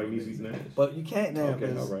show. You don't like Niecy Nash? But you can't now Okay,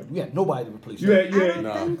 because all right. we had nobody to replace You her. had, you I had,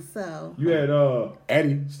 don't think so. you had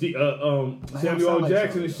Eddie. Samuel L. sound like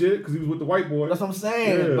Jackson and Charlie. shit because he was with the white boy. That's what I'm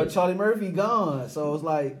saying. Yeah. But Charlie Murphy gone, so it's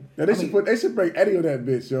like Yeah, they should bring Eddie on that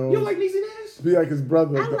bitch, yo. You don't like Niecy Nash? Be like his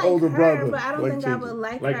brother, I the like older her, brother. but I don't think I would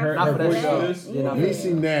like her. Not for that for show. that. You know,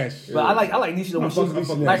 Niecy Nash. But I like Nisha when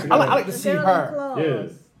she Nash. I like to see Girl in her.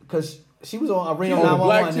 Clothes. Yeah. Because she was on a Reno Oh, the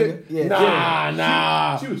black 911. chick? Yeah.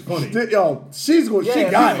 Nah. She was funny. Yo, she's good. Yeah, she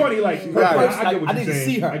she's got it. funny. Like, She her got face, it. I get what I you're need to saying.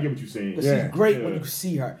 see her. I get what you're saying. But Yeah. she's great when you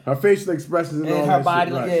see her. Her facial expressions and And all her that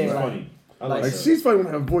body, shit. Right. yeah, She's like- funny. I Like like her. she's funny with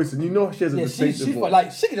her voice, and you know she has a Yeah, distinctive she's voice.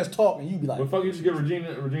 like she could just talk and you be like, But fuck, you should get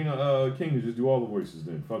Regina King to just do all the voices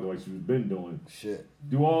then. Fuck it, like she's been doing. shit.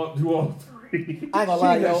 Do all three. I ain't gonna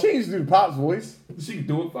lie, yo. She needs to do Pop's voice. She can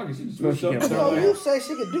do it. Fuck it. She can No, switch she up. can't. and Yo, stuff you like say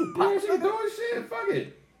she could do that. Yeah, pops? she doing shit. Fuck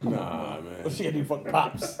it. Nah, man. But she could do fucking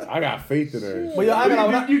pops. I got faith in her. But yo, I ain't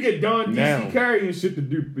gonna lie. You get Don Now. DC Carey and shit to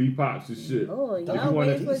do be pops and shit. Oh, If y'all you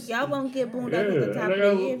wanna- wait for y'all won't get boomed up at the top of the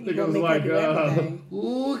nigga, year if you nigga gonna was make like, her do everything.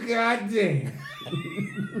 ooh, goddamn.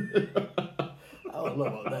 I don't know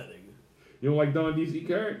about that nigga. You don't like Don DC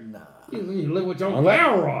Carey? Nah. You live with your like-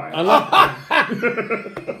 Elroy.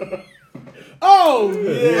 Oh Come on,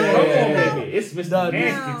 yeah. baby. It's Mr. Done.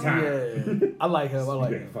 Nasty time. Yeah. I like him. I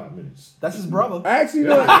like him. 5 minutes. That's his brother. Actually,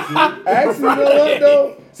 no. Actually, you know what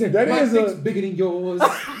though? That My is dick's a bigger than yours.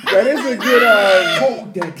 that is a good.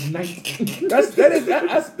 Hold that night. That's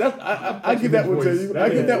I give that one to you. I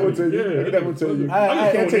give that one to you. I give that one to you.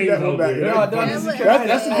 I can't take that one back.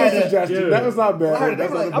 That's a good suggestion. That was not bad.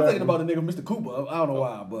 That's not I'm thinking bad. about the nigga Mr. Cooper. I don't know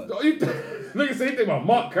why, but Nigga say anything about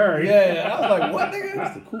Mark Curry. yeah, I was like, what nigga?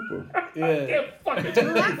 Mr. Cooper. Yeah. Yeah, fuck it.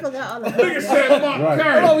 Oh, I forgot all about Nigga said Mark Right.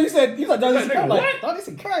 Curry. Oh, you said Don That DC nigga Curry. Like, what? Don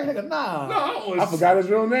DC Curry, nigga, nah. No, I forgot his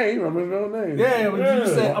real name. Remember his real name? Yeah, when you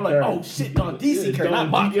said, I'm like, Curry. oh shit, Don DC Curry, not Don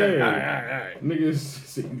Mark D- Curry. yeah. All right. Niggas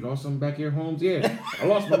say, you lost something back here, Holmes? Yeah. I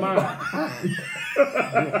lost my mind. I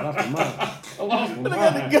lost my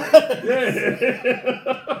mind.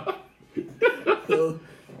 Yeah.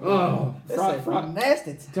 Oh, From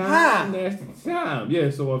nasty time. Nasty time. Yeah,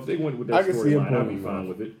 so if they went with I that can see him storyline, I'd be playing fine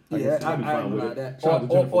with it. Yeah, I'd be fine with like it. that. Shout out to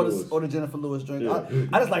Jennifer Lewis. Or the Jennifer Lewis drink. Yeah.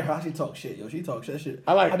 I just like how she talks shit, yo. She talks that shit.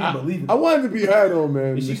 I be believing. I wanted to be her though,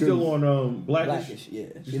 man. Is she because still on Blackish? Blackish, yeah.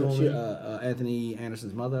 She's She, still on she there? Anthony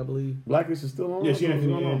Anderson's mother, I believe. Blackish is still on? Yeah, she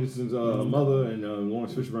Anthony Anderson. Anderson's mother, and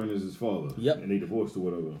Lawrence Fishburne is his father. Yep. And they divorced or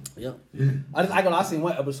whatever. Yep. I seen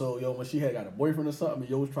one episode, yo, when she had got a boyfriend or something, and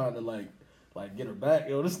yo was trying to like get her back,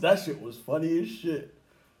 yo. That shit was funny as shit.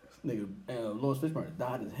 This nigga, Lawrence Fishburne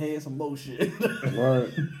died his head, some more shit.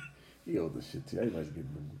 Word. He owed the shit too. Everybody's getting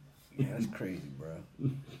money. Yeah, that's crazy, bro.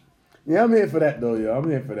 Yeah, I'm here for that though, yo. I'm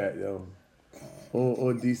here for that, yo.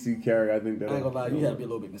 Or DC Carey, I think that. I ain't gonna lie, you had to be a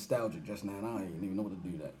little bit nostalgic just now, and I ain't even know what to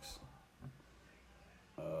do next.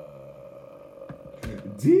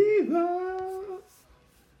 Divas.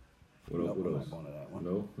 What else? Nope, What I'm else? not going to that one.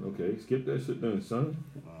 No? Okay. Skip that shit then, son.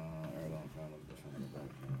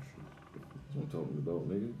 That's what I'm talking about,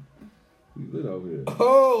 nigga. We lit out here.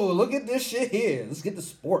 Oh, look at this shit here. Let's get to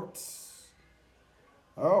sports.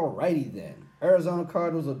 Alrighty then. Arizona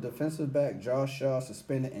Cardinals of defensive back Josh Shaw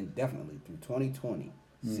suspended indefinitely through 2020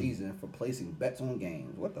 season for placing bets on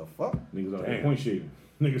games. What the fuck? Niggas out there point shaving.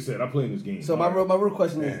 Nigga said, I play in this game. So my real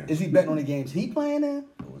question is he betting on the games he playing in?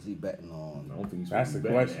 Or is he betting on... I don't think he's That's the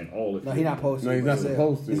betting question. at all. No, he's not supposed to. No, he's not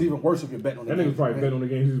supposed to. It's even worse if you're betting on the That games. nigga probably bet on the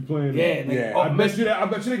games he's playing. Yeah, nigga. I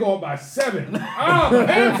bet you they go up by 7. Ah,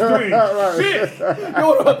 hamstring. Shit. You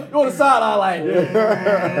on the sideline like,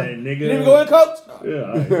 Yeah, nigga. You didn't even go in, coach?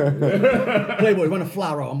 Yeah. All right. Playboy, run a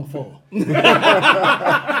fly roll. I'm going to fall.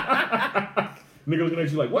 Nigga looking at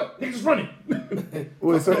you like, what? Niggas running.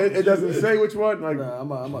 Well, so it doesn't say which one? Like, Nah,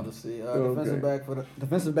 I'm about to see. Okay.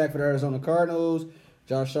 Defensive back for the Arizona Cardinals.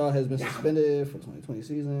 Josh Shaw has been suspended for the 2020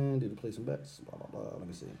 season due to placing bets. Blah, blah, blah. Let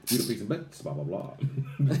me see. You to placing bets. Blah, blah, blah.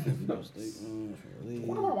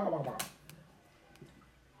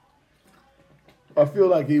 I feel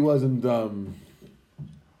like he wasn't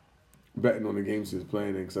betting on the games he was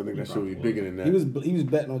playing in because I think that should be bigger than that. He was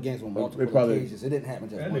betting on games on multiple occasions. It didn't happen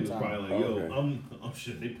just That one nigga's time. probably like, yo, Okay. I'm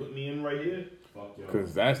shit. They put me in right here. Fuck yo.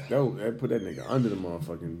 Because that's dope. They put that nigga under the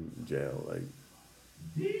motherfucking jail. Like,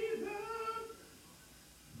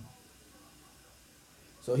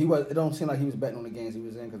 So he was. It don't seem like he was betting on the games he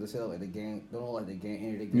was in because it said like the game. Don't look like the game.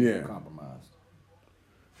 Any of the games Yeah. were compromised.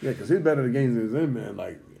 yeah, because he's better the games he was in, man.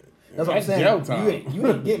 Like, That's what I'm saying. jail time. You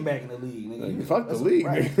ain't getting back in the league, nigga. Like, You- fuck the that's league,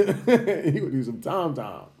 right. nigga. He would do some time.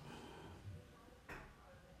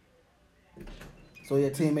 So your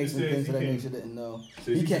teammates and It says things of that he nature didn't know.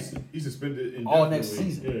 Says He can't. He's suspended All next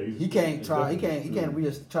indefinitely. season. Yeah, he's He can't try. He indefinitely.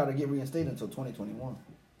 can't try to get reinstated until 2021.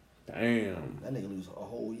 Damn. That nigga lose a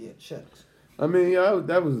whole year checks. I mean, yeah,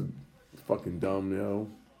 that was fucking dumb, yo.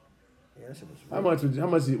 Yeah, that shit was. How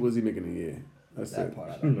much was he making a year? That's That it.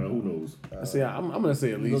 part I don't know. Who knows? I say I'm gonna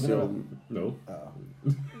say at least No.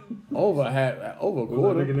 over a What's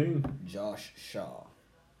quarter. that nigga name? Josh Shaw.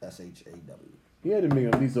 SHAW. He had to make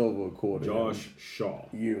at least over a quarter. Josh Shaw.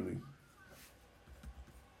 Yearly.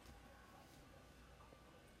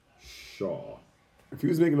 Shaw. If he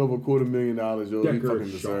was making over $250,000, yo, he Decker fucking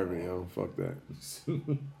Shaw. deserve it, yo. Fuck that.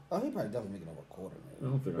 Oh, he probably definitely making over a quarter, man. I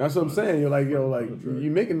don't think That's what I'm saying. You're like, yo, like Contract. you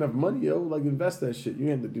make enough money, yo. Like invest that shit. You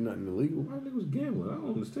ain't have to do nothing illegal. Why nigga was gambling? I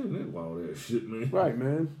don't understand that wild ass shit, man. Right,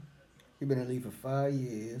 man. He been in the league for 5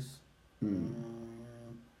 years. I'm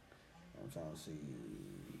trying to see.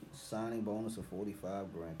 Signing bonus of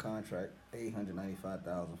 $45,000. Contract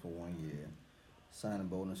 $895,000 for 1 year. Signing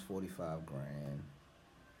bonus $45,000.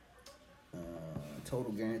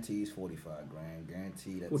 Total guarantees $45,000.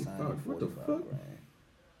 Guaranteed at signing What the $45,000. fuck?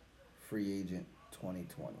 Free agent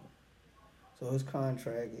 2020. So his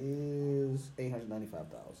contract is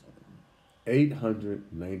 $895,000.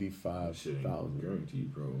 $895,000.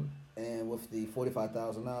 Guaranteed, bro. And with the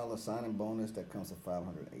 $45,000 signing bonus, that comes to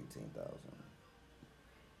 $518,000.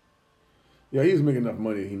 Yeah, he was making enough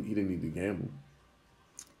money. He didn't need to gamble.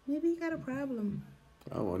 Maybe he got a problem.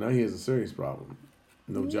 Oh, well, now he has a serious problem.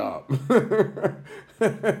 No job.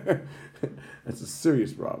 That's a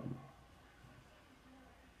serious problem.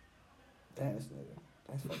 Damn, this nigga.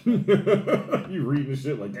 That's fucked up. You reading this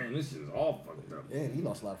shit like, damn, this shit is all fucked up. Yeah, he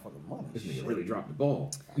lost a lot of fucking money. This nigga Shit. really dropped the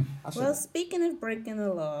ball. Well, speaking of breaking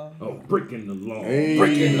the law. Oh, breaking the law. Hey.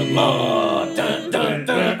 Breaking the law. Dun, dun,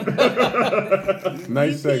 dun.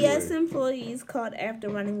 Nice UPS segue. employees caught after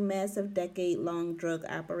running massive decade-long drug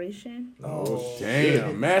operation. Oh,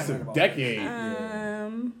 damn. Massive decade.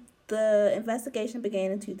 The investigation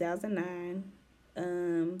began in 2009.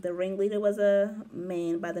 The ringleader was a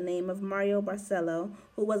man by the name of Mario Barcelo,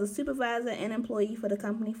 who was a supervisor and employee for the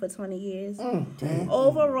company for 20 years.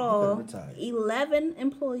 Overall, 11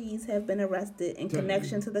 employees have been arrested in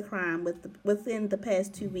connection to the crime within the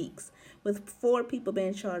past 2 weeks, with 4 people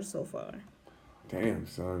being charged so far. Damn,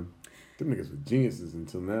 son. Them niggas were geniuses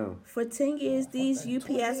until now. For 10 years, these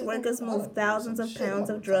UPS workers moved thousands of pounds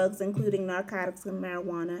of drugs, including narcotics and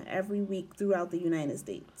marijuana, every week throughout the United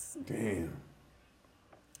States. Damn.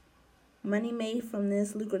 Money made from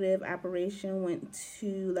this lucrative operation went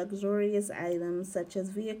to luxurious items such as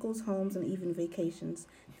vehicles, homes, and even vacations.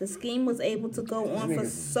 The scheme was able to go on for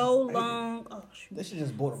so long. Oh, shoot. They should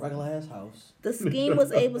just bought a regular ass house. The scheme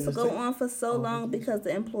was able to go on for so long because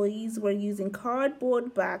the employees were using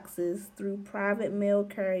cardboard boxes through private mail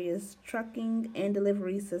carriers, trucking, and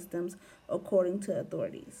delivery systems, according to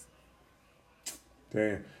authorities.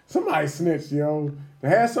 Damn. Somebody snitched, yo. They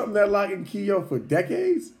had something that lock and key, yo, for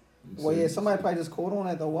decades? Well, yeah, somebody probably just caught on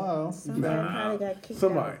after a while. Somebody probably got kicked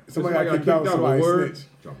Somebody out. got kicked out. Somebody word. snitched.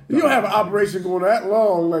 You don't have an operation going that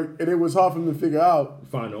long, like, and it was hard for them to figure out.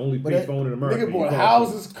 Find the only pay phone in America. Nigga bought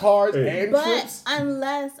houses, cars, and But trips.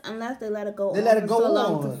 unless they let it go They on let it for go so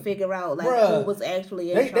long on. to figure out like Bruh. who was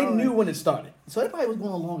actually in They charge. knew when it started. So they probably was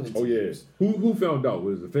going on longer than Oh, yes. Who found out?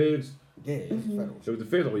 Was it the feds? Yeah, it was federal. It was the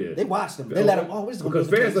feds. Oh yeah. They watched them. They let them. Oh, we're just gonna because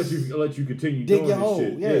do the feds case. let you continue Dig doing your this hole,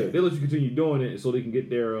 shit. yeah. They let you continue doing it so they can get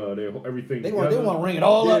their everything. They together. want to ring it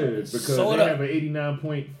all up. Yeah, because sew it they up. have an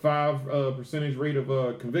 89.5 percentage rate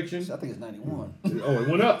of conviction. I think it's 91. Oh, it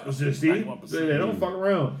went up. See, they don't fuck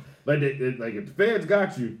around. Like like if the feds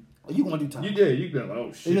got you, you gonna do time. You go like,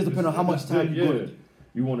 oh shit. It just depends on how much time you put in.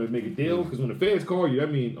 You want to make a deal because when the feds call you,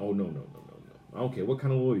 that means no. I don't care what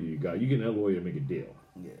kind of lawyer you got. You getting that lawyer to make a deal.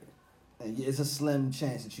 Yeah. And yeah, it's a slim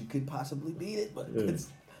chance that you could possibly beat it, but Yeah. it's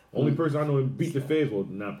Only person I know who beat the feds, well,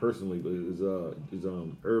 not personally, but is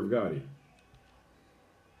Irv Gotti.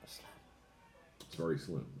 It's very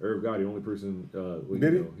slim. Irv Gotti, only person.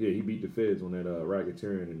 Did he? Yeah, he beat the feds on that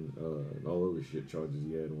racketeering and all other shit charges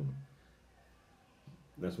he had on him.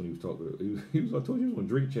 That's when he was talking. He was. I told you he was on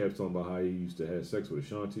Drink Champs talking about how he used to have sex with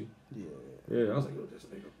Ashanti. Yeah. Yeah, I was like, yo, this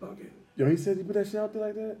nigga bugging. Yo, he said he put that shit out there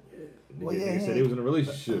like that? Well, He yeah, said he was in a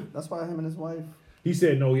relationship. That's why him and his wife. He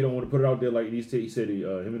said no, he don't want to put it out there like these. He said him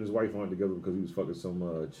and his wife aren't together because he was fucking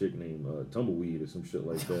some chick named Tumbleweed or some shit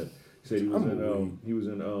like that. He said he was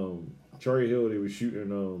in Cherry Hill. They were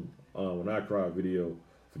shooting an I Cry video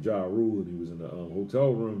for Ja Rule, and he was in the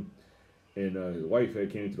hotel room, and his wife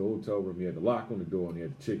had came to the hotel room. He had the lock on the door, and he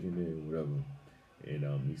had the chick in there and whatever.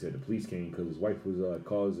 And he said the police came because his wife was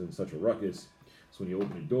causing such a ruckus. So when he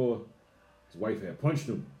opened the door, his wife had punched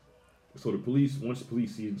him. So the police, once the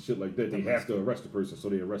police see shit like that, they have to arrest the person. So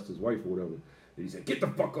they arrest his wife or whatever. And he said, "Get the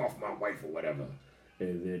fuck off my wife" or whatever.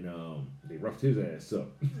 And then they roughed his ass up.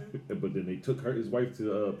 But then they took his wife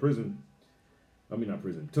to prison. I mean, not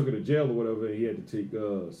prison. Took her to jail or whatever. And he had to take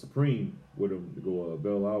Supreme with him to go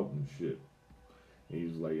bail out and shit. He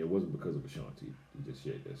was like, it wasn't because of Ashanti. He just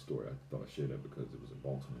shared that story. I thought I shared that because it was in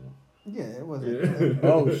Baltimore. Yeah, it wasn't. Yeah.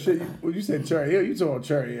 Oh shit! When you said Cherry Hill, you talking about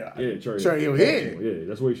Cherry Hill? Yeah, Cherry Hill. Yeah, yeah.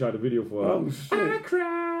 That's where he shot the video for. Oh shit! I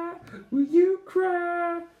cry, will you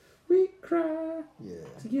cry? We cry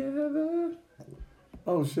together.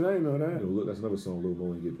 Oh shit! I didn't know that. Yo, look, that's another song Lil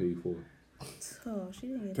Mo ain't get paid for. Oh, she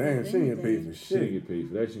didn't get Damn, paid she didn't get paid for She shit. didn't get paid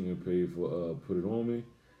for that. She didn't get paid for Put It On Me.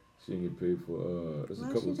 She didn't get paid for there's a Why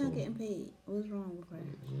couple she of not songs. getting paid? What's wrong with her?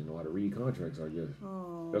 She didn't know how to read contracts, I guess.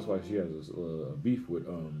 Oh. That's why she has a beef with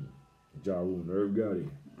Ja Rule and Irv Gotti.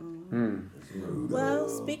 Well,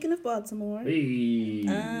 speaking of Baltimore, Hey.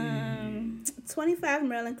 25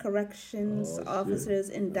 Maryland corrections officers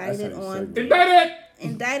indicted on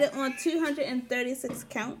 236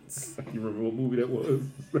 counts. You remember what movie that was?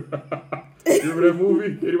 You remember that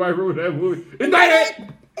movie? Anybody remember that movie?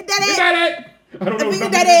 Indicted! Indicted! I don't know if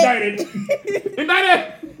indicted.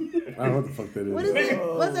 Indicted! I don't know what the fuck that is. What is it?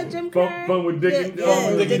 What's that, Jim Carrey? Fun with Dick and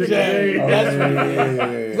Dick and Jay. That's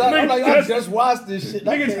right. Yeah. I'm like, I just watched this shit.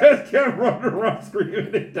 Niggas just kept running around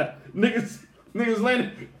screaming. Niggas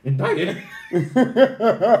landed. Indicted.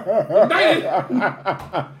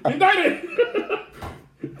 Indicted.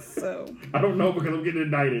 So I don't know because I'm getting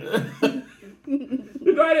indicted.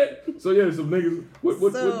 Indicted. So yeah, some niggas.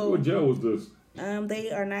 What jail was this?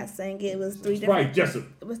 They are not saying it was three Right, different. Jessup.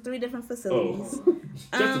 It was 3 different facilities.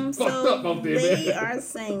 Jessup fucked up out there, they man. are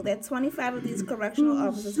saying that 25 of these correctional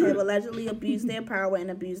officers have allegedly abused their power and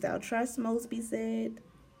abused our trust. Mosby said.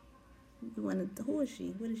 Who is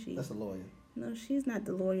she? What is she? That's a lawyer. No, she's not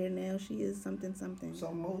the lawyer now. She is something.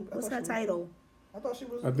 What's her title? I thought she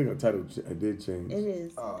was. I think her title did change. It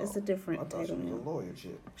is. It's a different title she was now. a lawyer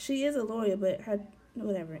chick. She is a lawyer, but her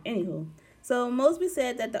whatever. Anywho, so Mosby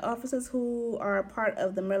said that the officers who are part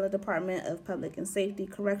of the Maryland Department of Public and Safety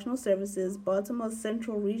Correctional Services, Baltimore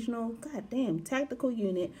Central Regional, Tactical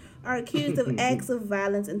Unit, are accused of acts of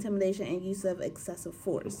violence, intimidation, and use of excessive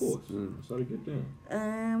force. Of course. That's how they get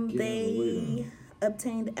down. They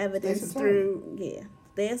obtained evidence through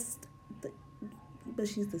but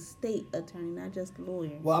she's the state attorney, not just the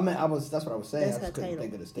lawyer. Well, that's what I was saying. That's I just her couldn't title.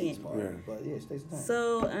 think of the state's part. Yeah. But yeah, state's attorney.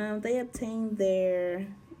 So they obtained their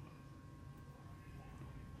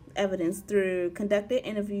evidence through conducted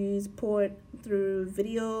interviews, poured through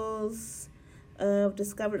videos of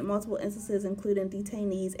discovered multiple instances, including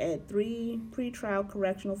detainees at 3 pretrial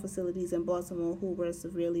correctional facilities in Baltimore who were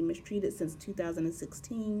severely mistreated since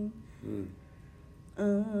 2016.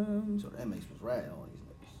 So the inmates was ratting on these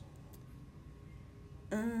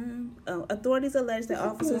niggas. Authorities allege that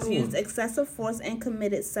officers used excessive force and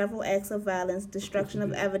committed several acts of violence, destruction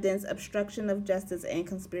of evidence, obstruction of justice, and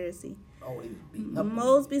conspiracy. Oh, he was beating up.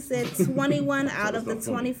 Mosby said 21 out of the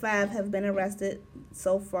 25 have been arrested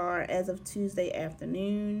so far as of Tuesday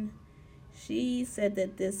afternoon. She said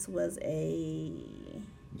that this was You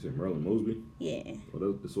said Marilyn Mosby? Yeah.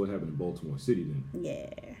 Well, that's what happened in Baltimore City then. Yeah.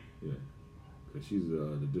 Yeah. Because she's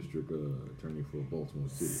the district attorney for Baltimore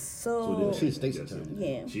City. So she's state's attorney.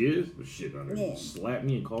 Yeah. She is? But shit, I Yeah. slap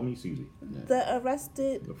me and call me Susie. The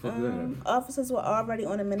arrested The fuck did that happen? officers were already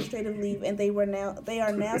on administrative leave, and they are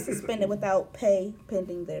now suspended without pay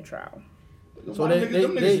pending their trial. So they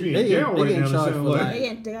in charge for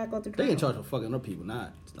like, They gotta go through trial. they in charge for fucking up people,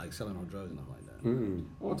 not like selling no drugs and stuff like that.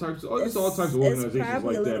 All types of organizations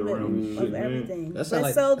probably like a that little around bit this of shit, man. everything. That's But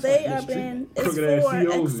like- so that's they like are being it's crooked ass for CEOs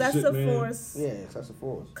and shit, excessive man. force. Yeah, excessive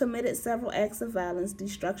force. Committed several acts of violence,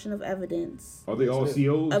 destruction of evidence, Are they all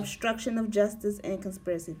COs? obstruction of justice, and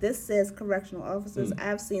conspiracy. This says correctional officers. Mm.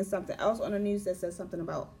 I've seen something else on the news that says something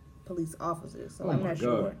about police officers, so Oh I'm my not God.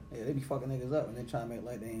 sure. Yeah, they be fucking niggas up and they try to make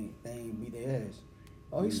like they ain't beat their ass.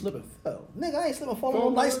 Oh, he slipping fell. Nigga, I ain't slipping fall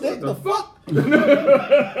on no nightstick. The fuck?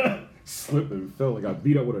 Slipped and fell and got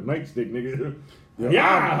beat up with a nightstick, nigga.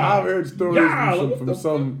 I've heard stories Yeah, from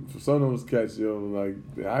some of those cats, yo. Like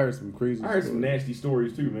I heard some crazy. I heard some stories. nasty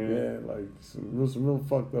stories too, man. Yeah, like some real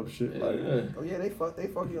fucked up shit. Like Oh yeah, they fuck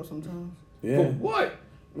you up sometimes. yeah, For what?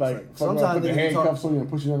 like sometimes put the niggas handcuffs talk- on you and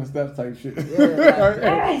push you on the steps type shit.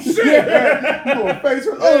 Yeah, Oh shit! You go face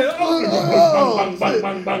first. Bang, bang,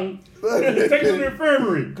 bang, bang. Take them to the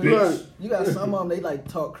infirmary, bitch. You got some of them, they like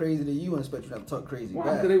talk crazy to you and expect you to have to talk crazy Why?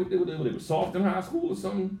 back. They were soft in high school or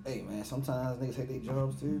something? Hey man, sometimes niggas hate their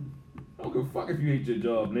jobs too. I don't give a fuck if you hate your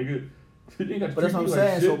job, nigga. You ain't got to But that's treat what me I'm like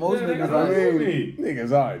saying, shit. so most Yeah, niggas that's what I you mean,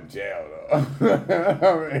 niggas are in jail though. I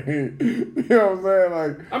mean, you know what I'm saying?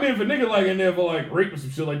 Like, I mean, if a nigga like in there for like rape or some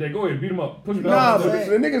shit like that, go ahead, beat him up, push him nah, down. but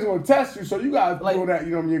the niggas gonna test you, so you gotta throw that,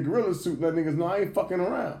 you know, in your gorilla suit. And let niggas know I ain't fucking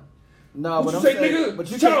around. No, What but you I'm say, saying, nigga?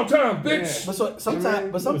 but you Chow can't. time, bitch.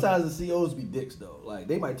 But sometimes the COs be dicks though. Like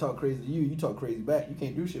they might talk crazy to you, you talk crazy back. You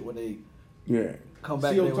can't do shit when they Yeah. Come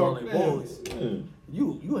back CO there with talk, all their man. boys. Yeah.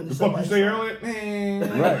 You in The fuck you say earlier?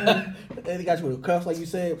 Man. Right. And they got you with a cuff, like you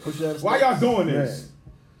said, push you out of Why space. y'all doing this?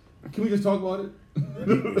 Can we just talk about it?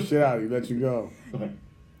 Beat the shit out of you, let you go.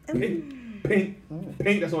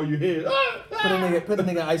 Pink, that's all you hear. Put the nigga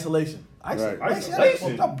in isolation.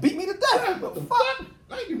 Isolation? Y'all beat me to death. What the fuck?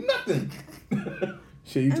 I ain't do nothing.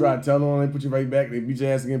 Shit, you try to tell them, they put you right back, they beat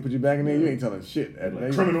your ass again, put you back in there, you ain't telling shit.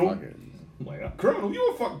 Like criminal. I'm like, a criminal?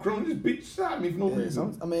 You a fucking criminal. You just beat the shit out of me for no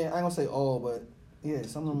reason. I mean, I ain't gonna say all, but yeah,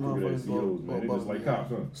 some of them motherfuckers COs, man. They just like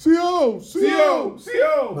cops, huh?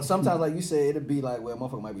 CO! But sometimes, like you said, it'd be like, well, a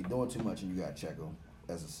motherfucker might be doing too much and you gotta check them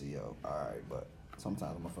as a CO. Alright, but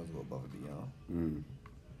sometimes motherfuckers go above and beyond.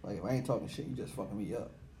 Like, if I ain't talking shit, you just fucking me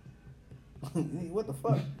up. What the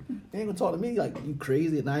fuck? You ain't gonna talk to me like you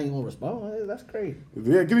crazy and I ain't gonna respond. That's crazy.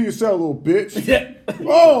 Yeah, get in your cell, little bitch. Yeah.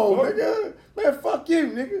 Oh, nigga. Man, fuck you,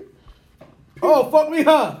 nigga. Oh, fuck me,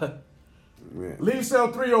 huh? Man. Leave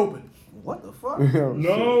cell 3 open. What the fuck?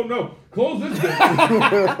 No. Close this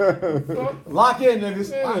bitch. Lock in, niggas.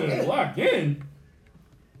 Yeah, lock in.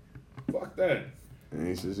 Fuck that.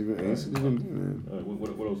 Ain't shit you gonna do, man.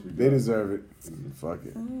 What else we got? They deserve it. Fuck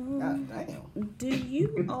it. God damn. Do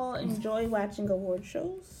you all enjoy watching award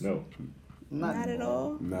shows? No. Not at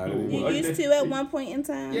all? Not You anymore. used to at one point in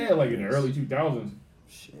time? Yeah, like in the early 2000s.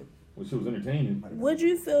 Shit. When shit was entertaining. Would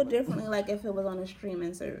you feel differently like if it was on a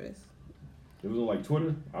streaming service? If it was on like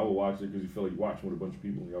Twitter, I would watch it because you feel like you're watching with a bunch of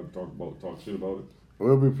people and y'all can talk shit about it.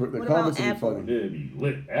 Well, the What comments about will be Apple? funny. Yeah, it'd be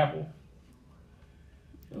lit. Apple.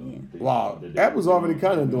 Wow, Apple's already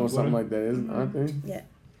kind of doing something like that, aren't they? Yeah.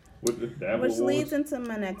 With the Apple Which Awards? leads into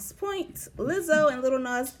my next point. Lizzo and Lil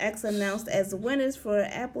Nas X announced as winners for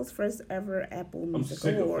Apple's first ever Apple I'm Music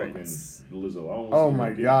sick Awards. of fucking Lizzo. I don't Oh see her my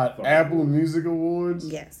get God, fucking Apple awards. Music Awards?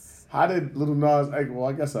 Yes. How did Lil Nas X, well,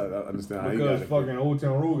 I guess I understand how he got Because it. fucking Old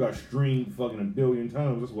Town Road got streamed fucking 1 billion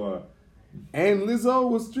times. That's why. And Lizzo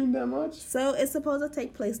was streamed that much? So it's supposed to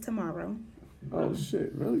take place tomorrow. Oh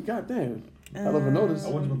shit, really? Goddamn. Hell of a notice. I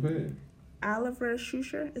wasn't prepared. Oliver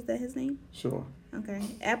Schuscher, is that his name? Sure. Okay.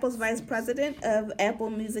 Apple's vice president of Apple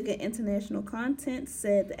Music and International Content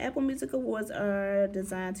said the Apple Music Awards are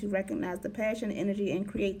designed to recognize the passion, energy, and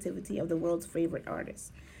creativity of the world's favorite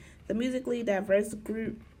artists. The musically diverse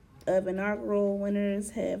group of inaugural winners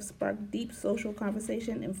have sparked deep social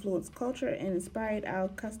conversation, influenced culture, and inspired our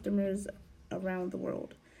customers around the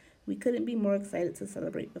world. We couldn't be more excited to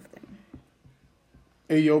celebrate with them.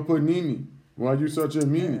 Hey, yo, Panini, why you such a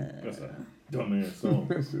meanie? That's a dumbass song.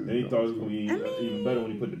 And he thought it was going to be even better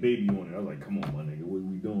when he put the baby on it. I was like, come on, my nigga, what are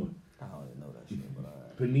we doing? I don't even know that shit,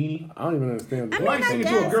 but Panini? I don't even understand. Why you singing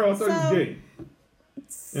to a girl? I thought he was gay.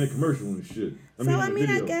 In a commercial and shit.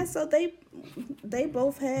 I guess so. They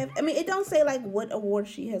both have. I mean, it don't say like what award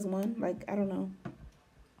she has won. Like I don't know.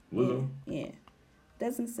 Lizzo? Yeah,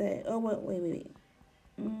 doesn't say. Oh wait.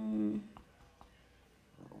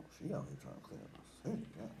 she out here trying to clear up the city.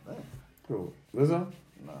 God damn. Cool. Lizzo?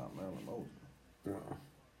 Nah, Marilyn Moses.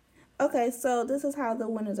 Okay, so this is how the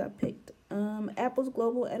winners are picked. Apple's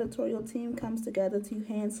global editorial team comes together to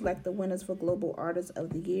hand select the winners for Global Artist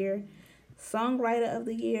of the Year, Songwriter of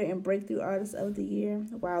the Year, and Breakthrough Artist of the Year,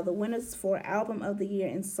 while the winners for Album of the Year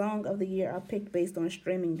and Song of the Year are picked based on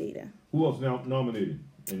streaming data. Who else now nominated?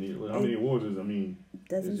 And how many awards is? I mean,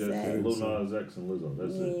 doesn't it's just say. Lil Nas X and Lizzo.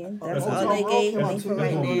 That's it. That's all they gave me for right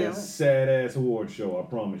It's gonna be now. a sad ass award show. I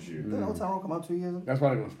promise you. Didn't Old Town Road come out 2 years ago? That's why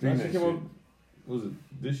they're gonna stream that That shit. came out. Was it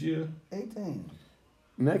this year? 18.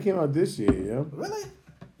 And that came out this year, yo. Really?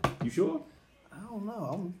 You sure? I don't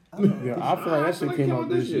know. Yeah, I feel like that shit came out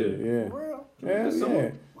this year. Yeah. For real? Yeah,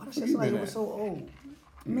 yeah. Why does it seem like it was so old?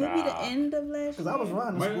 Maybe the end of last year. Because I was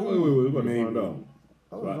riding to Wait, school. we're about to Maybe. find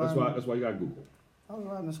out. That's why you got Google. I was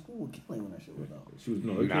riding to school with Kelly when that shit was out. She was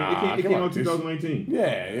Nah, it came out this- 2019.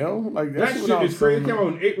 Yeah, yo. Like That shit shit is crazy. It came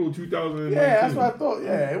out in April 2019. Yeah, that's what I thought.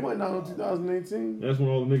 Yeah, it went out in 2018. That's when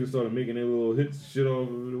all the niggas started making their little hits, shit off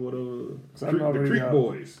of whatever. Something The already Creek out.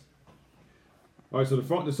 Boys. All right, so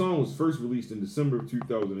the song was first released in December of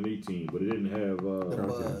 2018, but it didn't have The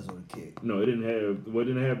buzz or the kick. no, it didn't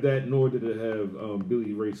have that, nor did it have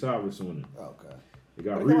Billy Ray Cyrus on it. Okay. It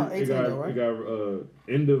got But it came out 18 though, right?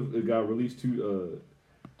 it got released to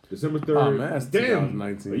December 3rd. Oh, man, that's Damn,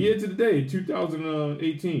 2019. a year to the day,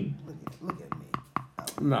 2018. Look at me.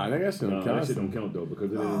 Nah, that shit don't No, count. that shit don't count though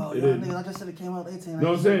because it Oh, didn't. yeah, It didn't. nigga, I just said it came out 18.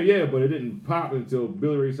 No, I'm saying yeah, but it didn't pop until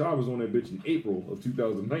Billy Ray Cyrus was on that bitch in April of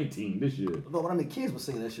 2019 this year. But I mean, kids were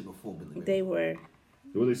singing that shit before Billy Ray. They were.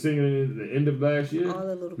 Were they singing it at the end of last year? All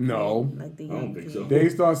the little No. kids, like the I young don't think so. kids. They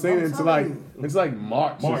start saying I'm it to telling like you. it's like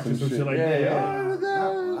March March or some shit like that. Yeah.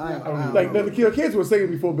 Like the kids were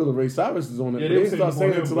singing before Billy Ray Cyrus was on it. Yeah, They they didn't start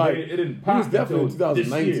singing until like it didn't it pop was definitely in until this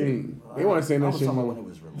 2019. They weren't saying that shit when more. it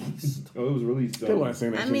was released. Oh, it was released. They weren't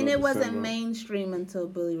saying that I shit. mean, in it wasn't December. mainstream until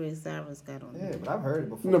Billy Ray Cyrus got on. Yeah, but I've heard it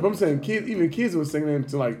before. No, but I'm saying kids were singing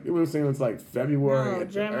until like it was singing until like February. No, at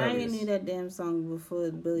the Jeremiah earliest. knew that damn song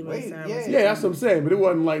before Billy Ray Cyrus. Yeah, that's what I'm saying. But it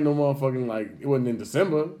wasn't like no motherfucking like it wasn't in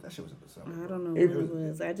December. That shit was in December. I don't know It what it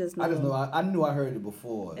was. I just know. I knew I heard it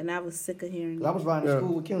before. And I was sick of hearing it. I was riding to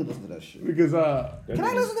school with Kelly listening to that shit. Because Can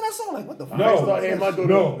I listen to that song? Like, what the fuck? I started hearing my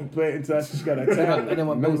daughter play it until she got that tablet. And then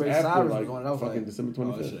when That was Billy Ray after Cyrus was like going, I was fucking like, December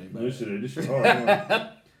 25th. This shit hard. Man.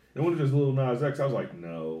 And when it was Lil Nas X, I was like,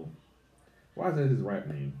 no. Why is that his rap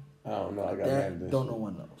name? I don't know. I got mad at this. Don't know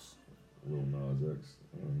one knows. Lil Nas X.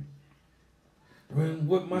 When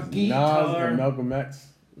with my Nas guitar. and Malcolm X.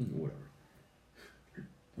 Whatever.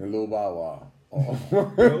 And Lil Bow Wow.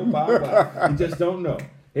 Lil Bow Wow. You just don't know.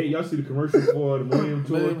 Hey, y'all see the commercial for the Millennium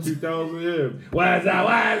Tour 2000? Yeah. What's up?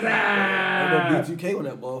 What's up? I know B2K on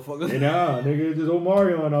that motherfucker. And nigga, it's just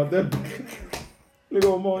Omarion out there. Nigga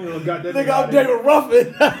Omarion got that Nigga out there with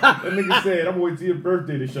Ruffin. That nigga said, I'm waiting till your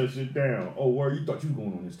birthday to shut shit down. Oh, word, you thought you was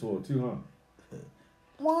going on this tour too, huh?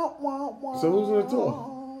 So who's on the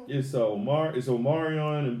tour? It's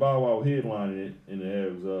Omarion and Bow Wow headlining it, and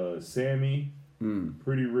it has Sammy,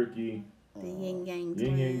 Pretty Ricky, the Yin Yang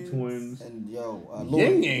Twins, and yo,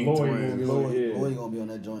 Yin Yang Twins. Lloyd gonna be on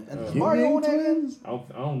that joint. And Mario on that end? I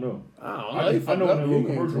don't know. I know in the little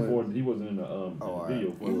commercial for it, he wasn't in the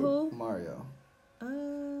video for it. Who? Mario.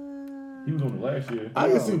 He was on the last year. I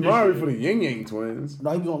can see Mario for the Yin Yang Twins.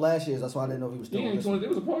 No, he was on last year's. That's why I didn't know if he was still Yin on Yang this Twins, one. it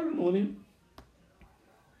was a part of the Millennium.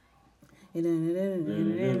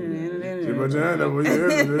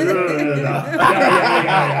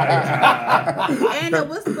 And the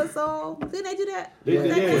whisper song. Didn't they do that? Yeah.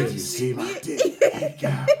 You see my dick.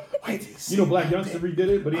 You know, Black Youngster redid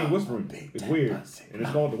it, but he ain't whispering. It's weird, and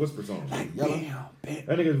it's called the Whisper Song. That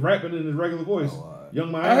nigga's rapping in his regular voice.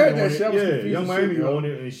 Young Miami I heard on that it. shit. I was Yeah, confused Young as Miami shit, yo. on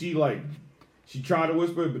it, and she tried to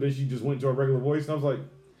whisper, but then she just went to her regular voice, and I was like,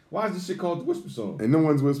 why is this shit called the Whisper Song? And no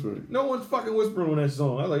one's whispering. No one's fucking whispering on that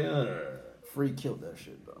song. I was like, Free killed that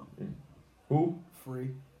shit, though. Who?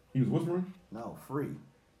 Free. He was whispering? No, Free.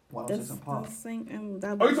 Why don't say some pop? Oh, you talking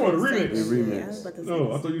about the remix? The remix.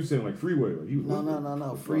 No, I thought you were saying like Freeway. Like he was whispering.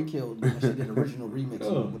 No. Free killed. She did the original remix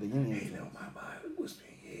with the Yin Yang.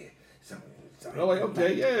 I'm like,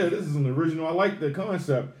 okay, yeah, this is an original. I like the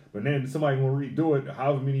concept, but then somebody gonna redo it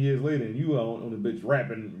however many years later, and you on the bitch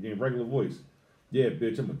rapping in regular voice. Yeah,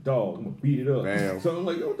 bitch, I'm a dog. I'm gonna beat it up. Damn. So I'm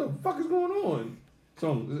like, yo, what the fuck is going on?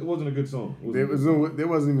 It wasn't a good song. There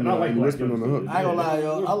wasn't even any whispering on the hook. I ain't gonna lie,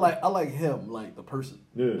 yo. I like him, like the person.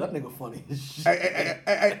 Yeah. That nigga funny as shit.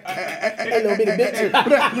 Hey, little bitty bitch.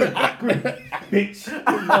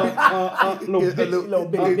 Bitch. Little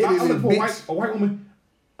bitty I'm bitch. looking for a white woman.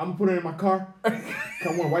 I'm gonna put her in my car. I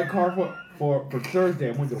want a white car for Thursday.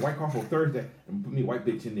 I want to get a white car for Thursday and put me a white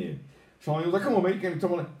bitch in there. Sean was like, come on, man. You can't tell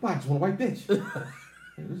me like, I just want a white bitch.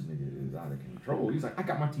 And this nigga is out of control. He's like, I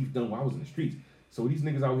got my teeth done while I was in the streets. So these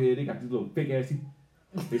niggas out here, they got these little fake ass teeth.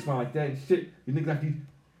 They smile like that and shit. These niggas got these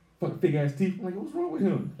fucking fake ass teeth. I'm like, what's wrong with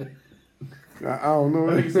him? I don't know.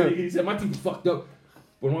 He said my teeth was fucked up.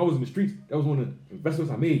 But when I was in the streets, that was one of the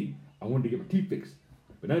investments I made. I wanted to get my teeth fixed.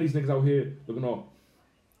 But now these niggas out here looking all.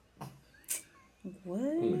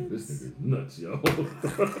 What? This nigga is nuts, yo.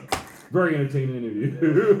 Very entertaining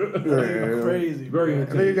interview. Crazy. Very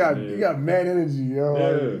entertaining. You got mad energy, yo. Yeah.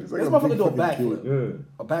 It's like This a motherfucker big do a fucking backflip. kid.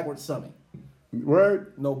 A backward summit.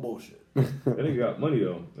 Word? No bullshit. That nigga got money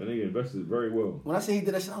though. That nigga invested very well. When I say he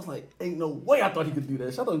did that shit, I was like, ain't no way I thought he could do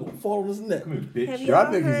that shit. I thought he was gonna fall on his neck. Come here, bitch. Have Yo, I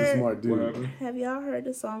y'all think he's a heard- smart What dude. happened? Have y'all heard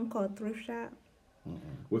the song called Thrift Shop?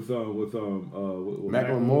 With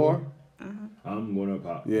Macklemore? I'm gonna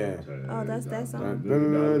pop. Yeah. Oh, that's that song?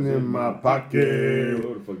 Dun, in my pocket.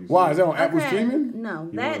 What the fuck you Why? say? Is that on Apple Okay, streaming? No,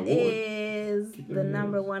 You that want an award? is Keep the them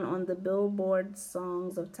number hands. one on the Billboard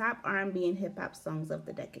songs of top R&B and hip hop songs of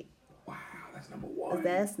the decade. Wow, that's number one.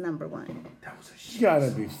 That's number one. That was a shit. You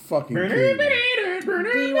gotta be fucking kidding me.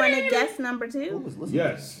 Do you want to guess number two?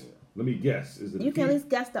 Yes. Let me guess. Is it You can at least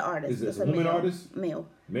guess the artist. Is it It's a woman male. artist? Male.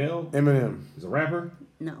 Male? Eminem. Is a rapper?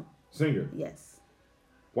 No. Singer? Yes.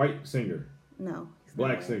 White singer? No.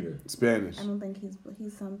 Black singer? Spanish. I don't think he's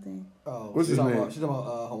something. Oh, What's she's his talking name? about, she's talking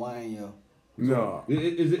about Hawaiian, yo. No.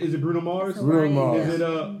 Is it Bruno Mars? Bruno Mars. Is it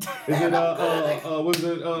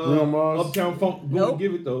Bruno Mars? Uptown Funk? Nope.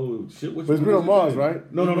 Give it though. Shit, But it's Bruno Mars, right?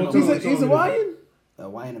 No. He's Hawaiian?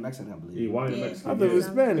 Hawaiian and Mexican, I believe. Yeah, Hawaiian Yeah. Mexican. I thought it was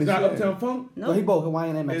yeah. Spanish. It's not yeah. Uptown Funk? No, he both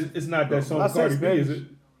Hawaiian and Mexican. It's not that song I said Cardi B, is Spanish.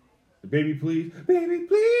 it? Baby Please. Baby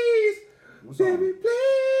Please. What song? Baby Please.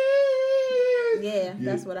 is? Yeah,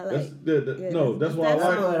 that's what I like. No, that's what I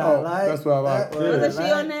like. That's what I like. Was she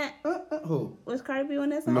on that? Who? Was Cardi B on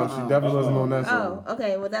that song? No, she definitely wasn't on that song. Oh,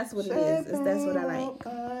 okay. Well, that's what it is. That's what I like.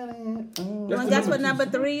 You want to the guess what number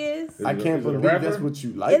 3 is? I can't believe that's what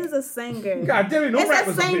you like. It is a singer. God damn it, no It's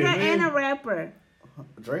rappers a up singer here, man. and a rapper.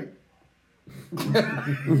 Drake?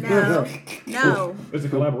 No. It's a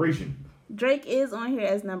collaboration. Drake is on here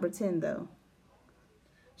as number 10 though.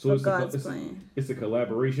 So For it's God's Plan. It's a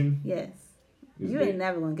collaboration. Yes. You ain't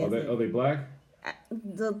never gonna guess it. Are they black?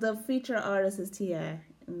 The feature artist is T.I.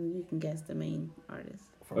 and you can guess the main artist.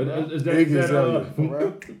 Is that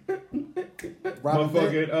Robert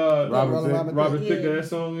Thicke, that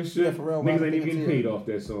song and shit? Niggas ain't even getting paid off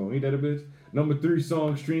that song. Ain't that a bitch? Number 3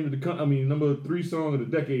 song streamed number 3 song of the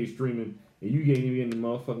decade streaming, and you ain't even getting the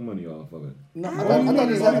motherfucking money off of it. No, I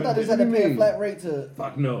thought they had to pay a flat rate to.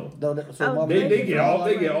 Fuck no. So They get all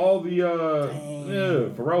the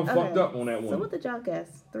Pharrell fucked up on that one. So what did y'all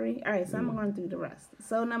guess? 3? All right, so I'm going through the rest.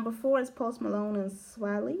 So number 4 is Post Malone and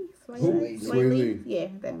Sway Lee. Yeah,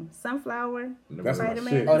 them. Sunflower. That's my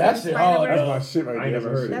Spider-Man. shit. Oh, that shit. Oh, that's my shit right there. I ain't never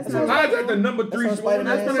heard it. That's How's that the number 3 That's song?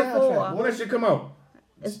 That's number 4. When that shit come out?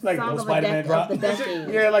 It's like Song no of the Decade.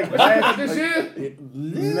 Yeah, like this year?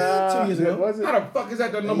 Nah, 2 years ago. was it? How the fuck is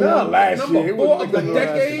that the number No, one? last Number year. It 4 was of the last year.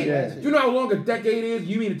 decade? Yeah. Do you know how long a decade is?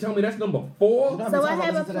 You mean to tell me that's number 4? So I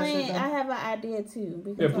have a plan. I have an idea too.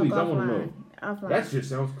 We can Yeah, please, talk I want to know. offline. That shit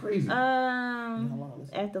sounds crazy.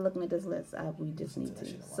 After looking at this list, we just need to.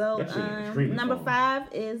 So That shit extremely number fun.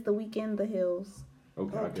 5 is The Weeknd, The Hills.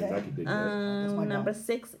 Okay, I can dig that. Number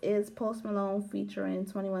 6 is Post Malone featuring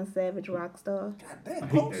 21 Savage, Rockstar. I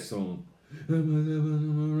hate that song.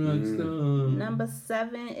 Rockstar. Number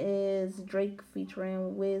 7 is Drake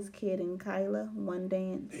featuring Wizkid and Kyla, One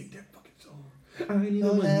Dance. Hate that fucking song. I need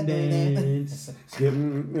a one dance. Skip.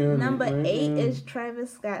 Number 8 is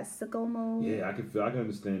Travis Scott, Sicko Mode. Yeah, I can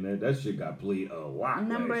understand that. That shit got played a lot.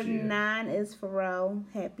 Number last year. 9 is Pharrell,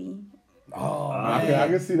 Happy. Oh, I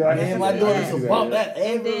can see that. Man, my daughter used to bump that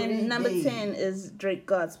And every then number day. 10 is Drake,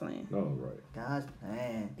 God's Plan. Oh, right. God's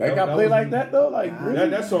plan. That got played like that though? Like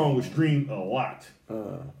That song was streamed a lot.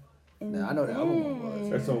 Now, I know that album was.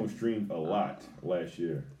 That song was streamed a lot last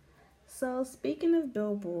year. So speaking of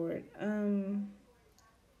Billboard,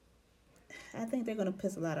 I think they're gonna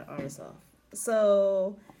piss a lot of artists off.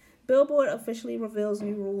 So Billboard officially reveals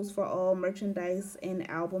new rules for all merchandise and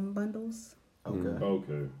album bundles.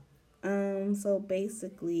 Okay. So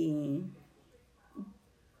basically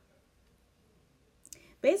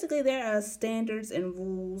there are standards and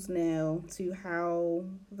rules now to how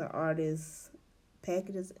the artists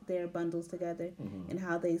packages their bundles together and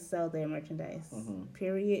how they sell their merchandise.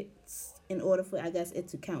 Period. In order for, I guess, it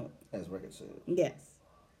to count. As record sales. Yes.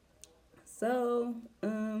 So,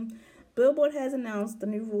 Billboard has announced the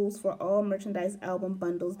new rules for all merchandise album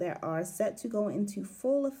bundles that are set to go into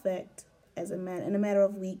full effect in a matter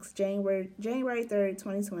of weeks, January 3rd,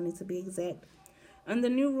 2020 to be exact. Under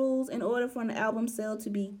new rules, in order for an album sale to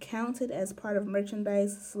be counted as part of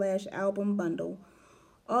merchandise/album bundle,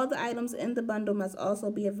 all the items in the bundle must also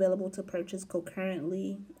be available to purchase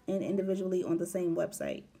concurrently and individually on the same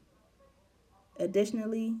website.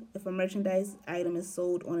 Additionally, if a merchandise item is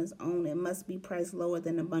sold on its own, it must be priced lower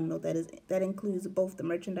than the bundle that includes both the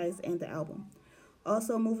merchandise and the album.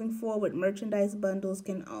 Also, moving forward, merchandise bundles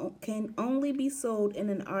can only be sold in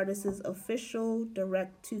an artist's official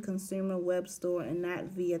direct-to-consumer web store and not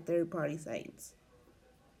via third-party sites.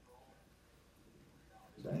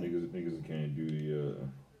 Niggas can't do the.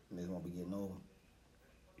 Niggas won't be getting over.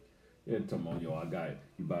 Yeah, talking about yo, I got it.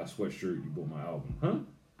 You buy a sweatshirt, you bought my album, huh?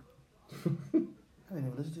 I didn't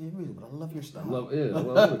even listen to your music, but I love your style. I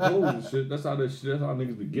love the clothes and shit. That's how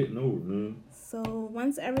niggas be getting over, man. So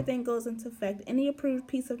once everything goes into effect, any approved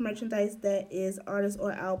piece of merchandise that is artist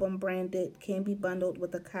or album branded can be bundled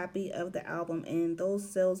with a copy of the album, and those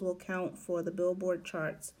sales will count for the Billboard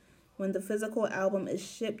charts when the physical album is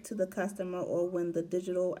shipped to the customer or when the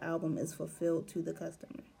digital album is fulfilled to the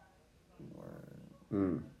customer.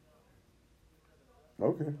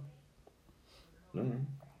 Okay. All right.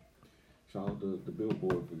 Shout out to the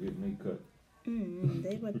Billboard for getting their cut.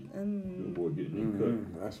 They were Billboard getting their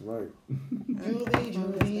cut. That's right.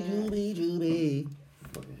 Juby.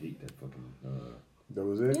 Fucking hate that fucking. That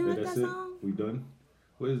was it. You like That's that it. song? We done.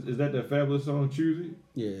 What is that? That Fabulous song, Choosy?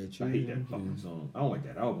 Yeah, I hate that fucking song. I don't like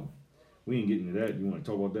that album. We ain't getting to that. You want to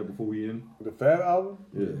talk about that before we end? The Fab album?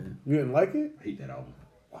 Yeah. You didn't like it? I hate that album.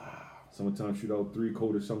 Wow. Summertime Shootout 3,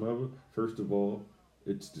 Coldest Summer Ever. First of all,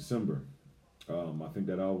 it's December. I think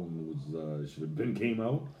that album was should have been came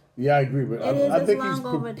out. Yeah, I agree, but I think he's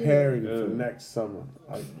long overdue. preparing for next summer.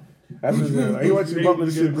 That's what he wants you to bump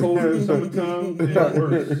this shit. Cold in the summertime. Yeah, it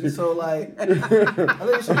works. So like, I think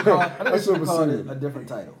it should be called a different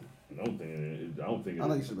title. I don't think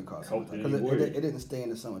it should be called something because it didn't stay in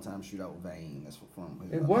the summertime shootout vein. That's from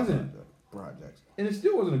his it wasn't projects, and it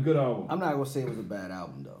still wasn't a good album. I'm not gonna say it was a bad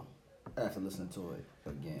album though. After listening to it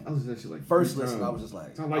again, I was just like first listen, I was just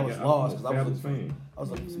like, I was lost because I was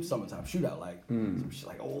looking for some summertime shootout some shit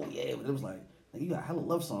like, oh yeah, but it was like you got hella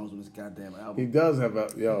love songs on this goddamn album. He does have a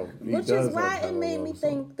which is why it made me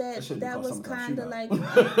think that was kind of like, you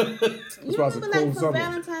remember like for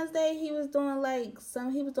Valentine's Day he was doing a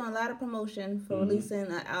lot of promotion for releasing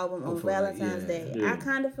an album on Valentine's Day. I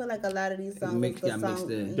kind of feel like a lot of these songs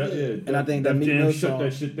and I think that Meek Mill song,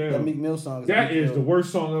 that shit down. That Meek Mill song, that is the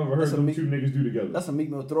worst song I've ever heard them two niggas do together. That's a Meek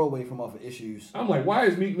Mill throwaway from off of Issues. I'm like, why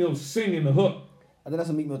is Meek Mill singing the hook? I think that's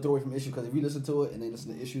a Meek Mill throwaway from Issues because if you listen to it and then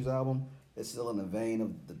listen to Issues album, it's still in the vein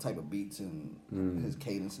of the type of beats and his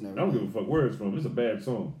cadence and everything. I don't give a fuck where it's from. It's a bad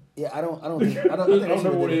song. Yeah, I don't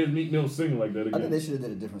never want to hear Meek Mill singing like that again. I think they should have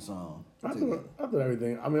did a different song. I thought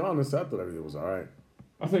everything. I mean, honestly, I thought everything was alright.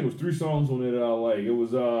 I think it was 3 songs on there that I like. It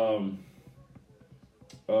was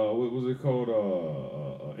what was it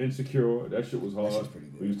called? Insecure. That shit was hard. Pretty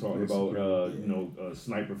good. We was talking about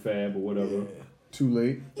Sniper Fab or whatever. Yeah. Too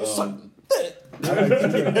late. I'm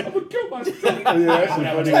gonna kill myself.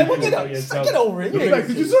 Get over it. Like,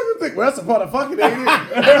 did you suck the thing? Well, that's a part of fucking ain't it?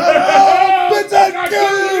 Bitch, I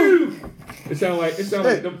kill you. It sounded like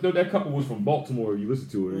that couple was from Baltimore. You listen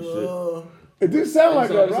to it and shit. It did sound like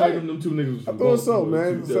that, right? Like them two niggas was from Baltimore. I thought so,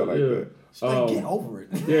 man. It sounded like that. Get over it.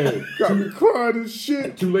 Yeah. Got me crying and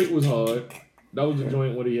shit. Too Late was hard. That was the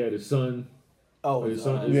joint where he had his son. Oh, his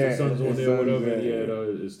son's on there, whatever. And he had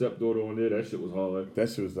his stepdaughter on there. That shit was hard. That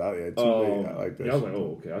shit was out. Yeah, Too Late. I like that. Yeah, I was like,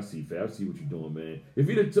 oh, okay, I see what you're doing, man. If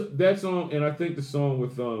he'd have took that song, and I think the song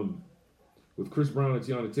with Chris Brown and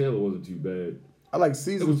Tiana Taylor wasn't too bad. I like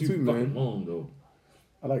Seasons too, man. Fucking long though.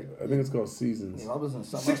 I think it's called Seasons. Yeah, I was in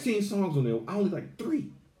 16 songs on there. I only like 3.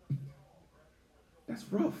 That's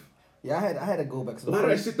rough. Yeah, I had to go back. A lot of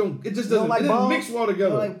that shit doesn't mix well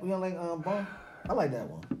together. You don't like Bomb? I like that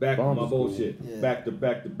one. Back on my bullshit. Cool. Yeah. Back to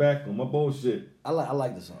back on my bullshit. I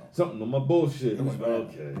like the song. Something on my bullshit. It was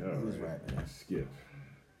okay. He was rapping. Skip.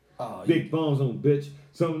 Oh, Big bombs on bitch.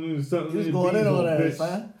 Something. He was going in on that, bitch.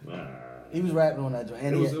 Man. He was rapping on that joint,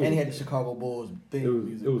 and he had the Chicago Bulls theme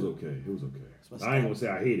music. It was okay. I ain't gonna say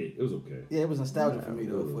I hate it. It was okay. Yeah, it was nostalgic for me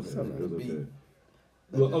though. For the beat. Okay.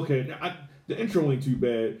 Well, okay. Now, the intro ain't too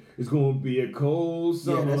bad. It's gonna be a cold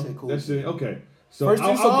summer. Yeah, that shit cool. That shit okay. So first 2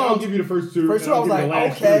 songs, I'll give you the first 2. First 2, I was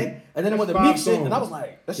like, okay. And then it went to Meek shit, and I was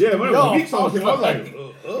like, that shit when the Meek song came, I was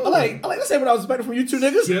like, this ain't what I was expecting from you two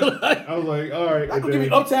niggas. Yeah. I was like, all right. I could give me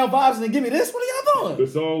Uptown Vibes and then give me this. What are y'all doing?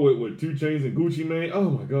 The song with 2 Chainz and Gucci Mane. Oh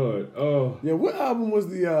my god. Oh. Yeah, what album was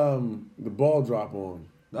the ball drop on?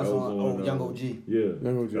 That's on Young OG. Yeah.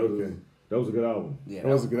 Young OG. Okay. That was a good album. Yeah, that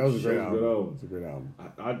was a great album. It's a great album.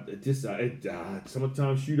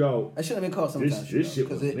 Summertime Shootout. It shouldn't have been called Summertime Shootout. This shit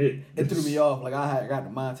was it threw me off. Like I got the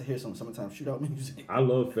mind to hear some Summertime Shootout music. I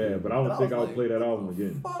love Fab, but I don't think I'll play that album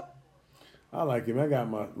again. I like him. I got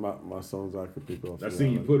my songs I could pick off. I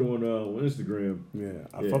seen you put on Instagram. Yeah,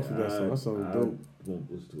 I fucked with that song. That song was dope. Won't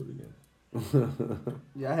listen to it again.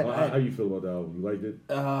 Yeah, how you feel about the album? You liked it?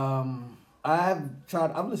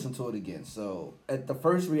 I've listened to it again. So at the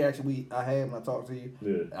first reaction I had when I talked to you,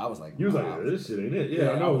 I was like, you was like, this shit ain't it.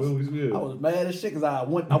 Yeah, I know. I was mad as shit because I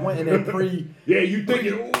went in there pre. Yeah, you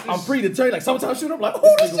thinking I'm pre to tell you like Summertime Shootout. I'm like,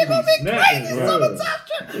 oh, this shit gonna be crazy. Summertime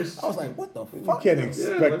Shootout. I was like, what the fuck? You can't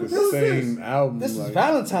expect the same album. This is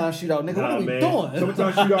Valentine's Shootout, nigga. What are we doing?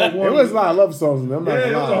 Summertime Shootout 1. It was a lot of love songs in there. I'm not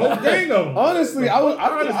gonna lie. It was a whole thing though. Honestly, I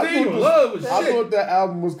thought that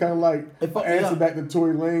album was kind of like answer back to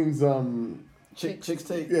Tory Lane's Chicks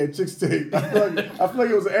Tape. Yeah, Chicks Tape. I feel like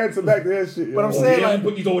it was an answer back to that shit. But I'm saying, like,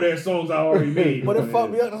 put these old ass songs I already made. But it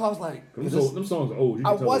fucked me up. I was like, them songs are old.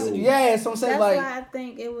 I wasn't. Yeah, so I'm saying that's like, why I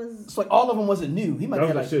think it was. It's like all of them wasn't new. He might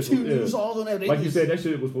have like 2 new songs on there. Like you said, that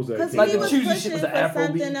shit was supposed to have. Because he was pushing for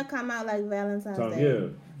something to come out like Valentine's Day. Yeah.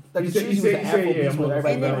 Like he said,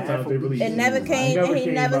 it never came, and he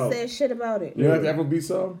never said shit about it. You like the Afrobeat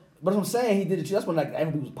song? But I'm saying he did it too. That's when like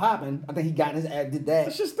Afrobeat was popping. I think he got in his ass, did that.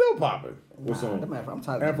 That shit's still popping. What song? I'm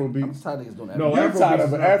tired of Afrobeat. I'm tired of niggas doing that. No,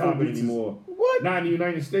 Afrobeat's not popping anymore. What? Not in the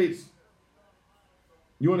United States.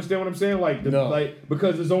 You understand what I'm saying? Like, like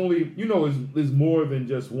because there's only there's more than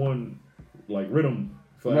just one like rhythm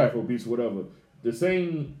for Afrobeats or whatever. The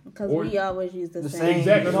same. Because we always use the same.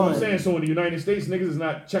 Exactly. That's what I'm saying. So in the United States, niggas is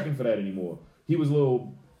not checking for that anymore. He was a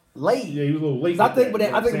little late. Yeah, he was a little late. I think, but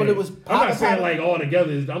it was. I'm not saying like all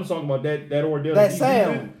together. I'm talking about that ordeal. That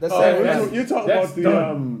sound. You're talking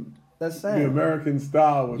about That sound. The American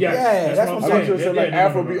style. With Yes, Yeah, that's what I'm I thought you saying. said like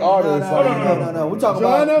Afrobeat artists. No. We talking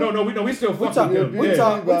about. We still We fucking them.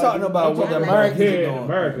 talking about what the Americans are doing.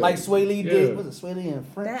 America. Like Sway Lee did. Was it Sway Lee in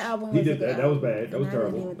French? That album He was did a good that. That was bad. That was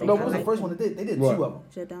album. terrible. No, what was the first one that did? They did What? two of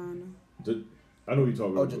them. Jordana. I know what you're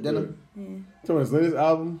talking Oh, about. Jordana? Yeah. So his latest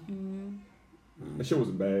album. That shit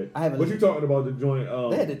wasn't bad. I haven't What you listened. talking about? The joint?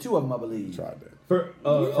 They had the two of them, I believe. Tried that.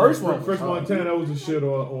 First one was First hard. Montana. That was the shit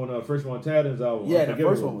on First Montana's album. Yeah, I the forget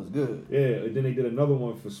first what- one was good. Yeah, and then they did another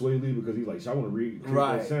one for Sway Lee because he's like, I want to recreate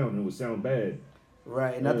Right. that sound, and it would sound bad.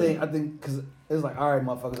 Right, and Yeah. I think, because it's like, all right,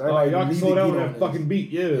 motherfuckers, Oh, everybody y'all can needs slow to down get on on that this. fucking beat.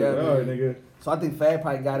 Yeah, Yeah, all right, man. nigga. So I think Fab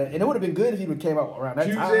probably got it, and it would have been good if he would have came out around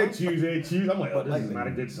that time. Choose. I'm like, oh, But this like- is not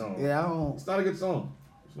a good song. Yeah, I don't. It's not a good song.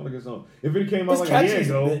 It's not a good song. If it came out It's like catchy a year as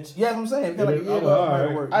a ago, bitch. Yeah, that's what I'm saying. It's Yeah, like, I'm yeah, like, it all might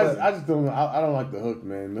right. work, I but- just don't. I don't like the hook,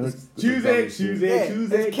 man. The hook's choose the it. dumbest shit.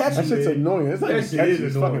 It's catchy. That shit's annoying. It's like That it's shit catchy. is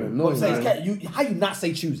It's annoying. fucking I'm annoying. saying, man. how you not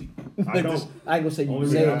say choosy? I don't. I ain't gonna say you Only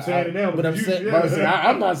say reason it. I'm saying it now, But I'm you- saying, yeah. But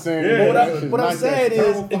I'm not saying Yeah. it. But That shit's what I'm not saying that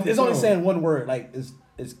is, terrible it's only fucking saying one word. Like that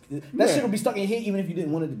Yeah. shit will be stuck in your head even if you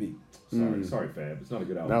didn't want it to be. Sorry, Fab. It's not a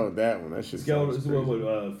good album. Not with that one. That shit Scale sounds is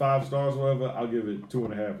crazy. 5 stars or whatever. I'll give it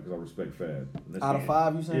 2.5 because I respect Fab. And that's Out of being-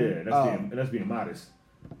 5, you saying? Yeah, that's being modest.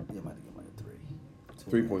 Yeah, I might give like a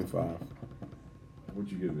 3. 3.5.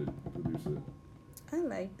 What'd you give it, producer? I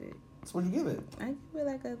liked it. So what'd you give it? I give it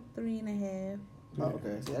like a 3.5. Oh,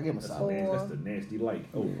 okay. See, I give him a That's, solid. Four. that's the nasty like.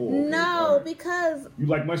 Oh, 4. Okay. No, All right. because You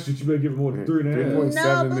like my shit, you better give it more than 3.5.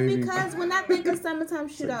 no, but maybe. because when I think of Summertime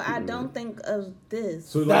Shootout, I don't think of this.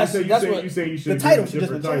 So like That's you what say you should the title give should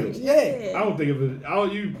just different been titles. changed. Yeah. I don't think of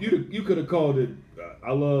it. You could have called it.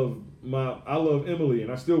 I love Emily,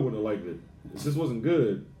 and I still wouldn't have liked it. It just wasn't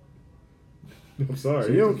good. I'm sorry. So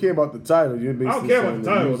you don't care about the title. You're I basically don't care about saying the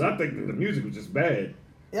titles. music. I think that the music was just bad.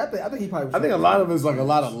 Yeah, I think he probably. Was I think a lot of it's like a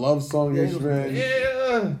lot of love songish, man.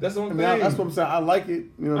 Yeah, that's what I I'm mean, saying. that's what I'm saying. I like it.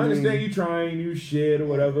 You know what I I mean? understand you trying new shit or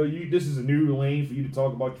whatever. This is a new lane for you to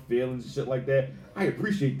talk about your feelings and shit like that. I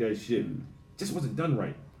appreciate that shit. Just wasn't done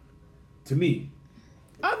right. To me.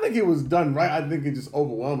 I think it was done right. I think it just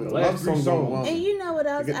overwhelming. The The last love three songs songs. overwhelming. And you know what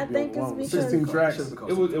else? It I gets think it's overwhelming. because 16 tracks.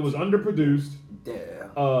 It was underproduced. Yeah.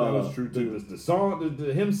 That was true, too. The song, him Like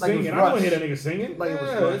it singing. was I don't want to rushed. hear that nigga singing. Like it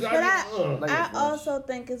was Yeah, rushed. But Like I it's also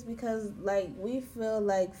think it's because like we feel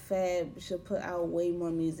like Fab should put out way more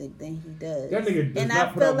music than he does. That nigga does and not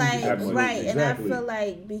I put feel out music like that much. right, Exactly. and I feel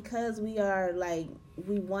like because we are like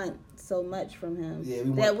we want so much from him Yeah,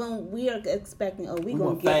 we that want- when we are expecting we gonna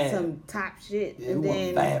want get Fab. some top shit, Yeah, and we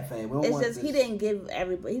want then Fab. We don't it's want just he this- didn't give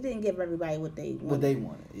everybody what they wanted. what they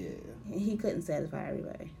wanted. Yeah. And he couldn't satisfy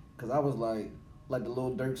everybody. Cause I was like the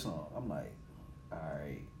Lil Durk song. I'm like, all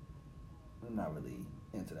right, I'm not really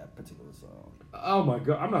into that particular song. Oh my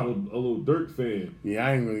god, I'm not a little Dirk fan. Yeah,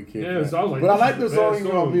 I ain't really care. Yeah, for that. so I was like, but I this like is the a bad song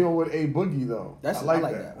you song. gonna be on with A Boogie though. I I like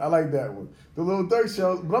like that. that. I like that one. The Little Durk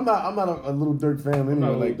shows, but I'm not a Little Durk fan anyway. I'm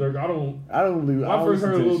not a Like Lil Durk. I don't. really. When I I don't first listen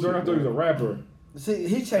heard to Lil this Durk, I shit, thought he was a man. rapper. See,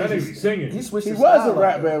 he changed. That nigga his, be singing. He switched. He his was style a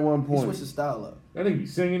rap up. at one He point. switched his style up. That nigga be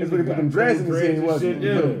singing. It's This when he nigga put them got dreads in his dreads head. He and wasn't. shit.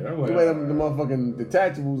 Yeah, The I'm like, way them the motherfucking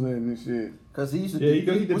detachables in and shit. Cause he used to. Yeah, he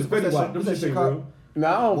did the what's Fetty that Wap. shit- Them what's that shit ain't Chicago- real. No,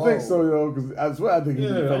 I don't Whoa. think so, yo. Because I swear I think he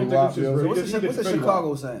Yeah, did I don't Fetty think Wap, it's just yo. real. What's He the did what's the Fetty Wap.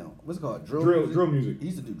 Chicago sound? What's it called? Drill music. He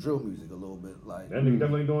used to do drill music a little bit, like. That nigga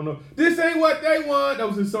definitely don't know. This ain't what they want. That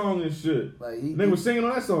was his song and shit. Like Nigga was singing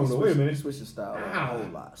on that song though. Wait a He minute. switched his style up a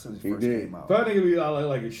whole lot since he He first did. came out. If that nigga be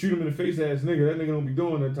like a shoot him in the face ass nigga, that nigga don't be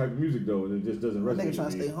doing that type of music though, and it just doesn't That resonate. nigga trying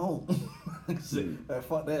to with me. stay home.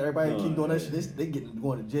 Fuck that. Everybody keep doing that shit. They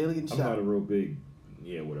going to jail and getting I'm shot. not a real big,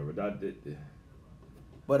 whatever.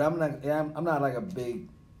 But I'm not. Yeah, I'm not like a big.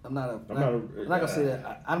 I'm not gonna say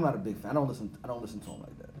that. I'm not a big fan. I don't listen to him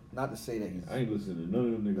like that. Not to say that he's. I ain't listening to none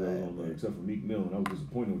of them niggas on there except for Meek Mill, and I was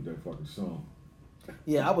disappointed with that fucking song.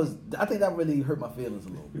 Yeah, I think that really hurt my feelings a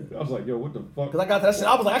little bit. I was like, yo, what the fuck? Cause I got that shit.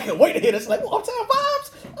 I was like, I can't wait to hear this. Like, Uptown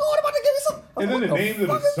Vibes. Oh, what about to give me some? I was And then like, the what names of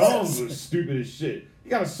fuck the is songs this? was stupid as shit.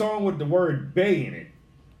 You got a song with the word "bay" in it.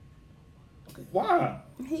 Why?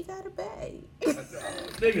 He got a bag.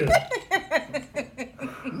 Nigga.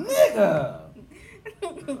 Nigga.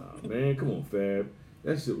 Man, come on, Fab.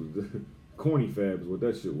 That shit was corny. Fab is what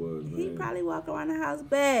that shit was, man. He probably walk around the house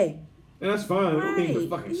bag. And that's fine. Don't name the Right.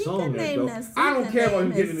 fucking He song could that name though. that- I he don't could care about him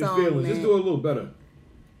name getting in his his song feelings. Just that. do it a little better.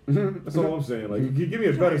 That's all I'm saying. Like, you give me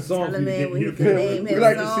a better song Tell for a you to man get what in your he can name feelings. his We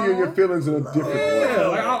like to see song. your feelings in a different way. Yeah,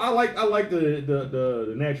 like I like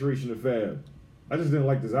the naturation of Fab. I just didn't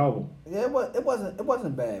like this album. Yeah, it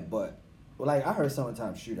wasn't bad, but like I heard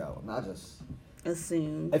Summertime Shootout, and I just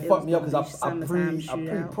assumed it fucked me up was because I gonna be Summertime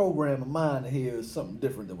Shootout. pre-programmed my mind to hear something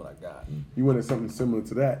different than what I got. You wanted something similar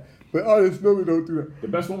to that. But artists normally don't do that. The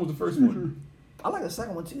best one was the first one. I like the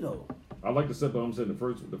second one too, though. I like the second, but I'm saying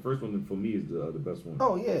the first one for me is the best one.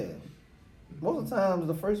 Oh yeah. Most of the times,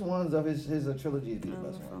 the first ones of his trilogy is the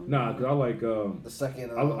best one. Nah, cause I like the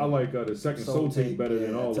second. I like the second Soul Tape better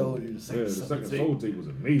than all of them. The second Soul Tape was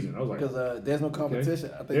amazing. I was like, because there's no competition.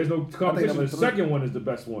 Okay. I think, there's no competition. The second one is the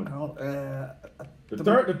best one. The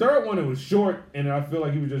third one, it was short, and I feel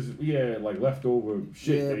like he had like leftover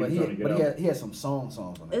shit that he was trying to get out. He had some songs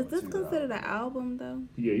on it. Is this considered an album though?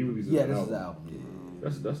 Yeah, he released an album. This is the album. Yeah.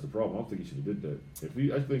 That's the problem. I don't think he should have did that.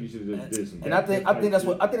 I think he should have did some. And I think that's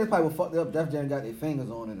probably what fucked up. Def Jam got their fingers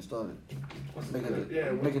on it and started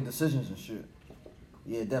making decisions and shit.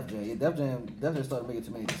 Yeah, Def Jam. Yeah, Def Jam started making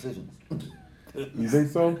too many decisions. You think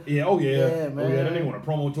so? Yeah. Oh yeah. Yeah, man. Oh yeah. They want a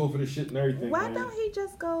promo tour for this shit and everything. Why man. don't he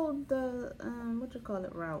just go the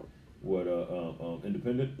route? What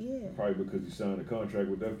independent? Yeah. Probably because he signed a contract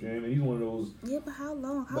with Def Jam, and he's one of those. Yeah, but how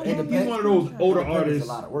long? He's one of those older artists.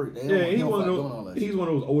 A lot of work. He's one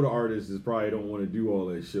of those older artists that probably don't want to do all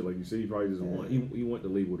that shit. Like you say, he probably just want. He want the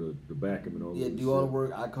label to back him and all. Yeah, that do shit. all the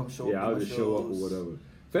work. I come show. Yeah, I'll just show up or whatever.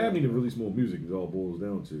 Fab need to release more music. Is all it boils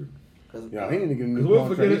down to. Yeah, he need to get a new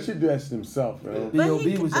contract. He should do that shit himself, man. But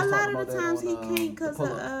a lot of the times he can't because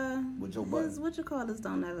his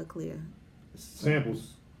don't ever clear.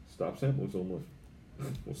 Samples. Stop sampling so much.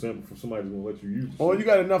 Well, sample from somebody who's gonna let you use it. Or you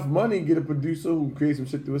got enough money, get a producer who creates some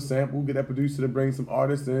shit through a sample, get that producer to bring some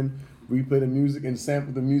artists in, replay the music and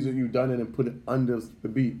sample the music you've done and put it under the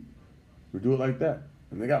beat. We do it like that.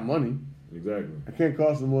 And they got money. Exactly. It can't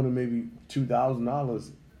cost them more than maybe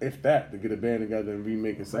 $2,000, if that, to get a band together and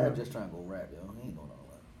remake a sound. Fab just trying to go rap, yo. He ain't doing all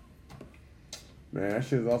that. Man, that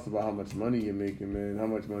shit is also about how much money you're making, man. How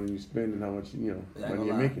much money you spend and how much, money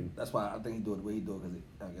you're making. That's why I think he do it the way he do it,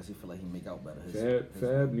 because I guess he feel like he make out better.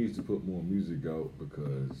 Fab needs to put more music out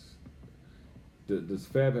because does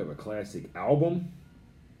Fab have a classic album?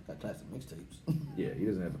 Got classic mixtapes. Yeah, he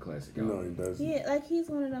doesn't have a classic album. No, he doesn't. Yeah, like he's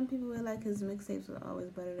one of them people where like his mixtapes are always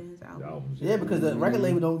better than his albums. Yeah, because the record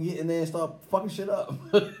label don't get in there and start fucking shit up.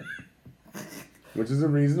 Which is the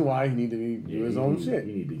reason why he need to do his own shit.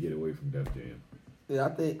 He need to get away from Def Jam. Yeah, I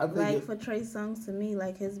think like for Trey Songz, to me,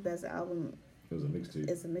 like his best album. It was a mixtape.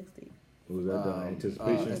 It's a mixtape. Was that the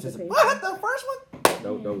Anticipation? What? The first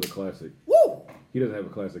one? That was a classic. Woo! He doesn't have a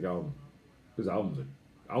classic album. His albums are,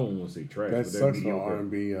 I don't want to say trash. That but sucks they're for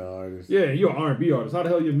R&B artists. Yeah, you're an R&B artist. How the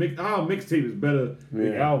hell how a mixtape is better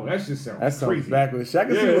than an album? That just sounds crazy. Backwards. I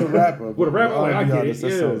can see with a rapper. With a rapper, like, I get it.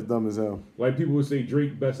 That sounds dumb as hell. Like people would say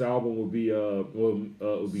Drake's best album would be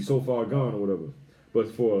would be So Far Gone or whatever.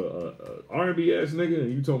 But for a R&B ass nigga,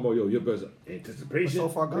 and you talking about your best Anticipation, So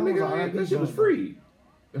Far Gone was an R&B. That shit was free.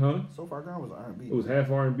 Huh? So Far Gone was R&B. It was half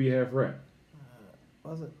R&B, half rap.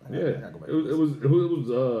 Was it? It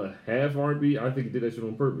was half R&B. I think he did that shit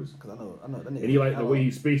on purpose. Cause I know that nigga. And he liked the way he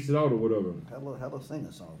spaced it out or whatever. Hella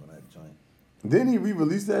singer songs on that joint. Didn't he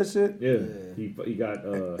re-release that shit? Yeah. He got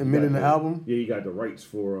admitted in the album. Yeah, he got the rights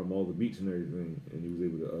for all the beats and everything, and he was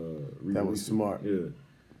able to re-release That was smart. Yeah.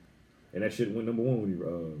 And that shit went #1 when he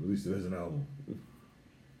released it as an album.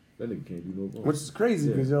 That nigga can't do no wrong. Which is crazy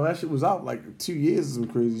because that shit was out like 2 years of some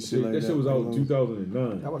crazy shit like that. That shit was out in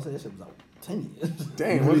 2009. I would say that shit was out 10 years.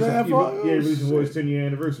 Damn, was that far? Yeah, he released for his 10-year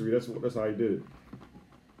anniversary. That's how he did it.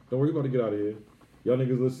 Don't worry about to get out of here. Y'all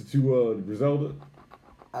niggas listen to Griselda?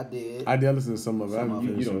 I did. I did listen to some of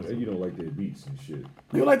it. You don't like their beats and shit.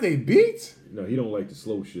 You don't like their beats? No, he don't like the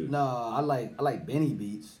slow shit. No, I like Benny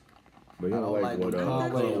beats. But you don't like what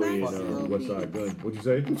Conway and Westside Gun. What'd you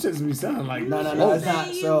say? Them shits be sounding like no, it's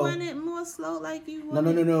not. You So want it more slow, like you want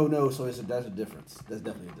no. So that's a difference. That's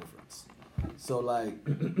definitely a difference. So like,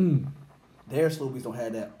 their slow beats don't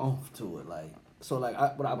have that oomph to it. Like, so like, I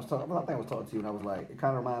think I was talking to you, and I was like, it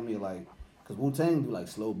kind of reminded me of like, cause Wu-Tang do like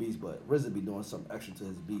slow beats, but RZA be doing something extra to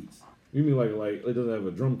his beats. You mean like it doesn't have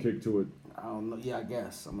a drum kick to it? I don't know. Yeah, I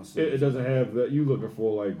guess I'm assuming. It doesn't have that. You looking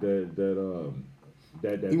for like that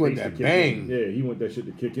he want that bang. Yeah, he want that shit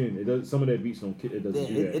to kick in. It does. Some of that beats don't kick. It doesn't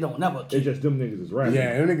do that. It don't never kick. It's just them niggas is rapping.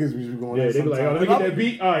 Yeah, them niggas be going. Yeah, they be like, oh, let me get that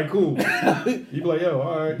beat. All right, cool. You be like, yo,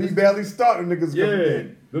 all right. He barely starting niggas. Yeah,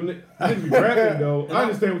 them niggas be rapping though. I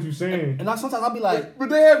understand what you're saying. And sometimes I'll be like, but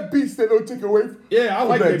they have beats that don't take away. Yeah, I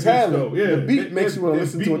like that beats though. Yeah, the beat makes you want to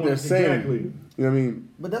listen to what they're saying. Exactly. You know what I mean?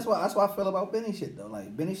 But that's why I feel about Benny shit though.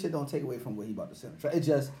 Like Benny shit don't take away from what he about to say. It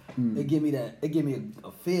just it give me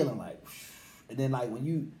a feeling like, and then like when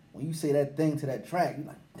you say that thing to that track, you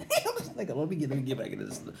like, damn, this nigga, let me get back into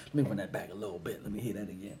this. Let me run that back a little bit. Let me hear that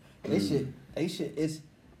again. They shit is.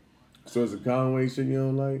 So it's a Conway shit you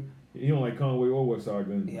don't like? You don't like Conway or Westside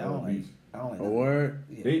Gun? Yeah, I don't like. I don't like A word?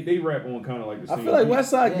 Yeah. They rap on kind of like the I same. feel like beat.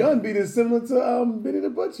 Westside Gunn beat is similar to Benny the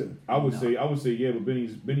Butcher. I would say yeah, but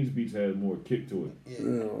Benny's beats had more kick to it.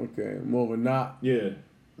 Yeah, okay. More of a knot. Yeah.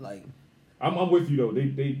 Like I'm with you though. They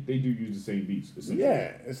do use the same beats. essentially.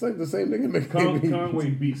 Yeah, it's like the same nigga making beats. Conway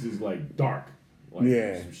beats is like dark. Like,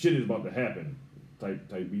 Yeah. some shit is about to happen.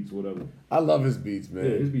 Type beats, whatever. I love his beats, man.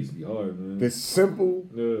 Yeah, his beats be hard, man. They're simple,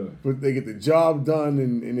 but they get the job done,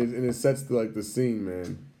 and it sets like the scene,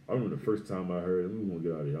 man. I remember the first time I heard him. We gonna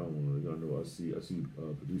get out of here. I don't want to. I know. I see.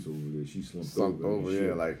 Producer over there. She slumped over. And yeah,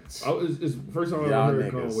 shit. like it's the first time I y'all ever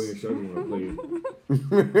heard niggas. Conway and Shuggy when I played.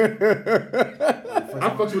 I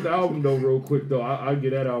fucks with the album though, real quick though. I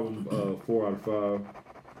get that album 4 out of 5.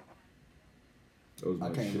 That was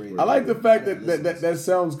my shit. I like the fact that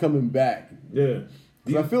sound's coming back. Yeah.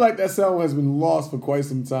 'Cause I feel like that sound has been lost for quite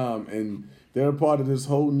some time, and they're a part of this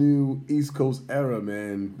whole new East Coast era,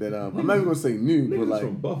 man. That I'm not even gonna say new, but Niggas like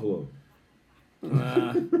from Buffalo.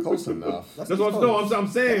 Close enough. That's what I'm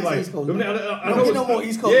saying. Like, I know Don't get it's- no more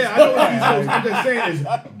East Coast. Yeah, I know it's East Coast. I'm just saying it's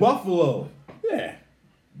Buffalo. Yeah.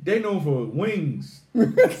 They known for wings.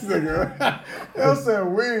 They'll say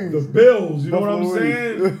wings. The Bills, you know Buffalo what I'm wings.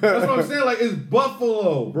 saying? That's what I'm saying. Like, it's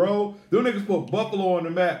Buffalo, bro. Them niggas put Buffalo on the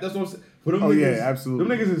map. That's what I'm saying. For them niggas, absolutely.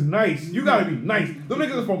 Them niggas is nice. You gotta be nice. Them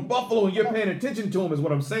niggas is from Buffalo and you're paying attention to them is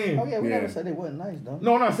what I'm saying. Oh yeah, we never said they wasn't nice though.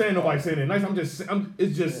 No, I'm not saying nobody saying they're nice.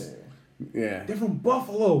 It's just, Yeah. they're from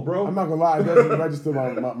Buffalo, bro. I'm not gonna lie, it doesn't register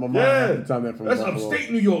my mind half the time they're from That's Buffalo.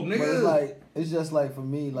 upstate New York, But nigga. it's just like for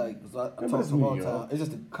me, like 'cause I but talk it's to them New all the York. time. It's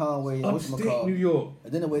just the Conway, Upstate New York.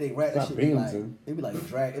 and then the way they rap, It's that not shit be like, Binghamton. it be like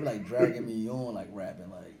dragging me on, like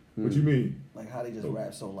rapping, like What you mean? like how they just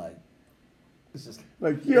rap so like. It's just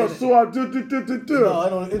Like, yo, so I do. No, I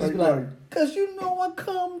don't. It's just be like, cause you know I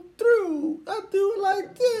come through. I do it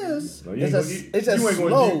like this. No, you It's ain't just, gonna- it's just you ain't gonna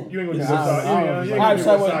slow. do- you ain't gonna do It's Westside- just- you ain't gonna do Alright, so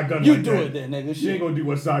Westside Gun you like do that. it then, nigga. You ain't Shit. gonna do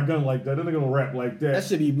Westside Gun like that. That nigga don't rap like that. That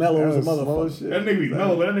should be mellow as a That's slow motherfucker. shit. That nigga be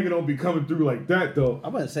mellow, but that nigga don't be coming through like that though. I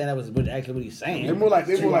wasn't saying that was actually what he's saying. They're more like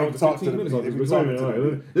talk to the people. They be talking to the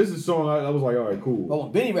people. This is a song I was like, all right, cool.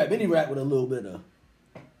 But when Benny rap with a little bit of,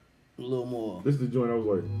 a little more This is the joint I was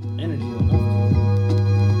like, energy on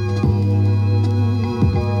this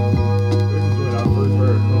is the joint I first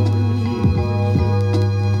heard Conway Machine. I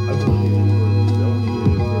just want to hear it first. I want you to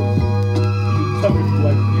hear it first. You tell me if you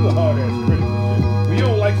like, you a hard ass critic and shit. When you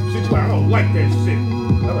don't like some shit, you like, I don't like that shit.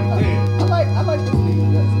 I'm like, damn. I like this beat.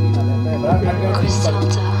 That's not that bad, but I guarantee you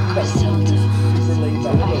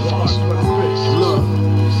Look,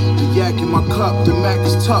 the yak in my cup, the Mac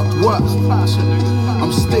is tucked. What?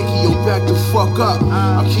 I'm sticky, yo, back the fuck up.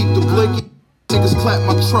 I keep the blicky, niggas clap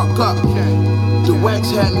my truck up. The wax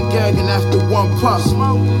had me gagging after one puff.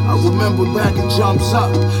 I remember back it jumps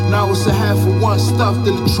up. Now it's a half of one stuffed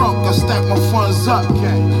in the trunk. I stack my funds up.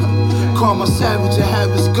 Call my savage and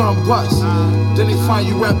have his gun bust. Then they find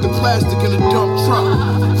you wrapped in plastic in a dump truck.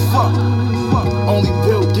 Fuck. Only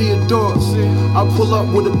built Deodorus. I pull up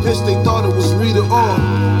with a bitch, they thought it was Rita Ora.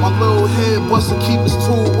 My little head buster keep his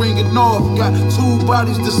tool ringing off. Got 2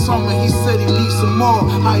 bodies this summer, he said he needs some more.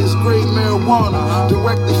 Highest grade marijuana,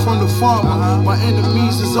 directly from the farmer. My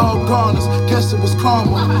enemies is all goners, guess it was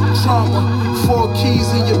karma. Trauma, 4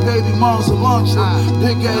 keys in your baby mom's Elantra.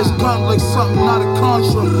 Big ass gun like something out of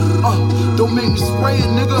Contra. Don't make me spray it,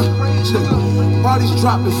 nigga. Bodies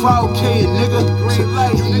dropping 5K, nigga.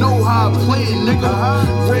 You know how I play it, nigga.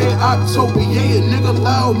 Red October, yeah, nigga.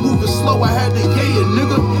 Loud, moving slow, I had to yeah,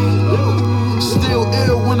 nigga. Still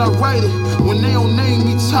ill when I write it. When they don't name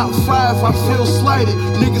me top 5, I feel slighted.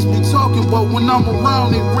 Niggas be talking, but when I'm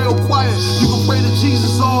around, they real quiet. You can pray to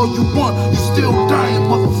Jesus all you want, you still dying,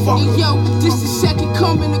 motherfucker. Yo, this is second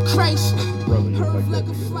coming of Christ. Brother, you like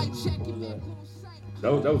that nigga.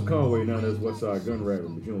 That was Conway, now that's Westside Gun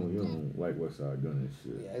rapping, but you don't like Westside Gun and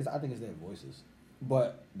shit. Yeah, I think it's their voices.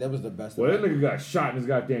 But that was the best. Well, that nigga got shot in his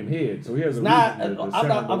goddamn head, so he has a Not- reason to I'm sound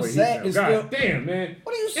not- the I'm way he saying sound. it's God still- damn, man.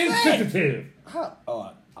 What are you saying? Insensitive.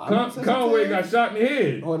 How? Conway got shot in the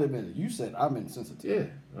head. Wait a minute. You said I'm insensitive.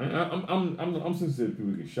 Yeah, I'm sensitive to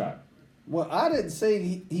people get shot. Well, I didn't say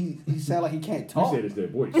he sound like he can't talk. You said it's their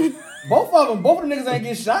voice. Both of them niggas ain't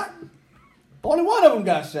get shot. Only one of them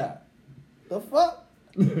got shot. The fuck?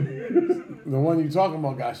 The one you talking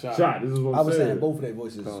about got shot. This is what I was saying both of their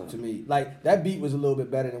voices to me. Like that beat was a little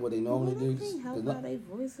bit better than what they normally do. How loud their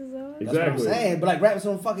voices are. That's what I'm saying. But like rapping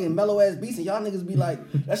some fucking mellow ass beats and y'all niggas be like,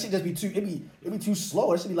 that shit just be too, it be too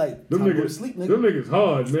slow. That should be like, Them time to go to niggas, sleep, nigga. them niggas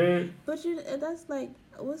hard, man. But that's like,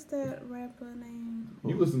 what's that rapper name?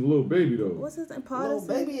 You listen to Lil Baby though. What's his name? Lil Partisan?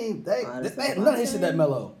 Baby ain't that. Partisan, None of his shit that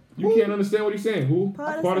mellow. You can't understand what he's saying. Who?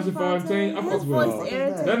 Partisan Fontaine. I fuck with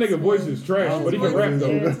him. That nigga voice is trash, but he can rap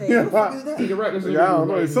though. He can rap. I don't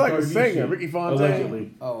know. It's like a singer, Ricky Fontaine.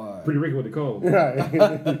 Allegedly. Pretty Ricky what they call.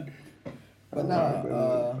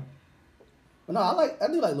 But no, I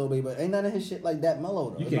do like Lil Baby, but ain't none of his shit like that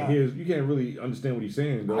mellow though. You can't really understand what he's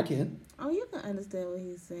saying though. I can. Oh, you can understand what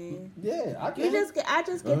he's saying. Yeah, I can. I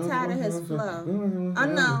just get tired of his flow. Oh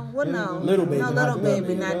no, what no? Little Baby,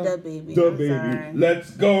 not the baby. The baby, sorry.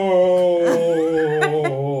 let's go.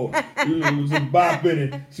 It was a bop in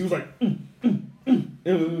it. She was like,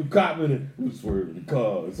 it was a cop in it. It was swerving the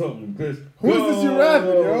car or something. Who is this you rapping,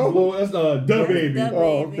 yo? That's the baby.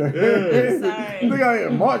 Oh, okay. Yeah. Sorry. Look out here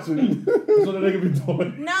marching. That's what the nigga be doing.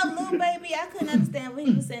 No, Lil Baby, I couldn't understand what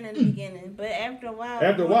he was saying in the beginning, but after a while,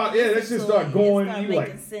 yeah, that shit start going. It You like,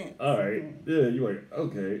 making sense. all right, yeah, you like,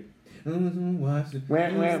 okay. Watch it. Wah.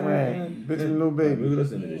 Bitch and Lil Baby. We're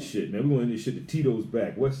listening to this shit, man. We're going to this shit to Tito's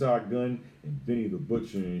back. Westside Gun and Benny the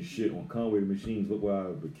Butcher and shit on Conway the Machines. Look what I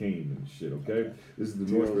became and shit, okay? This is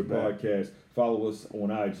the Northford Podcast. Follow us on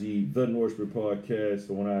IG, The Northford Podcast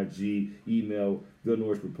on IG. Email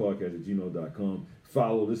thenorthfordpodcast@gmail.com.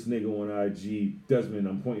 Follow this nigga on IG, Desmond.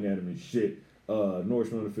 I'm pointing at him and shit.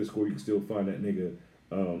 Northford on the fifth score. You can still find that nigga.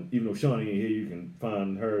 Even though Shawnee ain't here, you can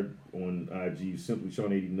find her on IG, simply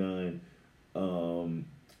Shawn89.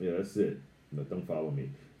 Yeah, that's it. But don't follow me.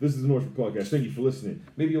 This is the Northford Podcast. Thank you for listening.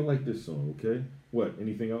 Maybe you'll like this song, okay? What?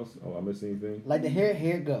 Anything else? Oh, I missed anything? Like the here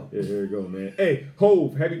it go. Yeah, here it go, man. Hey,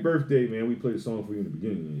 Hove, happy birthday, man. We played a song for you in the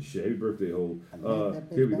beginning and shit. Happy birthday, Hove.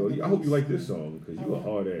 Here we go. I hope you like this song, because you a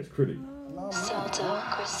hard-ass critic. Yeah,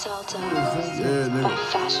 nigga.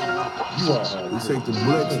 We take the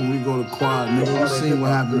blitz when we go to quad, nigga. We seen what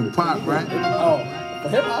happened to Pop, right? Oh, for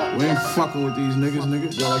hip hop. We ain't fucking with these niggas, nigga.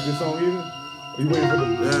 You don't like this song either? Are you waiting for the...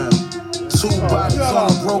 Yeah. 2 bodies on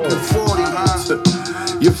a broken 40, huh?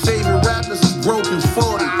 Your favorite rappers is broken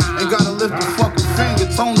 40. Ain't gotta lift a fucking finger,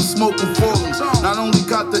 Tony smoking 40. Not only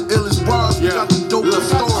got the illest bars, we got the dopest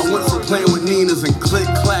stories. I went from playing with Ninas and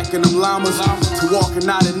click-clacking them llamas to walking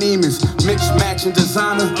out of Neiman's, mix-matching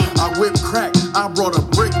designer. I whip crack, I brought a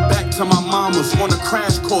brick back to my mama's on a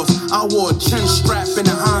crash course. I wore a chin strap in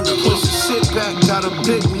a Honda. Push the shit back, got a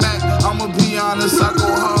Big Mac. I'ma be honest, I go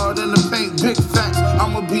hard in the paint, big facts.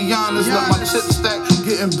 I'ma be honest, let my chip stack,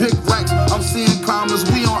 getting big racks. I'm seeing commas,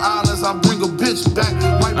 we on islands. I bring a bitch back,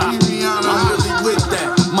 might be Rihanna. I'm really with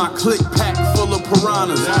that. My click pack full of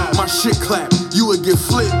piranhas. My shit clap, you would get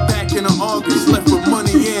flipped back in the August. Left with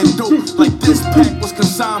money and dope, like this pack was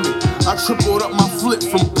consignment. I tripled up my flip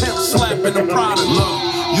from pimp slapping the product. Look,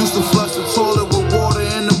 used to flush the toilet with water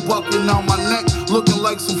in the bucket. Now my neck looking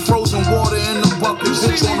like some frozen water in the bucket.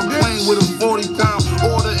 Bitch on a plane with a 40-pound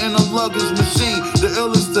order in a luggage machine. The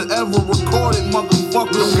illest to ever recorded,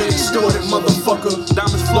 motherfucker. Don't get extorted, motherfucker.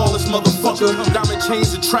 Diamonds flawless, motherfucker. Diamond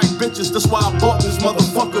chains attract bitches, that's why I bought this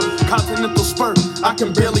motherfucker. Continental spurt, I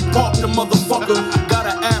can barely park the motherfucker. Got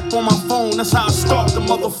an app on my phone, that's how I stalk the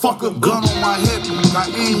motherfucker. Gun on my hip, I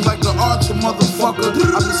aim like the Archer, motherfucker.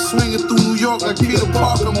 I been swinging through New York like Peter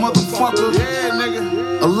Parker, motherfucker. Yeah, nigga.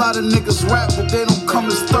 A lot of niggas rap, but they don't come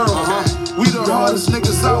as thorough. We the hardest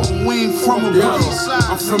niggas out, and we ain't from a borough.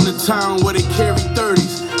 I'm from the town where they carry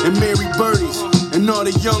 30s and marry birdies, and all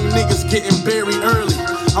the young niggas getting buried early.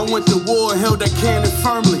 I went to war, held that cannon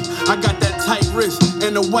firmly. I got that tight wrist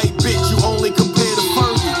and a white bitch you only compare to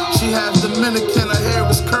Fergie. She has Dominican, her hair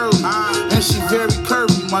is curly, and she very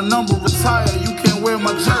curvy. My number retired, you can't wear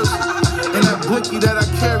my jersey. And that blicky that I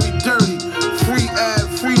carry dirty. Free ad,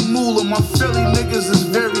 free moolah, my Philly niggas is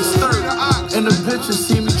very sturdy. And the bitches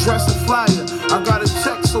see me dressing flyer. I got a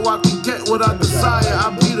check so I can get what I desire.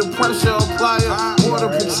 I be the pressure applier. Border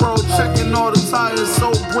patrol checking all the tires.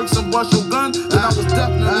 Sold bricks and bust your gun, and I was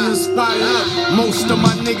definitely inspired. Most of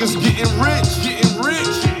my niggas getting rich.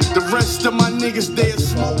 The rest of my niggas, they'll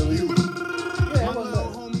smoke you.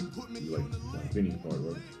 You like Benny's part,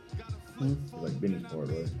 right? You like Benny's part,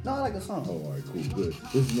 right? No, I like the song. Oh, all right, cool, good.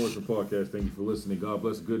 This is Northford Podcast. Thank you for listening. God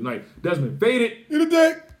bless. Good night. Desmond, fade it. You the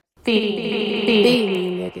dick. Feed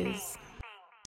me niggas.